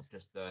RVD is not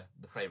just the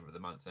flavor of the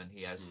month, and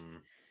he has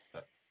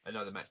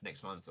another match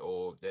next month,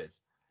 or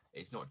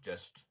it's not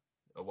just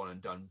a one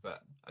and done.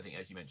 But I think,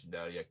 as you mentioned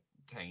earlier,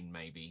 Kane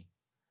maybe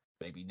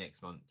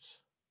next month's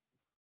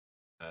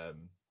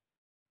number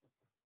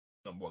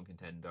one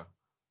contender.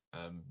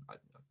 I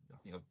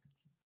think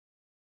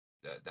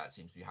that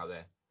seems to be how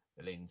they're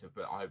leaning to.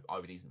 But I hope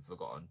RVD isn't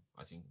forgotten.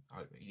 I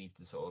hope he needs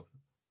to sort of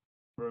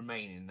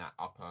remain in that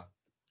upper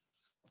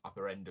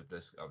end of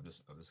the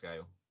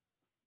scale.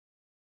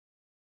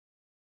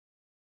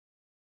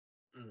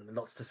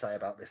 Lots to say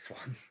about this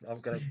one.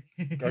 I'm going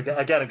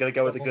to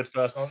go with the good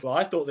first. Well,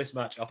 I thought this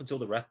match, up until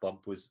the ref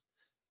bump, was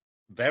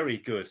very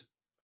good,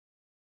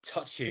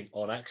 touching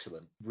on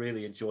excellent.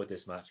 Really enjoyed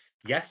this match.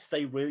 Yes,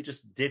 they really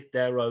just did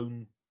their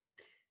own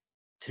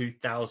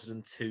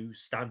 2002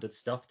 standard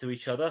stuff to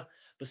each other,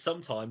 but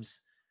sometimes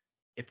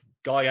if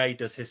Guy A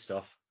does his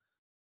stuff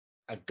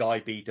and Guy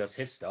B does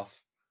his stuff,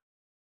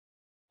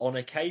 on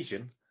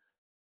occasion,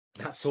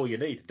 that's all you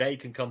need. They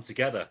can come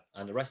together,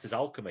 and the rest is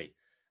alchemy.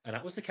 And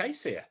that was the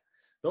case here.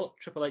 Not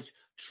Triple H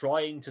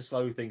trying to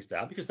slow things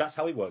down, because that's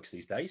how he works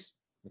these days.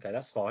 Okay,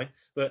 that's fine.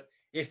 But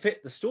it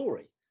fit the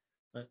story.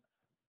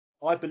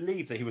 I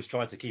believe that he was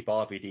trying to keep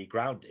RVD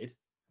grounded.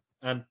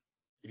 And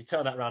if you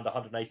turn that around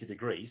 180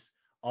 degrees,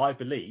 I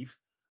believe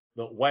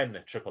that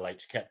when Triple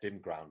H kept him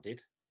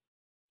grounded,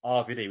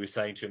 RVD was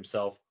saying to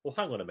himself, well,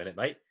 hang on a minute,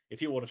 mate.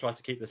 If you want to try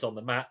to keep this on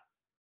the mat,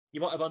 you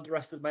might have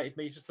underestimated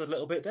me just a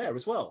little bit there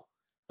as well.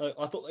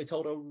 I thought they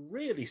told a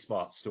really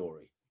smart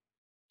story.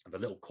 And the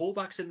little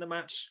callbacks in the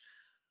match,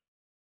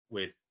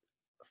 with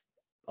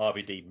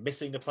RVD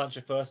missing the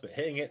plancha first but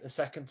hitting it the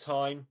second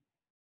time.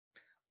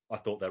 I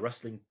thought their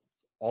wrestling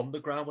on the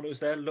ground when it was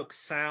there looked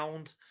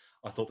sound.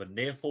 I thought the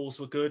near falls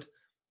were good.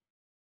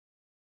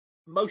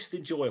 Most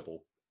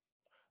enjoyable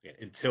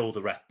until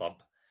the ref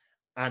bump.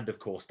 And of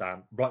course,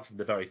 Dan, right from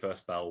the very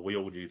first bell, we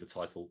all knew the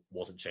title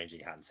wasn't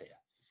changing hands here.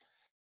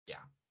 Yeah.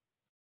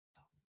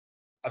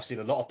 I've seen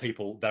a lot of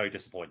people very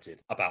disappointed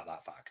about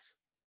that fact.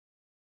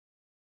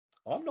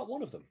 I'm not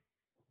one of them.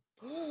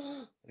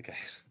 Okay.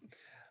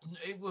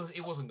 It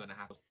wasn't going to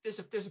happen. It's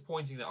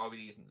disappointing that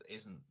RVD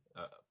isn't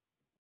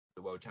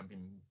the world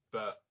champion,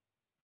 but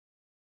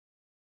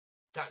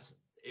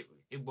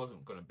it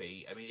wasn't going to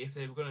be. I mean, if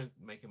they were going to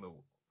make him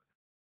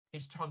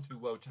his time to be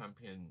world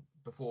champion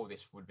before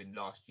this would have been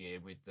last year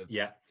with the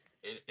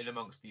in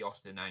amongst the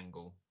Austin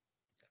Angle.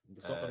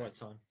 It's not the right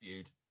time.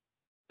 Feud.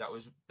 That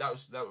would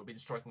have been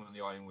striking when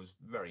the iron was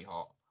very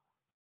hot.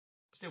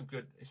 Still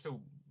good. It's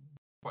still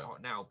quite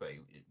hot now, but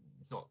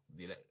it's not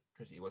the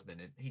electricity it was then.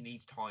 He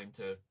needs time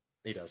to.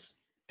 He does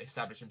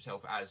establish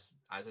himself as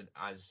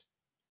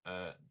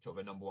sort of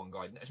a number one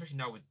guy, especially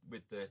now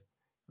with the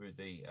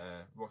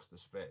roster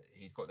split.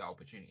 He's got that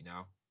opportunity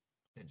now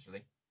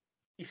potentially.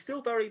 He's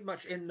still very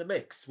much in the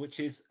mix, which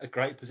is a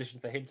great position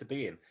for him to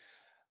be in.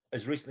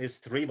 As recently as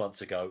 3 months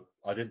ago,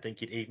 I didn't think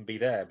he'd even be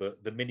there,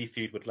 but the mini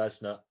feud with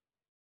Lesnar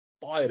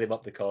fired him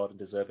up the card, and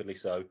deservedly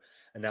so.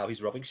 And now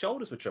he's rubbing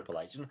shoulders with Triple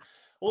H. And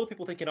all the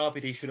people thinking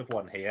RVD should have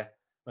won here,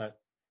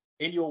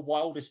 in your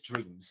wildest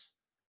dreams,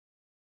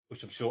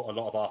 which I'm sure a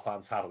lot of our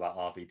fans have about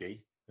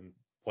RVD, and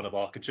one of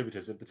our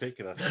contributors in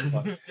particular,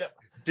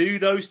 do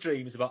those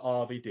dreams about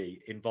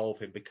RVD involve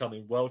him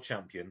becoming world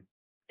champion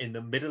in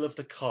the middle of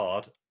the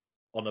card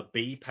on a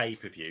B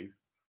pay-per-view,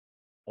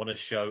 on a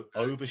show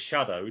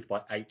overshadowed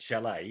by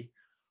HLA,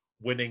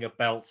 winning a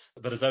belt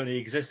that has only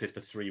existed for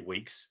 3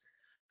 weeks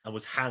and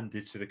was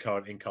handed to the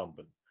current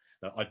incumbent?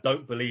 Now, I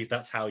don't believe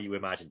that's how you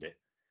imagined it.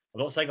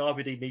 I'm not saying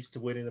RVD needs to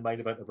win in the main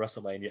event of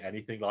WrestleMania,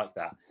 anything like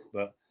that,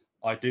 but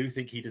I do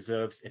think he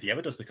deserves, if he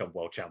ever does become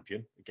world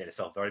champion, again, it's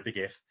a very big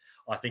if,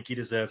 I think he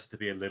deserves to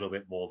be a little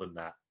bit more than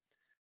that.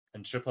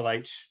 And Triple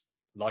H,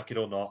 like it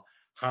or not,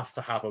 has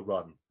to have a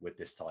run with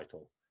this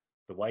title.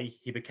 The way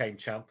he became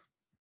champ,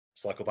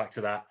 cycle back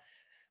to that,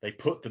 they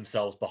put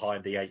themselves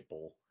behind the 8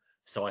 ball.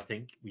 So I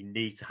think we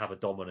need to have a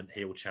dominant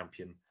heel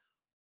champion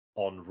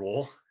on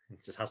Raw.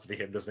 It just has to be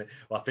him, doesn't it?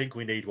 Well, I think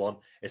we need one,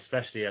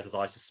 especially as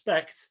I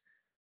suspect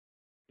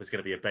there's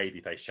going to be a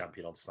babyface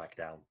champion on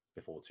SmackDown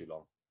before too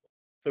long.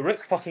 The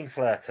Ric fucking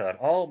Flair turn.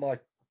 Oh my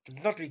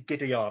bloody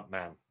giddy aunt,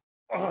 man.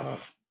 Ugh.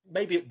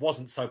 Maybe it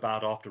wasn't so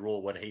bad after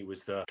all when he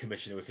was the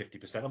commissioner with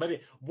 50%, or maybe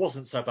it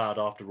wasn't so bad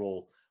after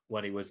all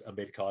when he was a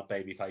mid-card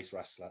babyface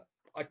wrestler.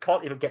 I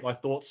can't even get my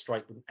thoughts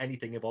straight with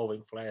anything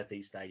involving Flair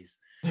these days.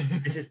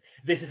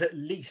 This is at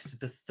least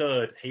the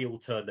third heel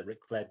turn that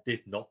Ric Flair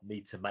did not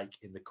need to make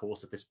in the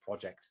course of this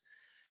project.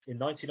 In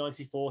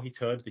 1994, he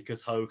turned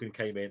because Hogan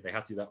came in. They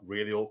had to do that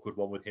really awkward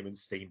one with him and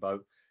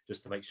Steamboat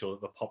just to make sure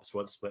that the pops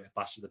weren't split at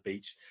Bash at the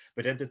Beach.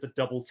 But then did the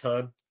double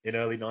turn in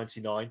early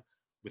 99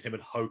 with him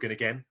and Hogan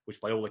again, which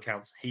by all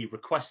accounts he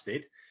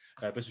requested.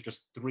 This was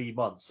just 3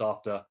 months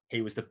after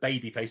he was the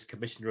babyface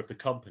commissioner of the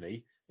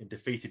company and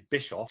defeated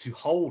Bischoff to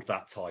hold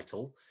that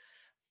title.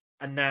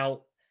 And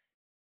now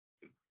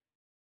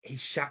he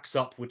shacks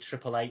up with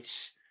Triple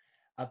H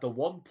at the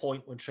one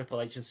point when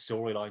Triple H's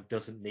storyline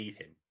doesn't need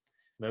him.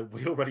 You know,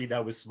 we already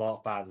know as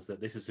smart fans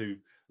that this is who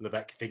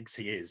Levesque thinks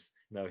he is.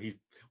 You know, he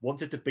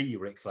wanted to be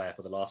Ric Flair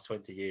for the last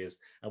 20 years.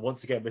 And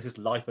once again, this is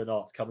life and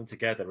art coming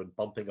together and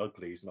bumping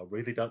uglies, and I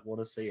really don't want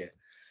to see it.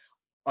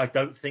 I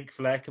don't think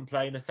Flair can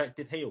play an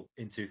effective heel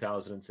in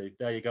 2002.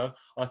 There you go.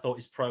 I thought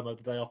his promo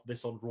the day after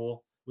this on Raw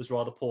was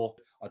rather poor.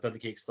 I don't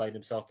think he explained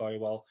himself very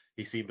well.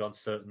 He seemed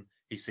uncertain.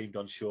 He seemed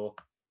unsure.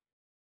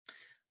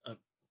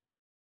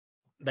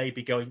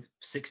 Maybe going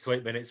 6 to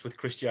 8 minutes with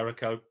Chris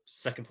Jericho,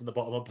 second from the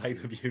bottom on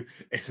pay-per-view,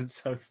 isn't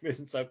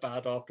so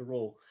bad after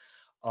all.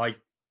 I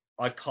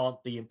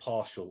can't be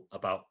impartial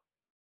about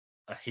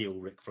a heel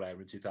Ric Flair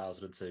in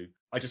 2002.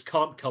 I just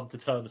can't come to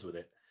terms with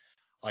it.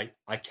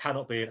 I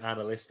cannot be an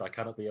analyst. I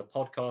cannot be a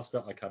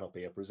podcaster. I cannot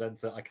be a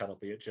presenter. I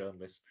cannot be a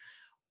journalist.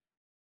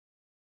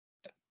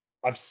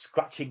 I'm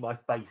scratching my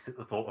face at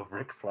the thought of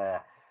Ric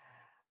Flair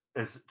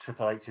as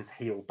Triple H's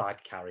heel bag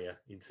carrier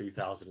in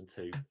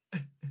 2002.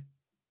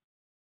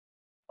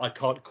 I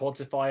can't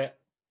quantify it.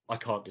 I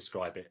can't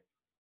describe it.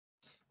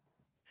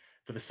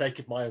 For the sake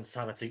of my own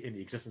sanity in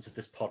the existence of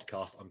this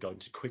podcast, I'm going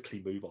to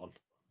quickly move on.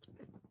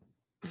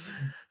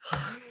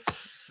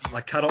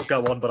 I cannot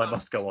go on, but I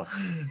must go on.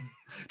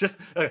 Just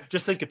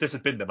think if this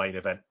had been the main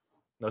event.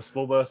 No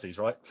small mercies,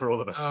 right? For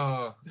all of us.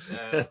 Oh,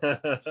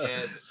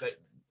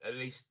 at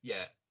least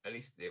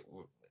it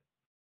would.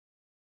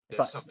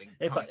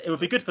 It would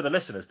be good for the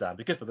listeners, Dan. It'd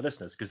be good for the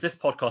listeners because this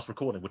podcast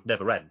recording would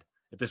never end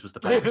if this was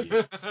the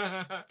pay-per-view.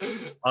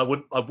 I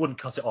wouldn't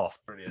cut it off.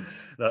 Brilliant.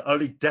 No,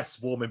 only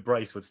death's warm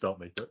embrace would stop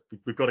me. But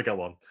we've got to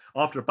go on.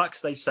 After a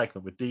backstage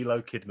segment with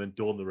D'Lo, Kidman,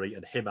 Dawn Marie,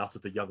 and him out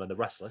of the Young and the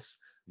Restless,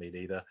 me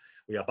neither,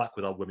 we are back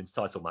with our women's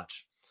title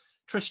match.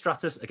 Trish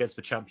Stratus against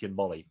the champion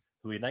Molly,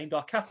 who we named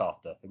our cat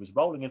after. It was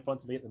rolling in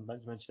front of me at the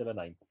mention of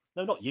her name.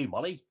 No, not you,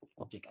 Molly.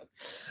 Off you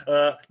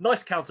go.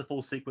 Nice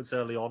counterfall sequence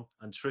early on,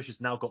 and Trish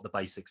has now got the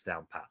basics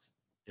down pat.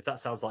 If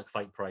that sounds like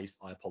fake praise,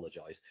 I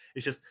apologise.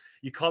 It's just,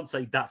 you can't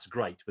say that's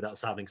great without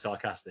sounding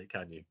sarcastic,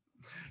 can you?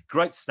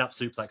 Great snap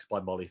suplex by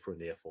Molly for a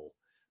near fall.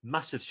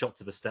 Massive shot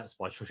to the steps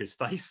by Trish's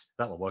face.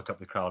 That one woke up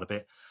the crowd a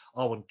bit.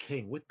 Owen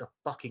King with the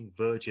fucking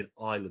Virgin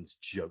Islands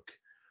joke.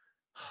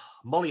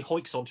 Molly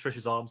hoiks on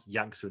Trish's arms,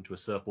 yanks her into a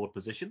surfboard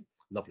position.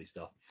 Lovely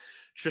stuff.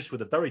 Trish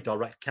with a very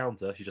direct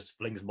counter. She just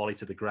flings Molly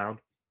to the ground,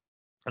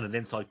 and an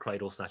inside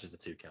cradle snatches the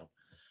 2 count.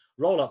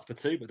 Roll up for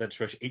 2, but then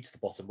Trish eats the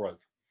bottom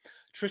rope.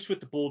 Trish with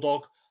the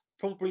Bulldog,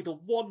 probably the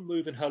one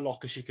move in her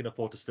locker she can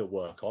afford to still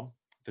work on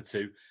for 2,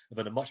 and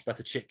then a much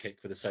better chick kick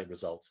for the same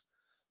result.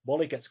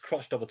 Molly gets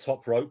crushed on the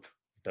top rope,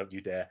 don't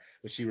you dare,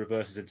 but she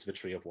reverses into the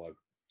Tree of Woe.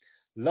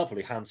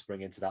 Lovely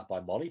handspring into that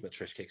by Molly, but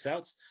Trish kicks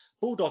out.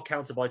 Bulldog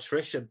counter by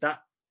Trish, and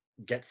that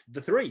gets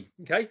the 3.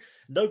 Okay,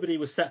 nobody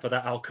was set for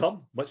that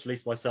outcome, much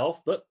least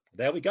myself, but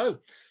there we go.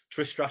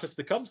 Trish Stratus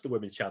becomes the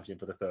women's champion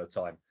for the 3rd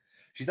time.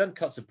 She then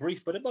cuts a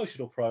brief but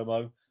emotional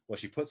promo where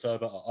she puts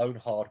over her own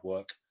hard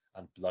work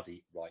and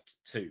bloody right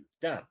too.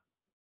 Dan.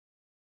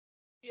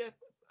 Yeah,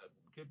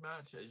 good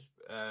match. It's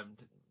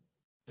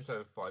just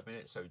over 5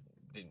 minutes, so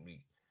didn't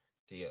really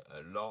see it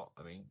a lot.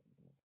 I mean,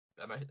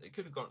 it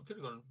could have gone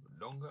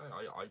longer.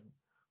 I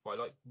quite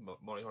like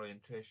Molly Holly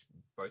and Trish,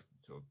 both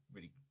sort of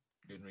really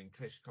good in ring.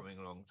 Trish coming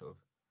along sort of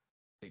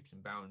leaps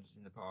and bounds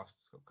in the past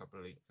couple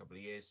of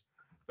years.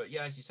 But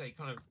yeah, as you say,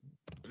 kind of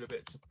a little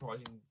bit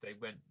surprising they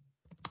went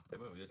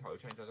with the title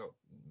change. I thought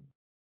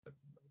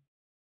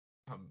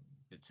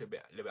it's a little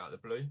bit out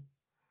of the blue,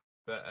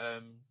 but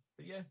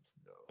yeah,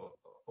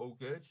 all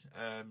good.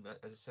 As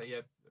I say,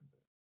 yeah,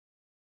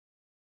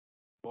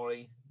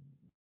 Molly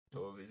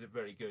sort of is a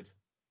very good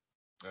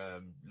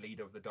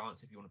leader of the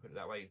dance, if you want to put it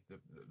that way,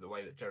 the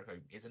way that Jericho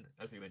isn't,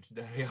 as we mentioned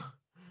earlier.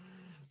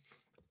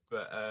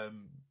 But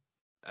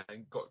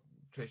and got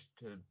Trish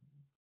to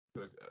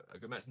a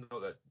good match.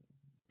 Not that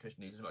Trish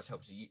needs as much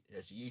help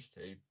as she used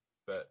to,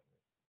 but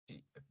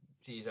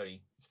she is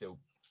only still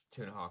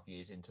 2.5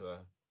 years into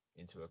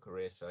a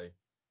career, so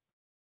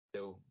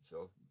still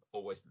sort of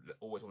always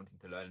wanting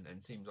to learn,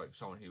 and seems like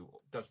someone who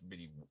does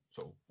really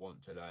sort of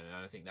want to learn.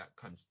 And I think that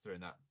comes through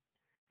in that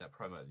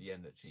promo at the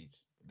end, that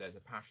there's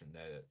a passion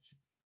there,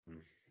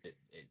 that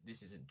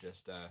this isn't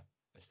just a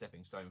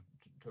stepping stone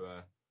to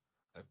a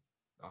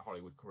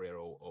Hollywood career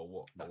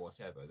or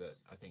whatever that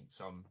I think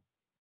some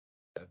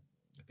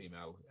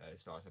female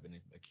stars have been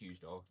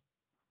accused of.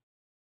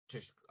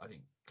 Trish, I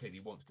think,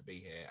 clearly wants to be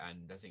here,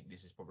 and I think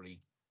this is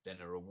probably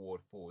then a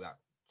reward for that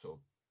sort of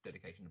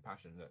dedication and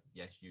passion. That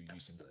yes, you can,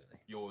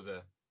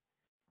 you're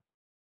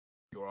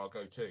our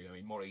go-to. I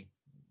mean, Molly,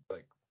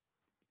 like,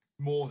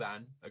 more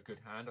than a good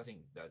hand. I think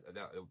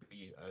that would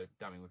be a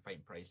damning with faint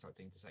and praise type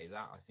thing to say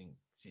that. I think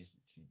she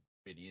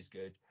really is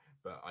good,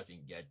 but I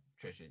think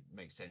Trish, it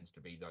makes sense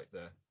to be like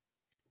the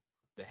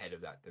head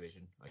of that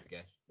division, I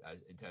guess,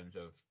 in terms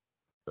of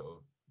sort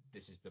of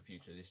this is the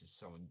future. This is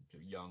someone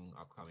young,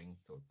 upcoming,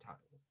 sort of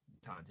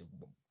talented,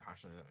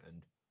 passionate,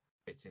 and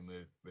fits in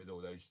with all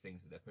those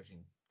things that they're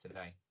pushing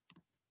today.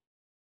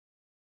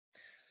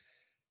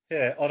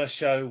 Yeah, on a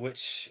show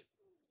which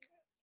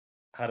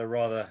had a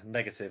rather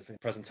negative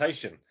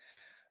presentation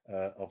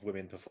of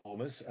women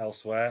performers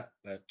elsewhere,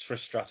 Trish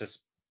Stratus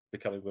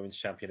becoming women's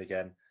champion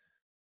again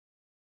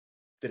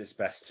did its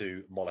best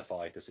to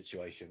mollify the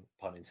situation,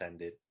 pun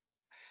intended.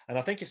 And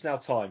I think it's now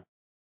time.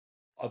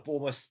 I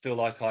almost feel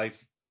like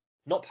I've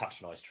not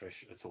patronised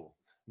Trish at all,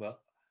 but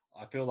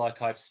I feel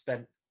like I've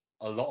spent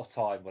a lot of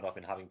time when I've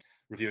been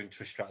reviewing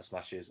Trish Stratus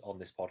matches on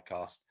this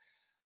podcast.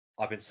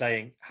 I've been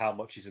saying how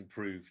much she's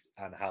improved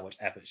and how much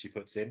effort she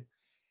puts in.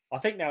 I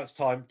think now it's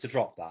time to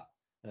drop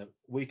that.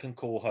 We can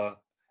call her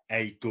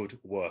a good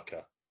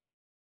worker.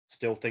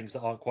 Still things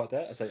that aren't quite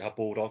there. I say her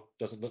bulldog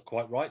doesn't look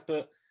quite right,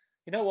 but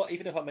you know what?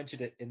 Even if I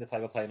mentioned it in the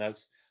play-by-play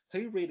notes,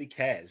 who really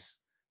cares?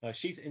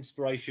 She's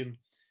inspiration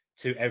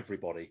to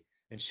everybody,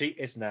 and she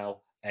is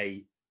now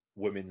a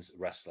women's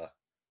wrestler.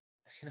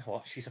 You know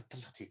what? She's a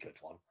bloody good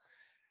one.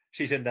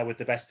 She's in there with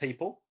the best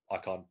people. I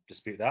can't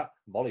dispute that.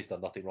 Molly's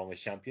done nothing wrong as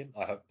champion.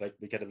 I hope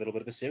we get a little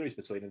bit of a series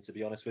between them, to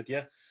be honest with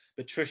you.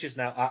 But Trish is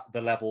now at the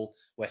level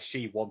where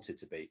she wanted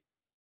to be.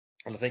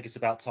 And I think it's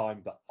about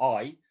time that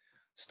I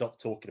stop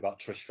talking about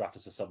Trish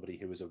Stratus as somebody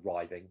who is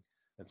arriving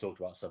and talk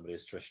about somebody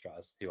as Trish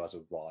Stratus who has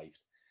arrived.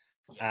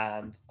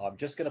 And I'm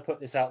just going to put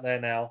this out there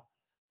now.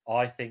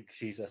 I think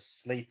she's a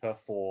sleeper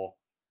for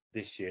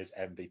this year's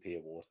MVP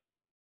award.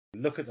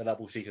 Look at the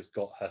level she has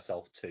got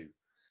herself to.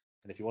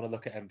 And if you want to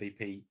look at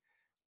MVP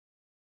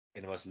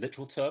in the most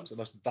literal terms, the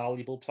most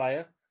valuable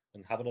player,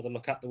 and have another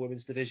look at the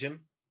women's division,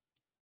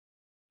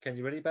 can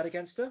you really bet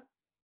against her?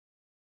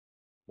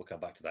 We'll come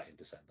back to that in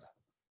December.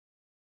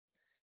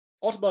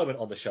 Odd moment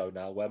on the show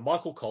now where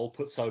Michael Cole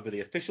puts over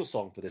the official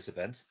song for this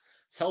event,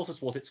 tells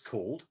us what it's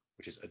called,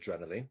 which is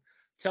Adrenaline,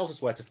 tells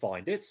us where to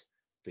find it,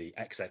 the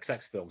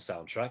XXX film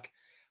soundtrack,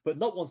 but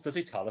not once does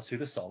he tell us who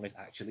the song is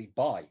actually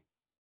by.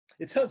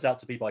 It turns out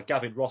to be by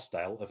Gavin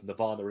Rossdale of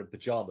Nirvana in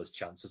Pyjamas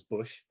chants as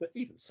Bush, but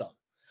even so.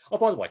 Oh,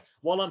 by the way,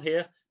 while I'm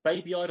here,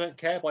 Baby I Don't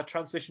Care by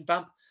Transmission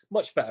Vamp,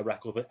 much better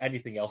record than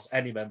anything else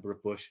any member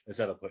of Bush has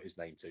ever put his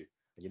name to.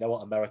 And you know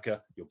what,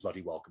 America, you're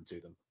bloody welcome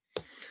to them.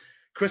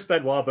 Chris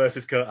Benoit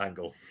versus Kurt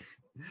Angle.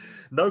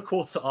 No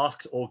quarter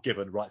asked or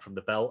given right from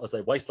the bell as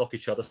they waistlock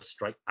each other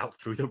straight out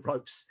through the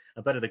ropes.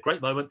 And then in a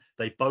great moment,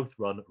 they both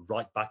run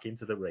right back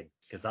into the ring,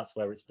 because that's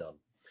where it's done.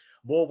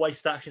 More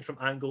waist action from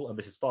Angle, and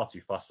this is far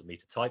too fast for me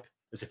to type,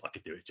 as if I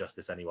could do it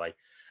justice anyway.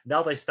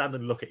 Now they stand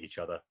and look at each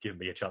other, giving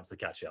me a chance to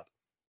catch up.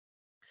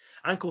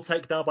 Ankle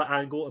takedown by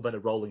Angle, and then a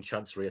rolling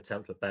chancery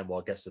attempt, but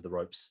Benoit gets to the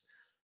ropes.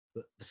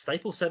 But the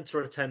Staples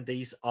Center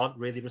attendees aren't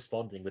really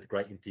responding with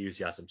great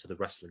enthusiasm to the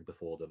wrestling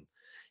before them.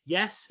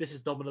 Yes, this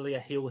is nominally a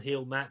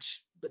heel-heel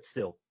match, but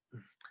still.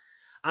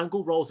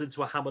 Angle rolls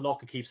into a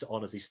hammerlock and keeps it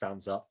on as he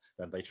stands up.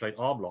 Then they trade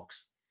arm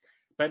locks.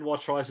 Benoit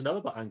tries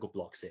another, but Angle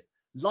blocks it.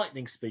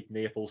 Lightning speed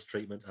near falls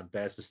treatment and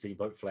bears the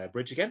Steamboat Flair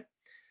bridge again.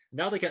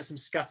 Now they get some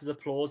scattered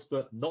applause,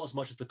 but not as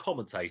much as the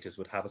commentators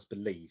would have us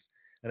believe,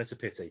 and it's a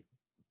pity.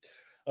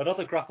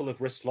 Another grapple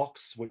of wrist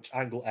locks, which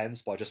Angle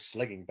ends by just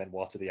slinging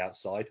Benoit to the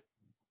outside.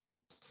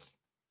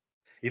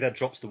 He then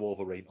drops the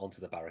Wolverine onto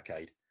the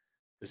barricade.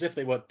 As if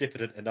they weren't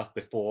diffident enough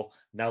before,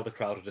 now the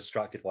crowd are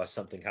distracted by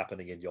something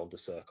happening in yonder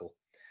circle.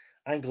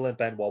 Angle and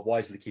Benoit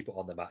wisely keep it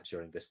on the mat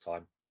during this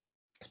time,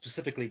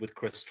 specifically with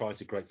Chris trying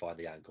to grapevine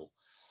the angle.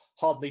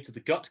 Hard knee to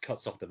the gut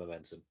cuts off the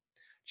momentum.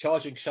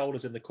 Charging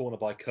shoulders in the corner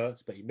by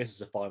Kurt, but he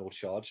misses a final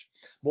charge.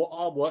 More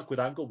arm work with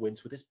Angle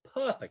wins with his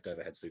perfect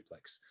overhead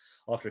suplex.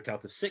 After a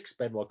count of 6,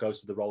 Benoit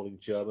goes to the rolling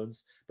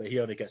Germans, but he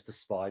only gets to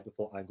spy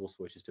before Angle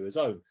switches to his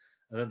own,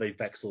 and then they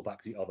vexel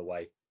back the other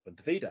way and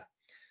Davida.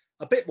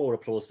 A bit more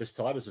applause this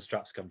time as the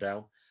straps come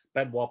down.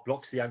 Benoit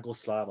blocks the Angle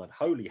slam, and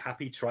holy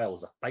happy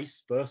trails, a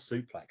face first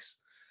suplex.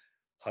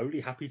 Holy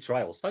happy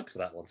trails. Thanks for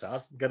that one,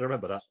 Taz. I'm going to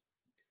remember that.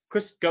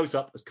 Chris goes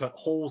up as Kurt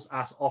hauls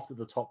ass off to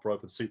the top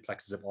rope and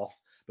suplexes him off,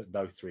 but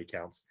no 3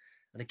 counts.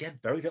 And again,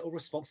 very little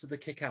response to the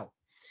kick out.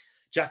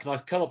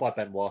 Jackknife covered by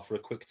Benoit for a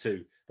quick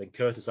 2, then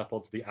Kurt is up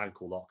onto the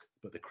ankle lock,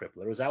 but the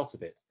crippler is out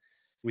of it.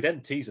 We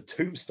then tease a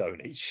tombstone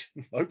each.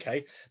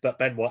 Okay, but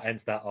Benoit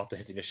ends that after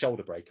hitting a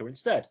shoulder breaker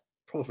instead.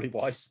 Probably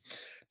wise.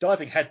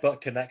 Diving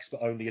headbutt connects,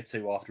 but only a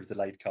 2 after a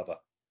delayed cover.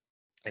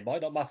 It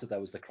might not matter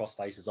though as the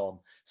crossface is on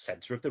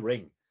centre of the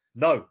ring.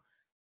 No.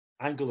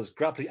 Angle has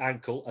grabbed the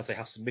ankle as they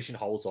have submission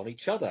holds on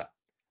each other.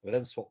 We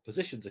then swap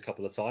positions a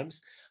couple of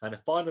times, and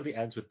it finally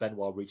ends with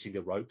Benoit reaching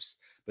the ropes,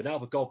 but now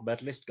the gold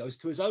medalist goes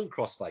to his own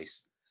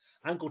crossface.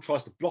 Angle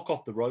tries to block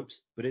off the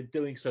ropes, but in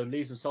doing so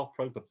leaves himself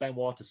prone for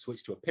Benoit to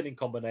switch to a pinning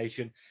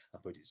combination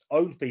and put his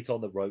own feet on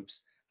the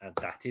ropes, and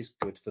that is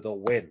good for the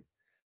win.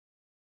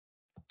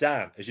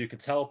 Dan, as you can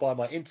tell by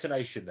my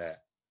intonation there,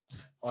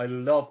 I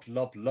loved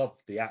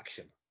the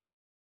action.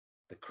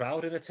 The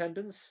crowd in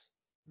attendance?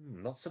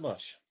 Not so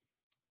much.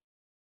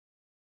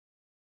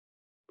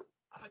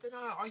 I don't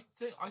know.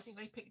 I think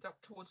they picked up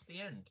towards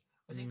the end.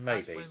 I think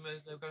Maybe. that's when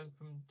they were going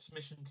from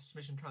submission to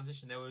submission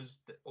transition. There was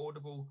the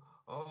audible,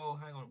 oh,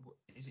 hang on,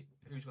 is it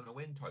who's going to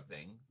win type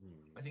thing.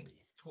 I think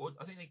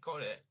they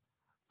got it.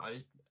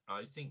 I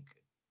think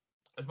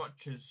as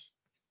much as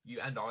you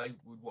and I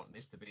would want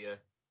this to be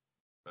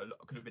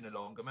could have been a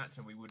longer match,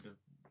 and we would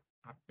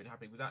have been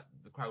happy with that.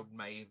 The crowd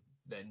may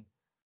then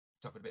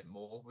suffer a bit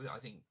more with it. I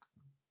think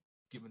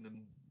giving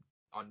them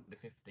under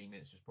 15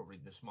 minutes was probably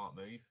the smart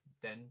move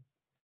then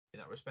in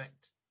that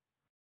respect.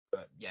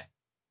 But yeah,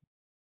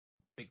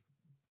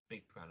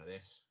 big fan of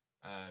this.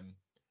 And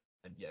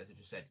yeah, as I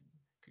just said,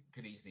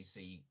 could easily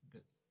see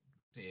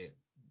it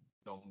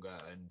longer,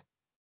 and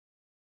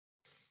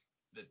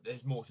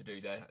there's more to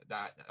do there.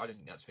 That I don't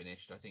think that's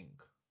finished. I think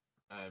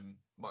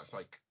much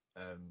like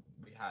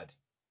we had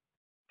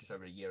just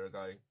over a year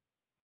ago,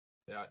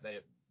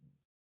 the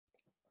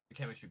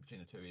chemistry between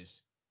the two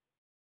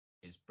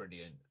is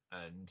brilliant,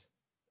 and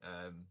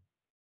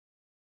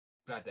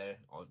glad they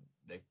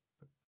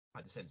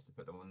had the sense to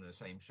put them on the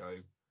same show.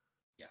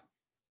 Yeah.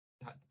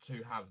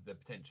 To have the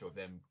potential of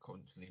them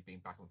constantly being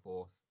back and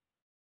forth,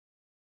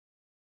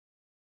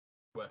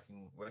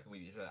 working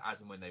with each other as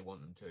and when they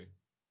want them to.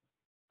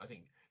 I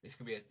think this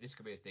could be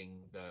a thing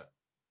that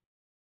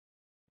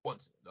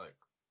once, like,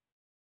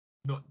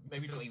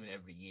 maybe not even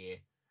every year,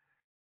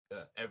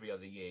 every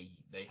other year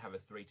they have a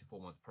 3 to 4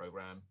 month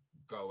program,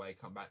 go away,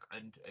 come back,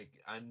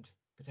 and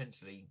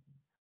potentially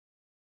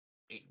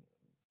it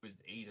with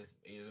either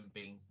them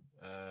being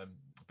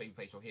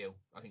babyface or heel.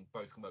 I think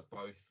both can work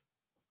both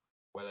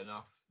well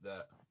enough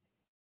that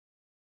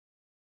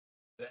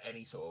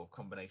any sort of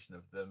combination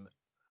of them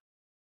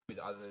with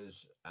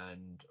others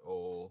and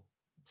or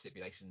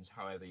stipulations,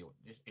 however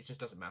it just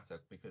doesn't matter,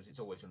 because it's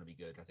always going to be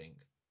good. I think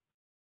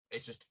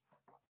it's just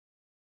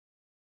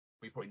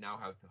we probably now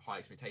have high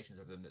expectations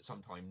of them that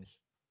sometimes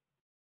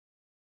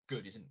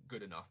good isn't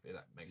good enough, if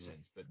that makes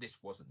sense. But this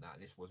wasn't that.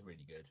 This was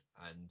really good,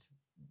 and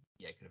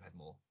yeah, could have had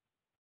more.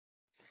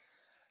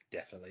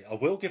 Definitely. I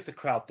will give the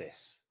crowd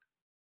this,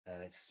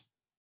 and it's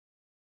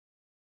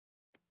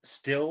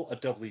still a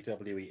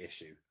WWE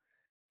issue,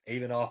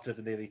 even after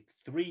the nearly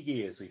 3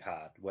 years we've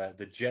had, where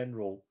the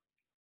general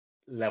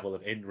level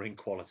of in-ring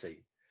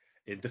quality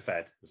in the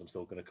Fed, as I'm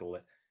still going to call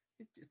it,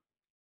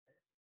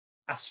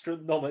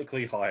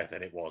 astronomically higher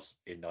than it was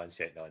in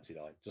 98-99.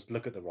 Just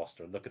look at the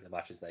roster and look at the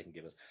matches they can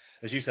give us.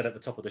 As you said at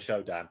the top of the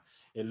show, Dan,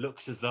 it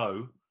looks as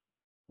though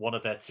one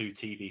of their 2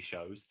 TV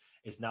shows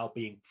is now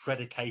being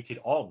predicated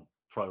on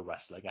pro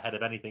wrestling ahead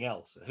of anything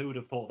else. Who would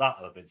have thought that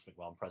of a Vince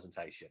McMahon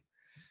presentation?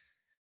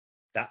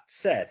 That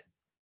said,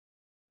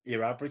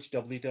 your average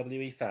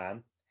WWE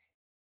fan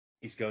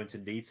is going to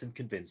need some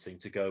convincing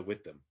to go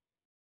with them.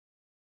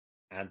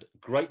 And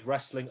great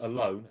wrestling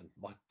alone, and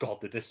my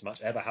God, did this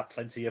match ever have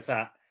plenty of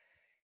that,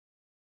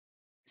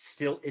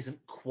 still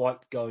isn't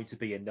quite going to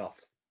be enough.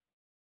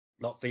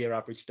 Not for your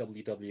average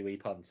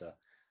WWE punter.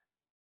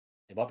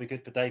 It might be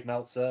good for Dave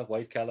Meltzer,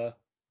 Wade Keller,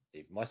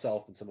 even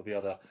myself, and some of the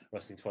other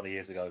Wrestling 20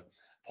 Years Ago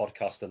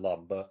podcast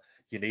alum, but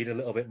you need a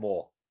little bit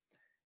more.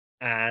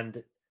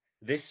 And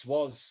this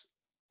was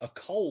a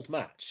cold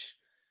match.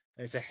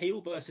 It's a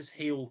heel versus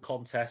heel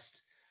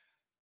contest,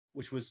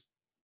 which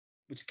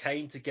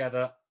came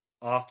together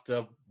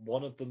after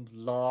one of them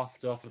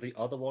laughed after the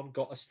other one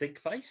got a stink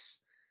face.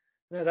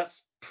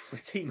 That's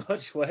pretty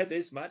much where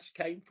this match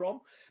came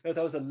from. There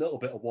was a little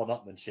bit of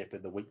one-upmanship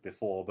in the week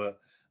before, but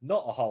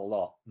not a whole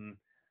lot.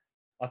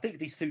 I think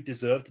these two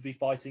deserve to be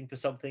fighting for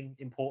something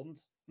important.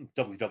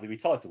 WWE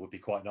title would be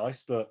quite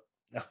nice, but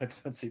I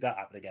don't see that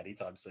happening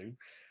anytime soon.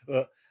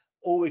 But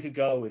all we can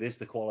go with is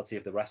the quality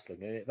of the wrestling.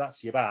 And if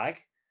that's your bag,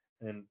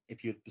 and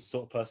if you're the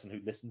sort of person who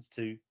listens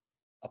to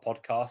a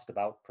podcast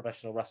about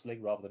professional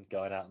wrestling rather than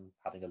going out and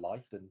having a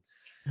life, then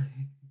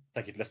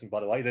thank you for listening,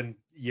 by the way, then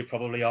you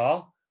probably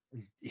are.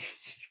 You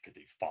could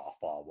do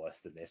far worse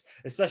than this,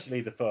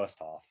 especially the first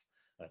half.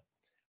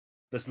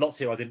 There's lots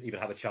here I didn't even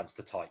have a chance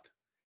to type.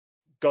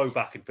 Go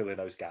back and fill in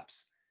those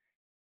gaps.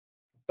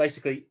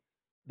 Basically,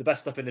 The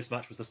best stuff in this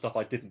match was the stuff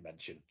I didn't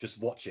mention. Just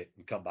watch it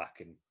and come back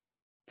and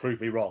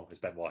prove me wrong, as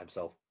Benoit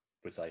himself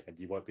would say, and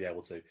you won't be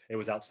able to. It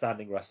was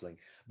outstanding wrestling.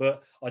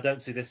 But I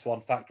don't see this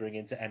one factoring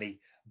into any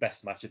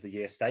best match of the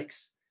year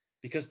stakes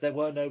because there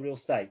were no real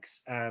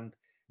stakes. And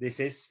this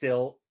is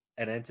still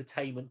an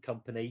entertainment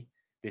company.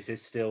 This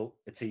is still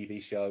a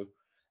TV show.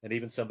 And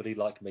even somebody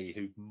like me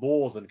who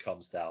more than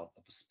comes down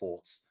of a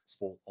sports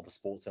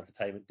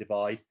entertainment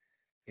divide,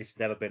 it's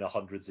never been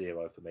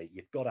 100-0 for me.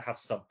 You've got to have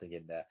something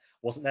in there.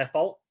 Wasn't their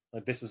fault.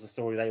 And this was the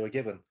story they were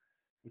given,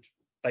 which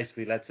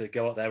basically led to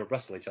go out there and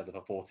wrestle each other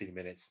for 14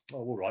 minutes. Oh,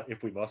 all right,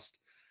 if we must.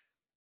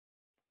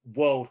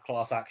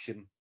 World-class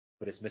action,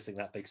 but it's missing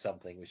that big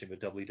something, which in the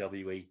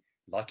WWE,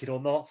 like it or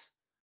not,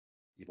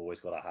 you've always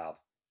got to have.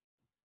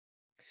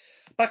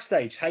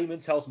 Backstage,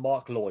 Heyman tells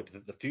Mark Lloyd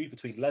that the feud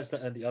between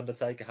Lesnar and The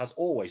Undertaker has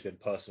always been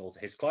personal to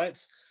his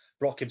clients.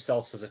 Brock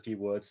himself says a few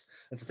words,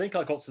 and to think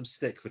I got some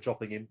stick for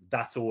dropping in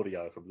that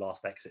audio from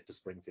Last Exit to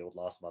Springfield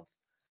last month.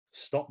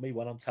 Stop me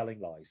when I'm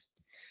telling lies.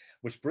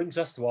 Which brings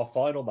us to our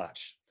final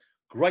match.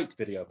 Great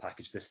video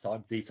package this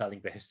time,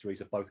 detailing the histories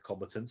of both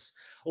combatants,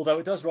 although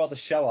it does rather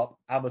show up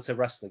amateur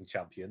wrestling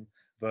champion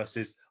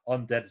versus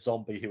undead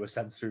zombie who was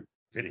sent through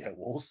video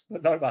walls,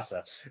 but no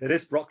matter. It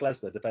is Brock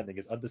Lesnar defending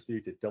his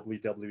undisputed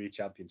WWE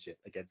Championship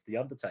against The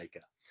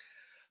Undertaker.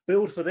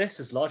 Build for this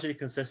has largely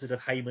consisted of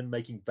Heyman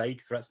making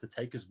vague threats to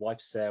Taker's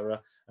wife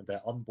Sarah and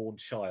their unborn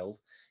child.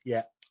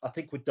 Yeah, I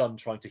think we're done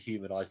trying to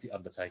humanise The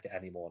Undertaker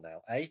anymore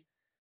now, eh?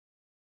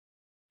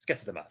 Let's get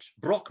to the match.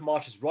 Brock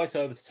marches right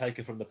over to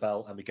Taker from the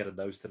bell and we get a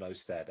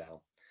nose-to-nose stare down.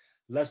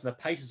 Lesnar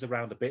paces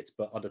around a bit,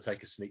 but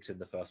Undertaker sneaks in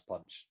the first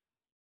punch.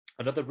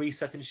 Another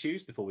reset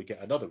ensues before we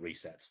get another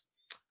reset.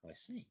 I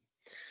see.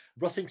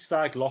 Rutting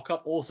Stag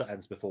lockup also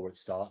ends before it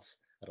starts,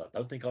 and I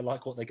don't think I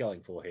like what they're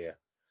going for here.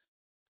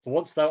 For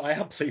once, though, I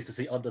am pleased to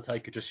see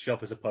Undertaker just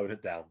shove his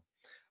opponent down.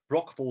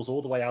 Brock falls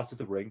all the way out of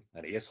the ring,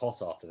 and he is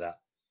hot after that.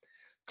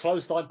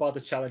 Clothesline by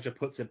the challenger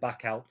puts him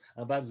back out,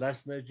 and then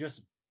Lesnar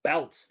just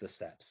belts the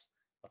steps.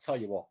 I'll tell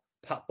you what,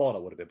 Pat Bonner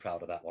would have been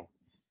proud of that one.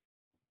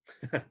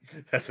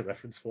 There's a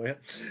reference for you.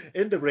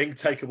 In the ring,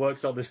 Taker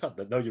works on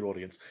the... Know your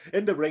audience.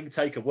 In the ring,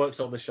 Taker works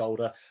on the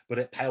shoulder, but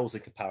it pales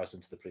in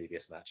comparison to the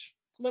previous match.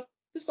 Look,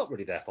 it's not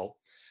really their fault.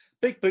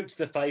 Big boot to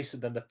the face,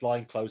 and then the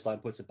flying clothesline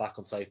puts him back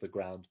on safer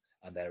ground,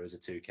 and there is a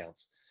 2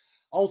 count.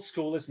 Old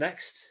School is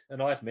next,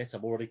 and I admit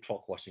I'm already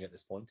clock watching at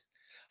this point.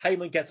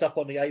 Heyman gets up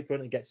on the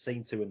apron and gets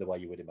seen to in the way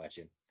you would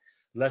imagine.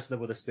 Lesnar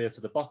with a spear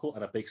to the buckle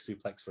and a big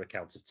suplex for a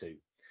count of 2.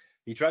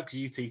 He drags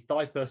UT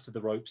thigh first to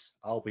the ropes,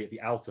 albeit the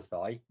outer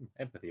thigh.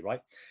 Empathy,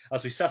 right?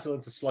 As we settle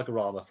into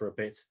Sluggerama for a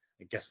bit,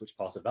 and guess which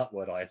part of that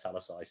word I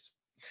italicized.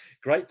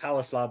 Great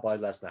power slam by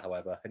Lesnar,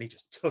 however, and he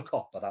just took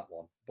off for that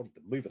one. One of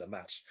the move of the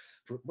match,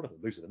 one of the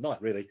moves of the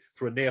night, really,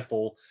 for a near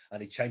fall,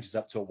 and he changes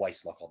up to a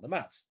waistlock on the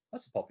mat.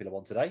 That's a popular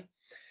one today.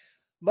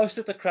 Most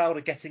of the crowd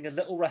are getting a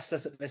little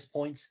restless at this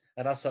point,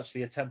 and as such,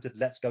 the attempted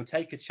let's go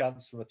take a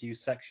chance from a few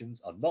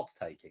sections are not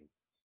taking.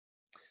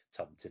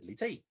 Tum tiddly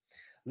tee.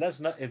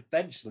 Lesnar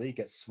eventually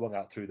gets swung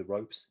out through the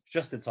ropes,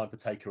 just in time for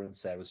Taker and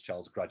Sarah's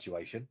child's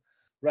graduation.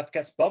 Ref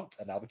gets bumped,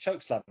 and now the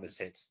chokeslam is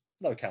hit.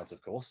 No count,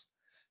 of course.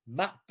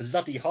 Matt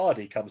Bloody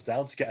Hardy comes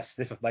down to get a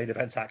sniff of main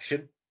event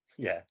action.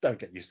 Yeah, don't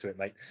get used to it,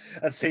 mate.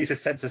 And sees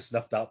his senses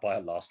snuffed out by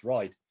a last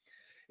ride.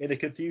 In a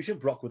confusion,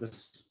 Brock with a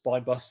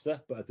spinebuster,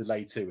 but a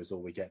delay too is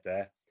all we get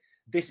there.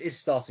 This is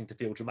starting to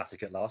feel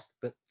dramatic at last,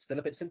 but still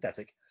a bit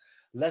synthetic.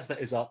 Lesnar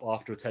is up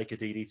after a Taker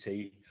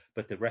DDT,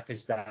 but the ref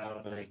is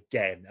down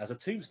again as a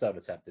tombstone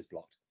attempt is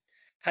blocked.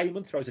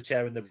 Heyman throws a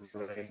chair in the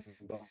ring,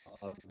 but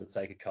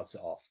Undertaker cuts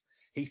it off.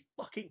 He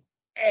fucking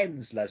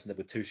ends Lesnar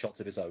with 2 shots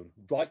of his own,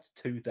 right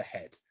to the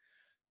head.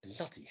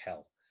 Bloody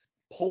hell.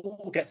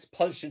 Paul gets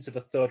punched into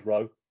the 3rd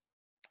row,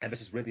 and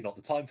this is really not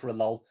the time for a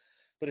lull,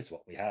 but it's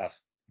what we have.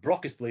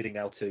 Brock is bleeding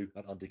now too,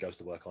 and Undy goes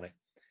to work on it.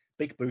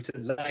 Big boot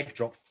and leg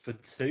drop for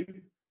 2.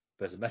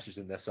 There's a message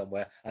in there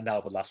somewhere, and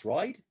now the last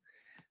ride.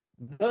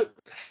 Nope.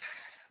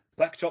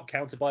 Backdrop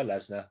counter by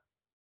Lesnar.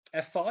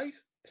 F5,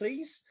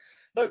 please?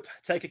 Nope.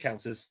 Taker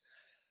counters.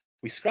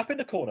 We scrap in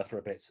the corner for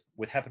a bit,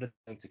 with Hebner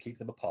to keep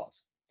them apart.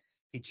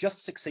 He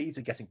just succeeds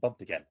in getting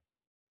bumped again,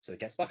 so he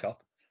gets back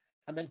up,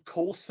 and then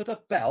calls for the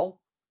bell.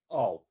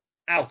 Oh,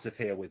 out of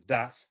here with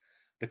that.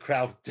 The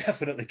crowd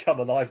definitely come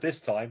alive this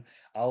time,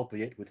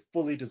 albeit with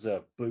fully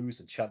deserved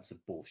boos and chants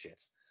of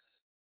bullshit.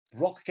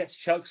 Brock gets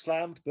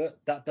chokeslammed, but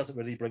that doesn't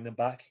really bring them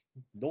back,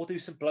 nor do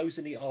some blows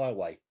in the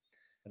aisleway.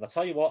 And I'll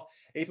tell you what,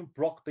 even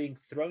Brock being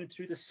thrown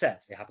through the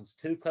set, it happens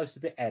too close to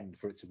the end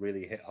for it to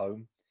really hit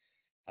home.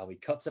 And we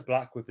cut to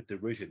black with the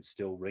derision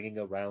still ringing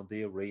around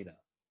the arena.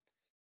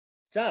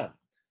 Dan,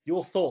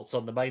 your thoughts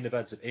on the main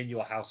event of In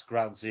Your House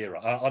Ground Zero,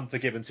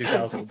 Unforgiven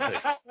 2002?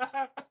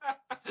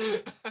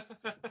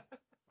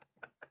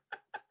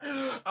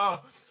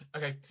 Oh,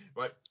 okay,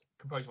 right,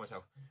 compose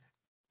myself.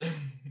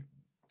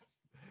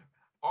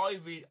 I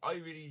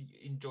really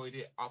enjoyed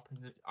it up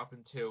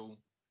until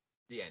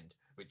the end,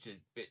 which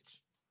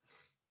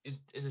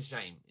is a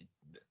shame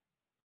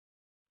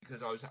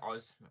because I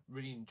was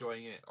really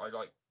enjoying it. I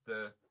liked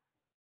that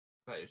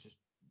it was just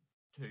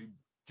 2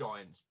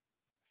 giants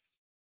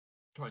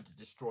trying to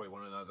destroy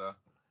one another.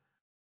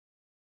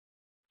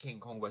 King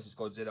Kong versus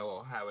Godzilla,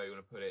 or however you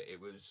want to put it, it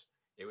was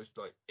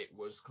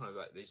kind of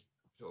like this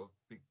sort of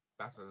big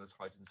Battle of the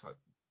Titans type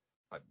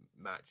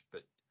match,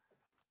 but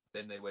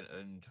then they went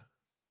and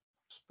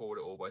spoiled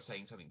it all by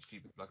saying something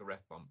stupid like a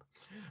ref bump.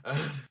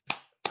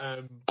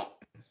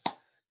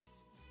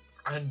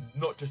 And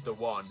not just the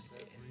one.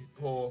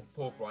 Poor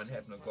Brian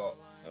Hebner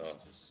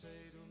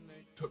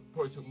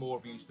probably took more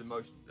abuse than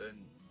most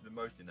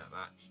in that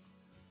match.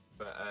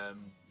 But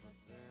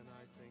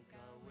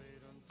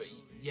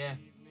yeah,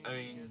 I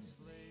mean,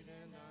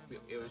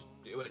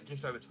 it went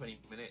just over 20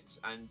 minutes,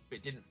 and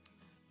it didn't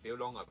feel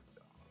long.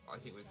 I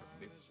think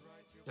we've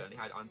certainly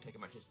had Undertaker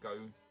matches go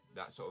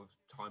that sort of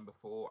time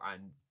before,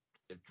 and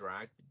they've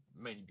dragged,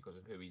 mainly because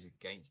of who he's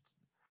against,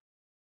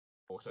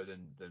 more so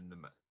than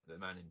the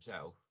man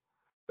himself.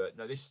 But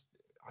no, this,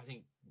 I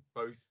think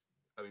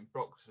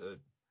Brock's the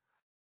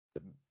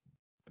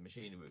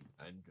machine,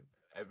 and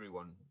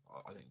everyone,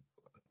 I think,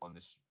 on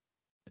this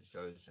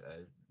show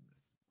has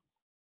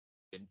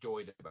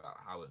enjoyed about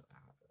how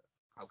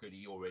good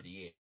he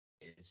already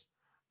is,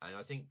 and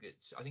I think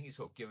he's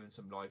sort of given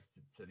some life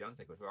to the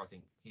Undertaker as well. I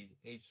think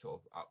he's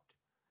sort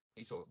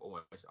of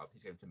almost upped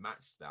his game to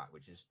match that,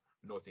 which is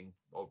an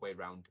odd way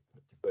around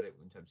to put it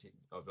in terms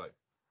of like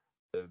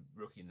the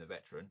rookie and the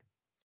veteran.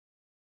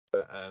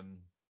 But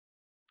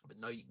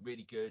no,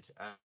 really good.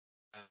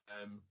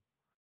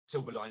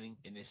 Silver lining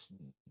in this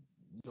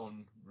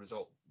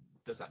non-result.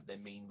 Does that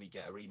then mean we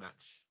get a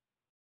rematch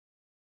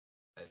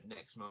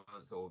next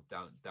month or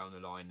down the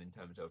line, in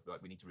terms of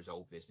like we need to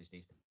resolve this? This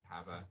needs to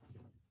have a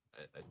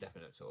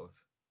definite sort of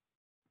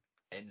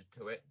end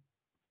to it.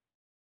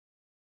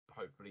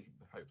 Hopefully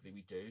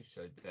we do.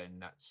 So then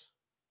that's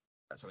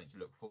something to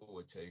look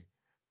forward to.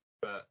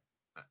 But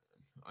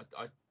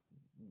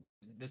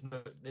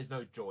there's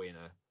no joy in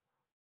a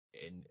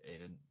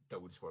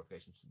double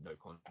disqualification, no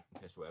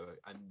contest, or whatever,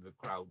 and the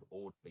crowd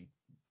audibly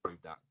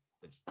proved that.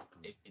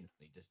 It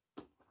instantly just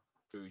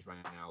boos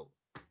rang out.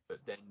 But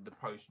then the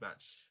post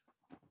match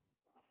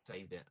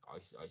saved it. I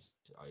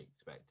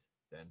expect.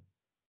 Then in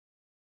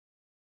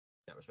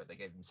that respect, they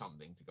gave them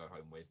something to go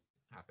home with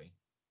happy.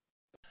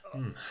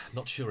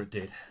 Not sure it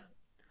did.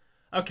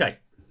 Okay,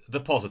 the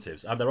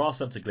positives, and there are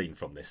some to glean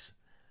from this.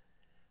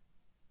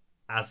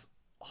 As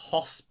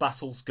Hoss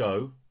battles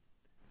go,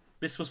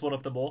 this was one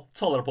of the more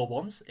tolerable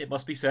ones, it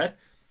must be said.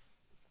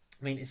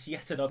 I mean, it's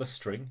yet another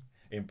string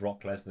in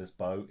Brock Lesnar's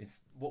bow.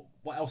 It's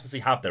what else does he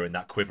have there in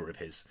that quiver of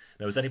his?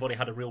 Now, has anybody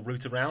had a real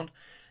route around?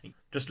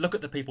 Just look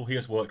at the people he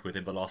has worked with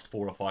in the last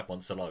 4 or 5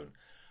 months alone.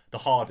 The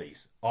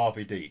Hardys,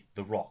 RVD,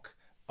 The Rock,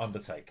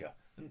 Undertaker.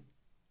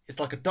 It's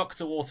like a duck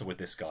to water with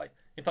this guy.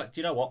 In fact,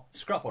 you know what?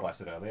 Scrap what I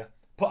said earlier.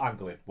 Put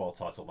Angle in world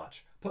title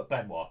match. Put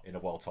Benoit in a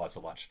world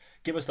title match.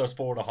 Give us those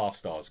 4.5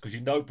 stars, because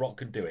you know Brock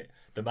can do it.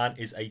 The man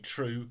is a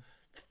true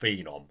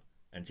phenom.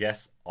 And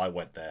yes, I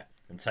went there.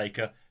 And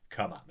Taker,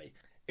 come at me.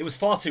 It was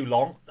far too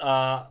long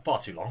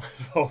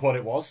for what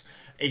it was,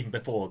 even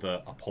before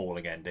the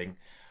appalling ending.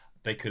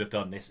 They could have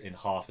done this in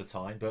half the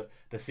time, but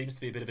there seems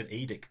to be a bit of an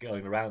edict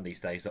going around these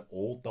days that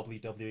all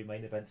WWE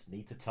main events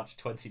need to touch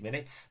 20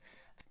 minutes.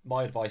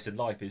 My advice in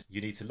life is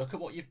you need to look at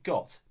what you've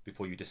got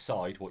before you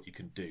decide what you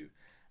can do.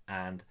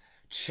 And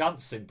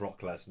chancing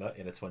Brock Lesnar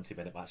in a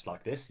 20-minute match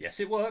like this, yes,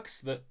 it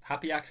works, but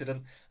happy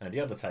accident. And The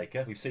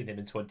Undertaker, we've seen him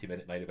in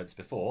 20-minute main events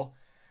before.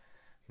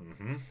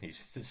 You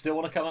still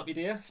want to come up, me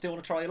dear? Still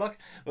want to try your luck?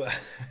 But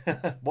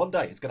one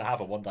day, it's going to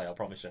happen one day, I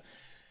promise you.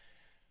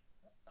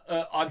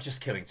 I'm just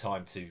killing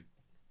time to,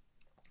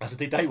 as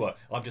indeed they were,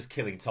 I'm just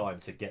killing time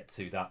to get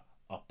to that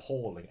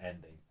appalling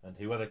ending. And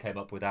whoever came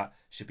up with that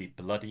should be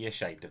bloody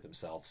ashamed of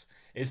themselves.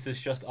 Is this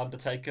just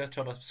Undertaker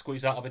trying to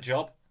squeeze out of a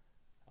job?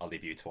 I'll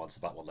leave you to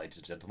answer that one, ladies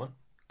and gentlemen.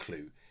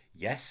 Clue: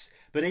 yes.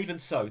 But even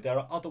so, there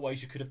are other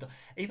ways you could have done.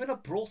 Even a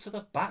brawl to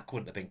the back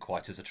wouldn't have been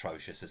quite as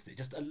atrocious as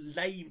just a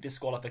lame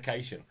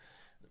disqualification.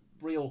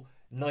 Real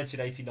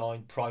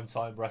 1989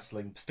 primetime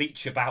wrestling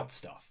feature bout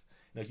stuff.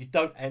 You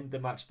don't end the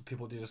match with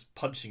people just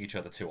punching each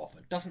other too often.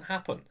 It doesn't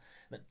happen.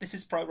 This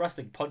is pro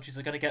wrestling. Punches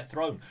are going to get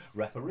thrown.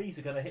 Referees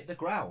are going to hit the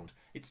ground.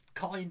 It's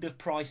kind of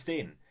priced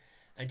in.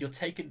 And you're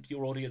taking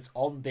your audience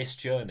on this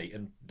journey,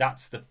 and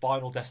that's the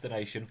final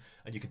destination.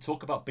 And you can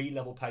talk about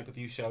B-level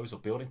pay-per-view shows or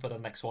building for the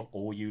next one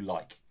all you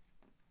like.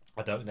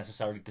 I don't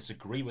necessarily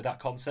disagree with that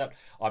concept.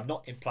 I'm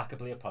not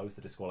implacably opposed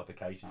to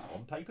disqualifications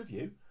on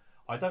pay-per-view.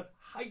 I don't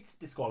hate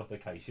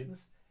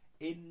disqualifications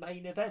in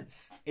main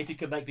events, if you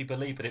can make me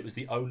believe that it was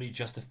the only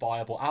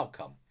justifiable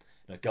outcome.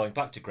 Going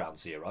back to Ground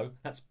Zero,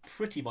 that's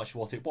pretty much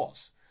what it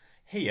was.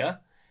 Here,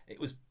 it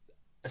was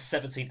a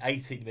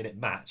 17-18 minute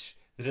match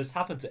that has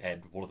happened to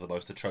end with one of the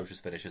most atrocious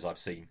finishes I've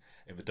seen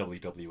in the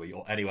WWE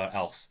or anywhere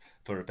else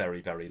for a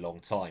very, very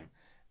long time.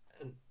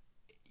 And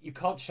you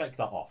can't shake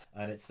that off,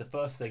 and it's the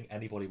first thing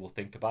anybody will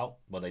think about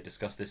when they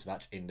discuss this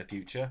match in the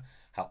future,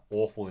 how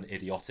awful and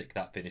idiotic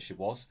that finisher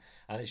was,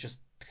 and it's just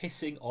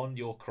pissing on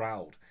your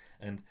crowd.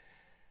 And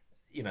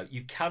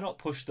you cannot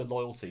push the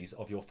loyalties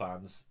of your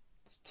fans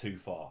too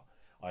far.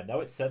 I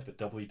know it's said that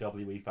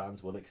WWE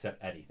fans will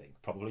accept anything,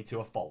 probably to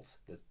a fault.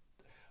 There's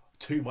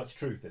too much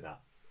truth in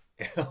that,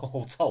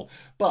 all told.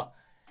 But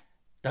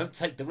don't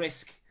take the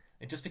risk.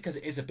 And just because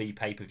it is a B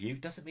pay-per-view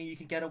doesn't mean you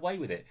can get away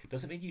with it.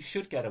 Doesn't mean you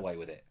should get away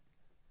with it.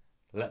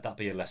 Let that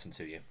be a lesson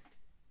to you.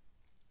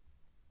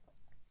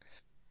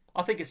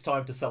 I think it's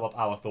time to sum up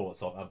our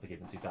thoughts on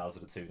Unforgiven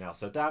 2002 now.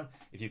 So Dan,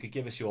 if you could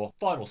give us your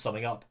final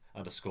summing up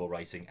and a score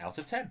rating out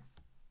of 10.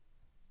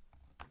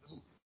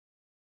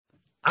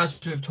 As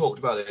we've talked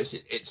about this,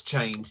 it's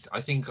changed.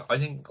 I think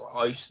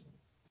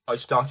I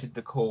started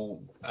the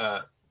call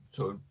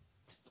sort of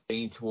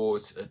leaning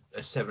towards a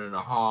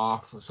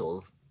 7.5, or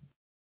sort of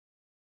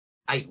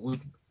 8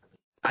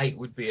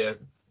 would be a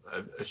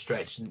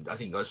stretch, and I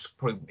think I was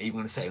probably even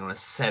going to say it on a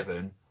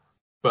 7.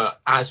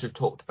 But as we've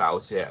talked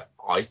about it,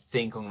 I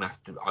think I'm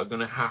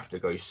gonna have to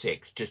go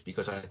 6, just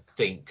because I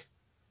think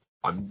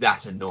I'm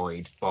that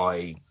annoyed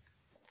by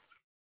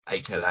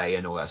HLA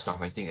and all that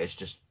stuff. I think it's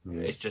just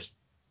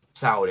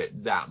soured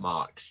it that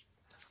much.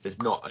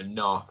 There's not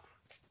enough.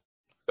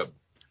 But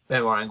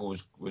Benoit Angle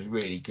was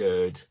really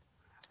good.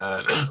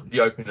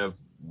 The opener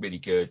really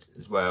good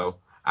as well,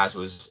 as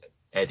was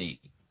Eddie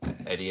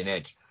and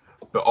Edge.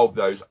 But of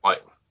those,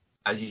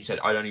 as you said,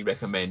 I'd only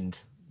recommend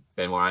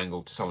Benoit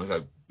Angle to someone who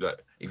go,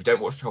 look, if you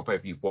don't watch the top pay,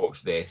 you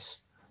watch this.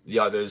 The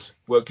others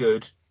were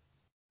good,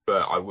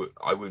 but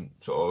I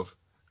wouldn't sort of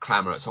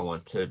clamour at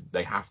someone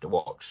they have to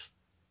watch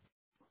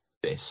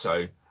this.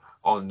 So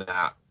on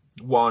that,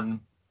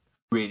 one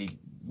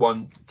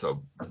sort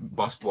of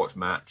must watch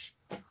match,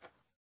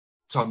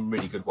 some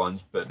really good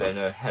ones, but then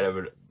a hell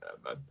of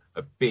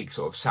a big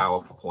sort of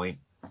sour point.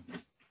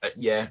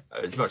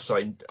 As much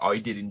as I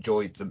did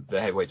enjoy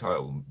the heavyweight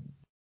title,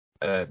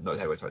 not the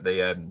heavyweight title,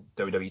 the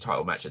WWE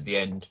title match at the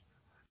end.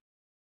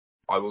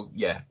 I will.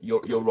 Yeah,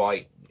 you're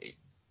right.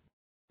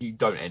 You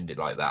don't end it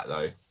like that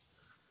though.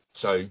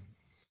 So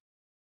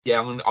yeah,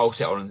 I will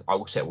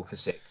settle for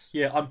 6.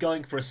 Yeah, I'm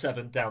going for a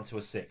 7 down to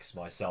a 6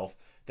 myself.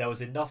 There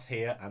was enough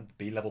here, and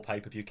B-level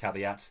pay-per-view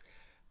caveats.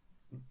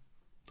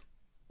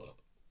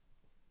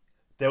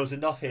 There was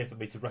enough here for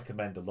me to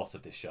recommend a lot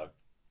of this show.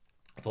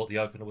 I thought the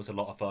opener was a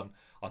lot of fun.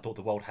 I thought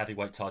the World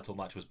Heavyweight title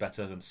match was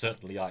better than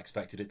certainly I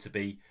expected it to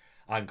be.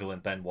 Angle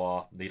and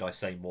Benoit, need I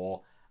say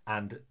more?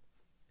 And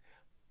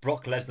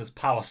Brock Lesnar's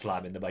power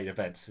slam in the main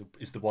event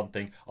is the one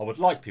thing I would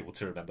like people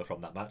to remember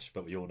from that match,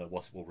 but we all know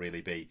what it will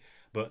really be.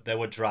 But there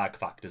were drag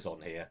factors on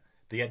here.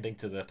 The ending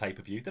to the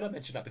pay-per-view, did I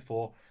mention that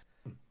before?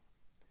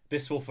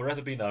 This will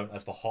forever be known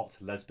as the Hot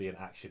Lesbian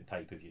Action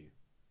pay-per-view.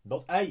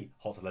 Not a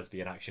Hot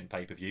Lesbian Action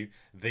pay-per-view,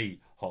 the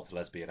Hot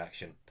Lesbian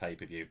Action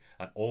pay-per-view,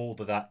 and all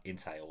that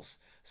entails.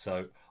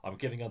 So I'm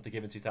giving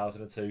Unforgiven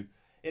 2002,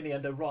 in the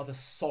end, a rather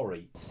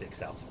sorry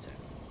 6 out of 10.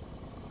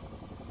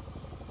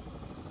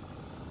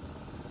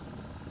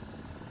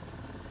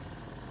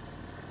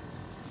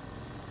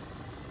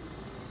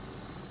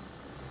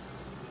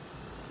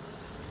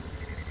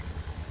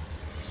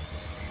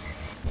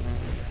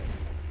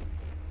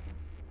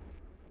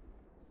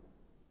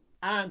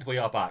 And we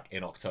are back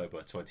in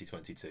October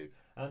 2022,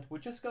 and we're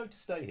just going to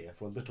stay here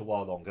for a little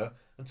while longer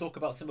and talk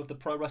about some of the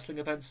pro wrestling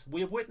events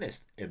we have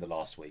witnessed in the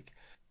last week.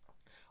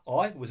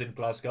 I was in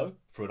Glasgow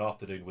for an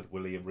afternoon with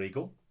William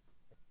Regal,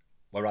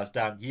 whereas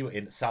Dan, you were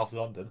in South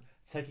London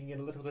taking in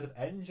a little bit of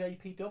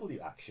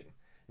NJPW action.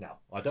 Now,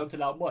 I don't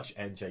allow much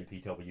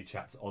NJPW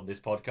chats on this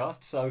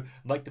podcast, so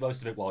make the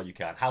most of it while you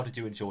can. How did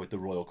you enjoy the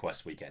Royal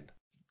Quest weekend?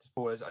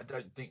 Spoilers, I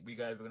don't think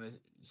we're ever going to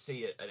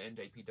see an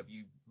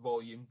NJPW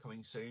volume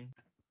coming soon.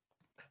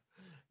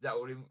 That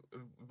will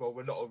involve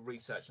a lot of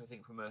research, I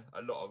think, from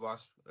a lot of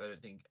us. I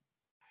don't think,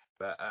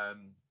 but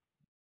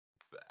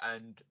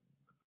and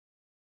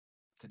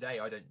today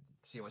I don't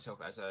see myself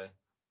as a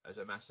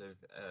massive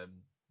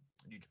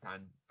New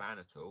Japan fan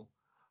at all.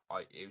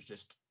 It was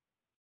just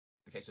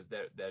the case of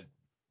they're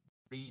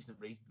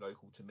reasonably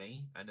local to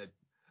me, and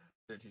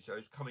they're 2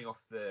 shows coming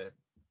off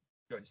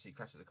going to see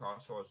Clash of the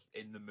Castle. So I was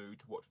in the mood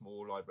to watch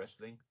more live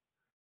wrestling,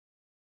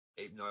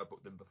 even though I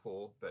booked them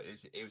before, but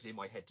it was in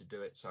my head to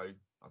do it. So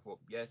I thought,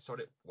 yeah, sod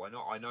it, why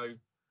not? I know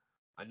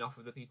enough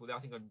of the people there. I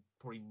think I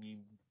probably knew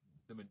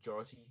the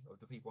majority of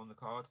the people on the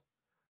card,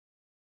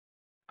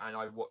 and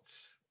I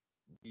watch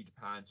New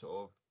Japan sort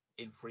of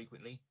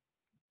infrequently,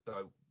 so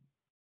I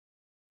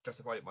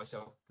justified it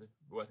myself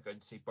worth going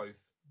to see both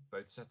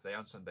Saturday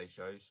and Sunday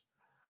shows,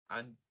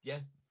 and yeah,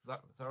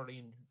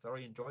 thoroughly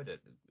enjoyed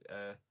it.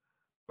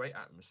 Great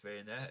atmosphere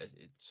in there.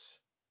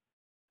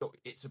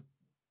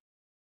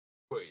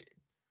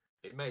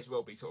 It may as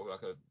well be sort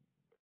of like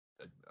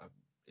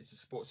it's a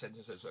sports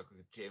centre, so it's like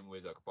a gym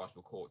with like a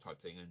basketball court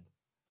type thing and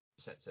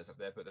set up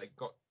there. But they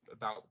got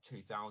about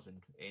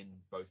 2,000 in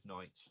both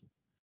nights,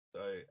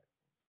 so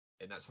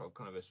and that's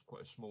kind of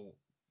quite a small,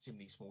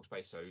 seemingly small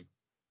space. So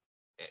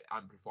it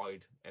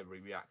amplified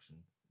every reaction.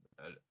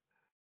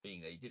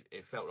 Being there,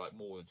 it felt like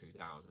more than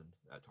 2,000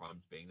 at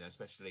times being there,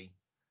 especially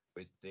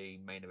with the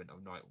main event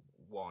of night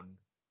 1,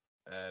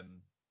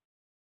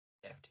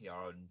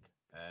 FTR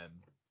and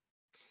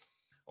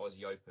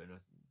Aussie Open.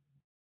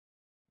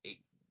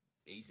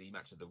 easily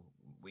match of the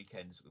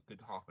weekend. A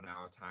good half an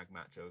hour tag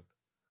match of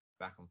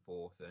back and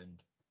forth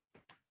and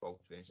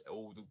bolt finish.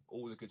 All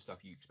the good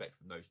stuff you expect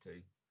from those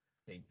two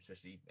teams,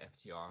 especially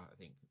FTR. I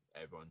think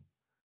everyone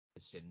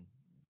has seen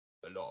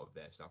a lot of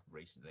their stuff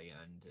recently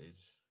and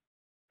is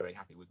very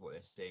happy with what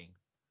they're seeing.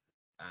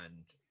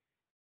 And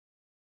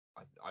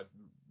I've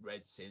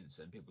read since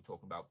and people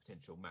talking about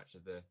potential match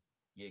of the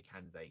year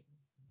candidate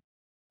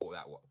for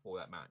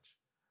that match,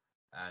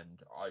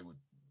 and I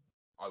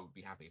would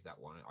be happy if that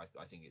one.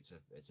 I think it's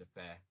a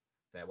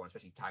fair one,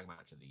 especially tag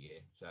match of the year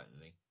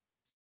certainly.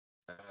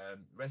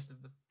 Rest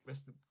of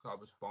the card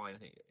was fine. I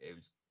think it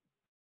was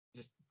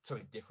just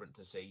something different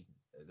to see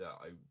that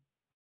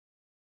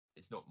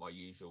it's not my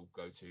usual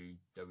go-to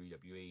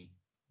WWE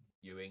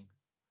viewing,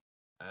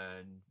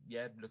 and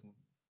yeah, looking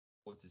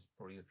forward to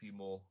probably a few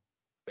more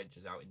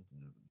ventures out into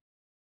the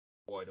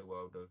wider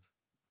world of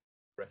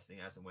wrestling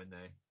as and when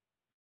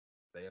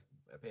they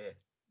appear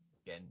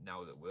again.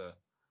 Now that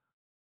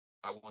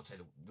I won't say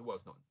the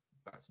world's not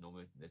back to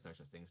normal. There's no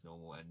such thing as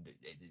normal, and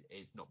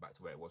it's not back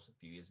to where it was a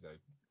few years ago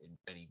in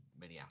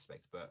many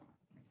aspects. But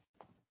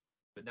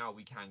now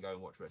we can go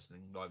and watch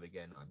wrestling live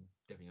again. I'm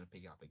definitely going to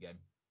pick it up again.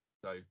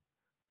 So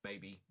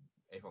maybe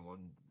if I'm on,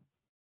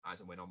 as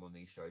and when I'm on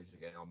these shows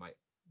again,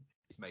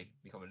 this may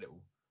become a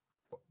little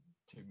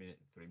 2-minute,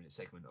 3-minute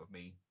segment of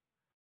me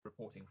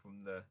reporting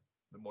from the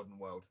modern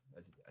world,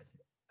 as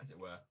it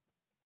were.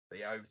 But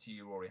yeah, over to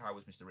you, Rory. How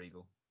was Mr.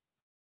 Regal?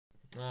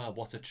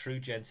 What a true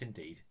gent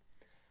indeed.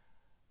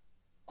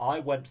 I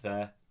went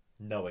there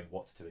knowing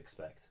what to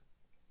expect.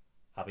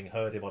 Having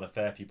heard him on a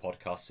fair few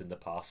podcasts in the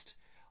past,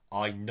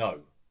 I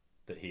know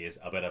that he is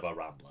a bit of a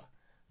rambler.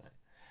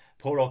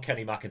 Poor old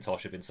Kenny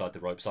McIntosh up inside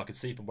the ropes. I could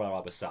see from where I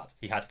was sat.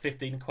 He had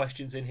 15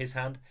 questions in his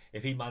hand.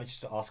 If he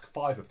managed to ask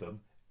 5 of them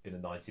in the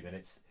 90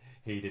 minutes,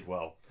 he did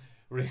well.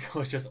 Regal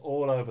was just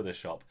all over the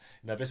shop.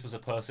 This was a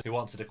person who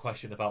answered a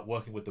question about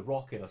working with The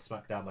Rock in a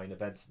SmackDown main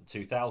event in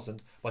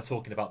 2000 by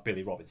talking about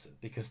Billy Robinson,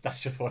 because that's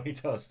just what he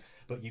does.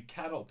 But you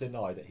cannot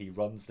deny that he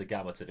runs the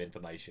gamut of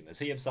information. As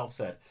he himself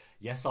said,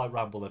 yes, I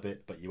ramble a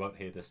bit, but you won't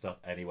hear this stuff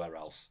anywhere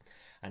else.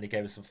 And he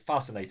gave us some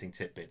fascinating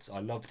tidbits. I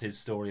loved his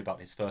story about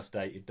his first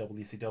day in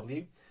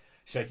WCW,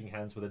 shaking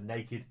hands with a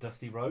naked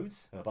Dusty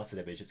Rhodes. That's an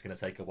image it's going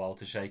to take a while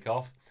to shake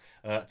off.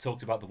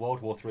 Talked about the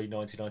World War III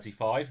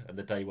 1995 and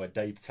the day where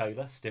Dave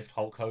Taylor stiffed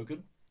Hulk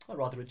Hogan. I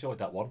rather enjoyed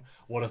that one.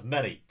 One of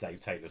many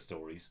Dave Taylor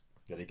stories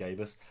that he gave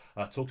us.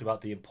 Talked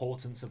about the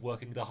importance of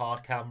working the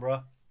hard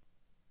camera.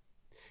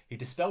 He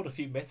dispelled a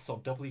few myths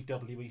on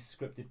WWE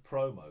scripted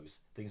promos.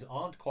 Things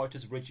aren't quite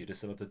as rigid as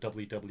some of the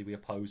WWE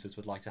opposers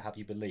would like to have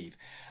you believe.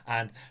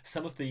 And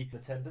some of the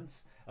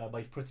attendants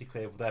made pretty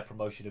clear what their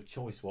promotion of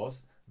choice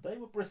was. They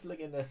were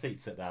bristling in their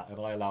seats at that, and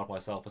I allowed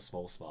myself a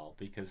small smile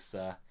because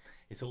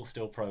it's all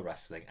still pro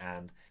wrestling,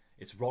 and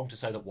it's wrong to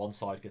say that one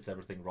side gets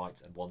everything right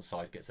and one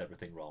side gets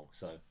everything wrong.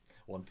 So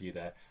one view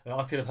there.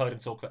 I could have heard him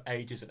talk for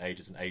ages and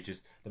ages and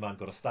ages. The man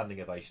got a standing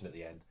ovation at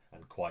the end,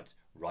 and quite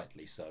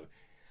rightly so.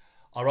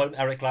 Our own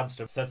Eric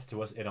Landstrom said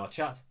to us in our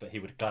chat that he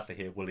would gladly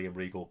hear William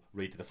Regal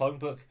read the phone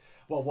book.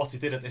 Well, what he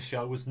did at this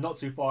show was not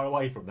too far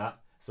away from that.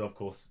 So, of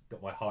course,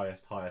 got my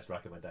highest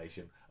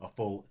recommendation, a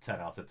full 10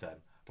 out of 10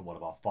 from one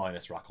of our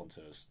finest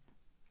raconteurs.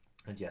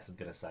 And yes, I'm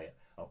going to say it,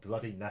 a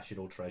bloody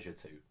national treasure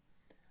too.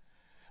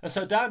 And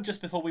so, Dan,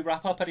 just before we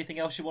wrap up, anything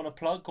else you want to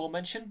plug or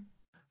mention?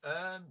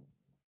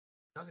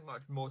 Nothing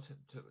much more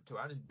to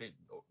add.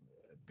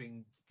 It's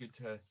been good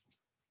to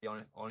be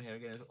on here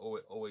again. It's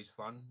always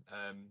fun.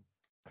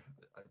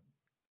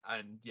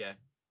 And yeah,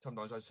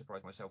 sometimes I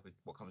surprise myself with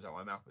what comes out of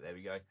my mouth, but there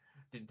we go.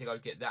 Didn't think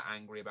I'd get that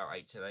angry about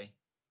HLA,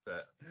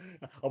 but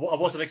I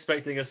wasn't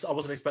expecting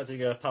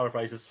a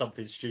paraphrase of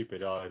something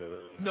stupid either.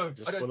 No,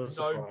 just full of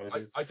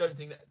surprises. I don't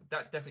think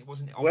that definitely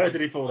wasn't. Where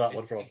did he pull that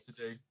one from? To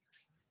do,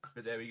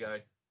 but there we go.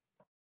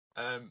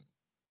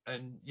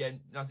 And yeah,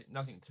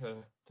 nothing to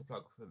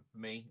plug for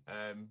me.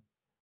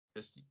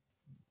 Just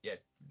yeah,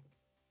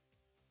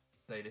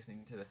 stay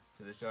listening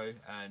to the show,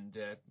 and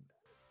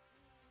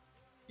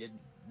yeah,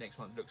 next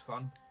month looks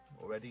fun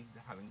already.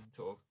 Having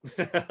sort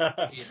of.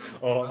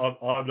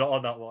 I'm not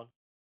on that one.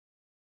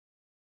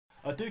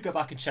 Do go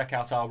back and check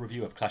out our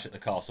review of Clash at the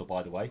Castle,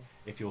 by the way,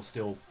 if you're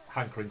still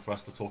hankering for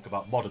us to talk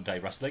about modern day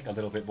wrestling a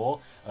little bit more.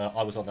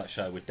 I was on that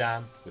show with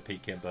Dan, with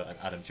Pete Kimber and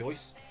Adam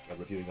Joyce,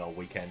 reviewing our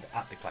weekend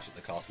at the Clash at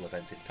the Castle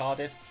event in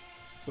Cardiff.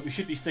 But we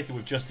should be sticking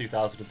with just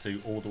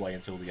 2002 all the way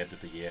until the end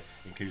of the year,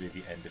 including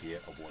the end of year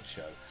award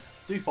show.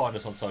 Do find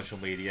us on social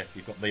media.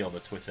 You've got me on the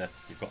Twitter,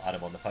 you've got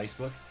Adam on the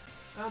Facebook.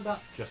 And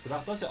that just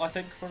about does it, I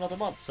think, for another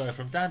month. So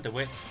from Dan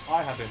DeWitt,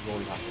 I have been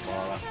Rory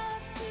McNamara.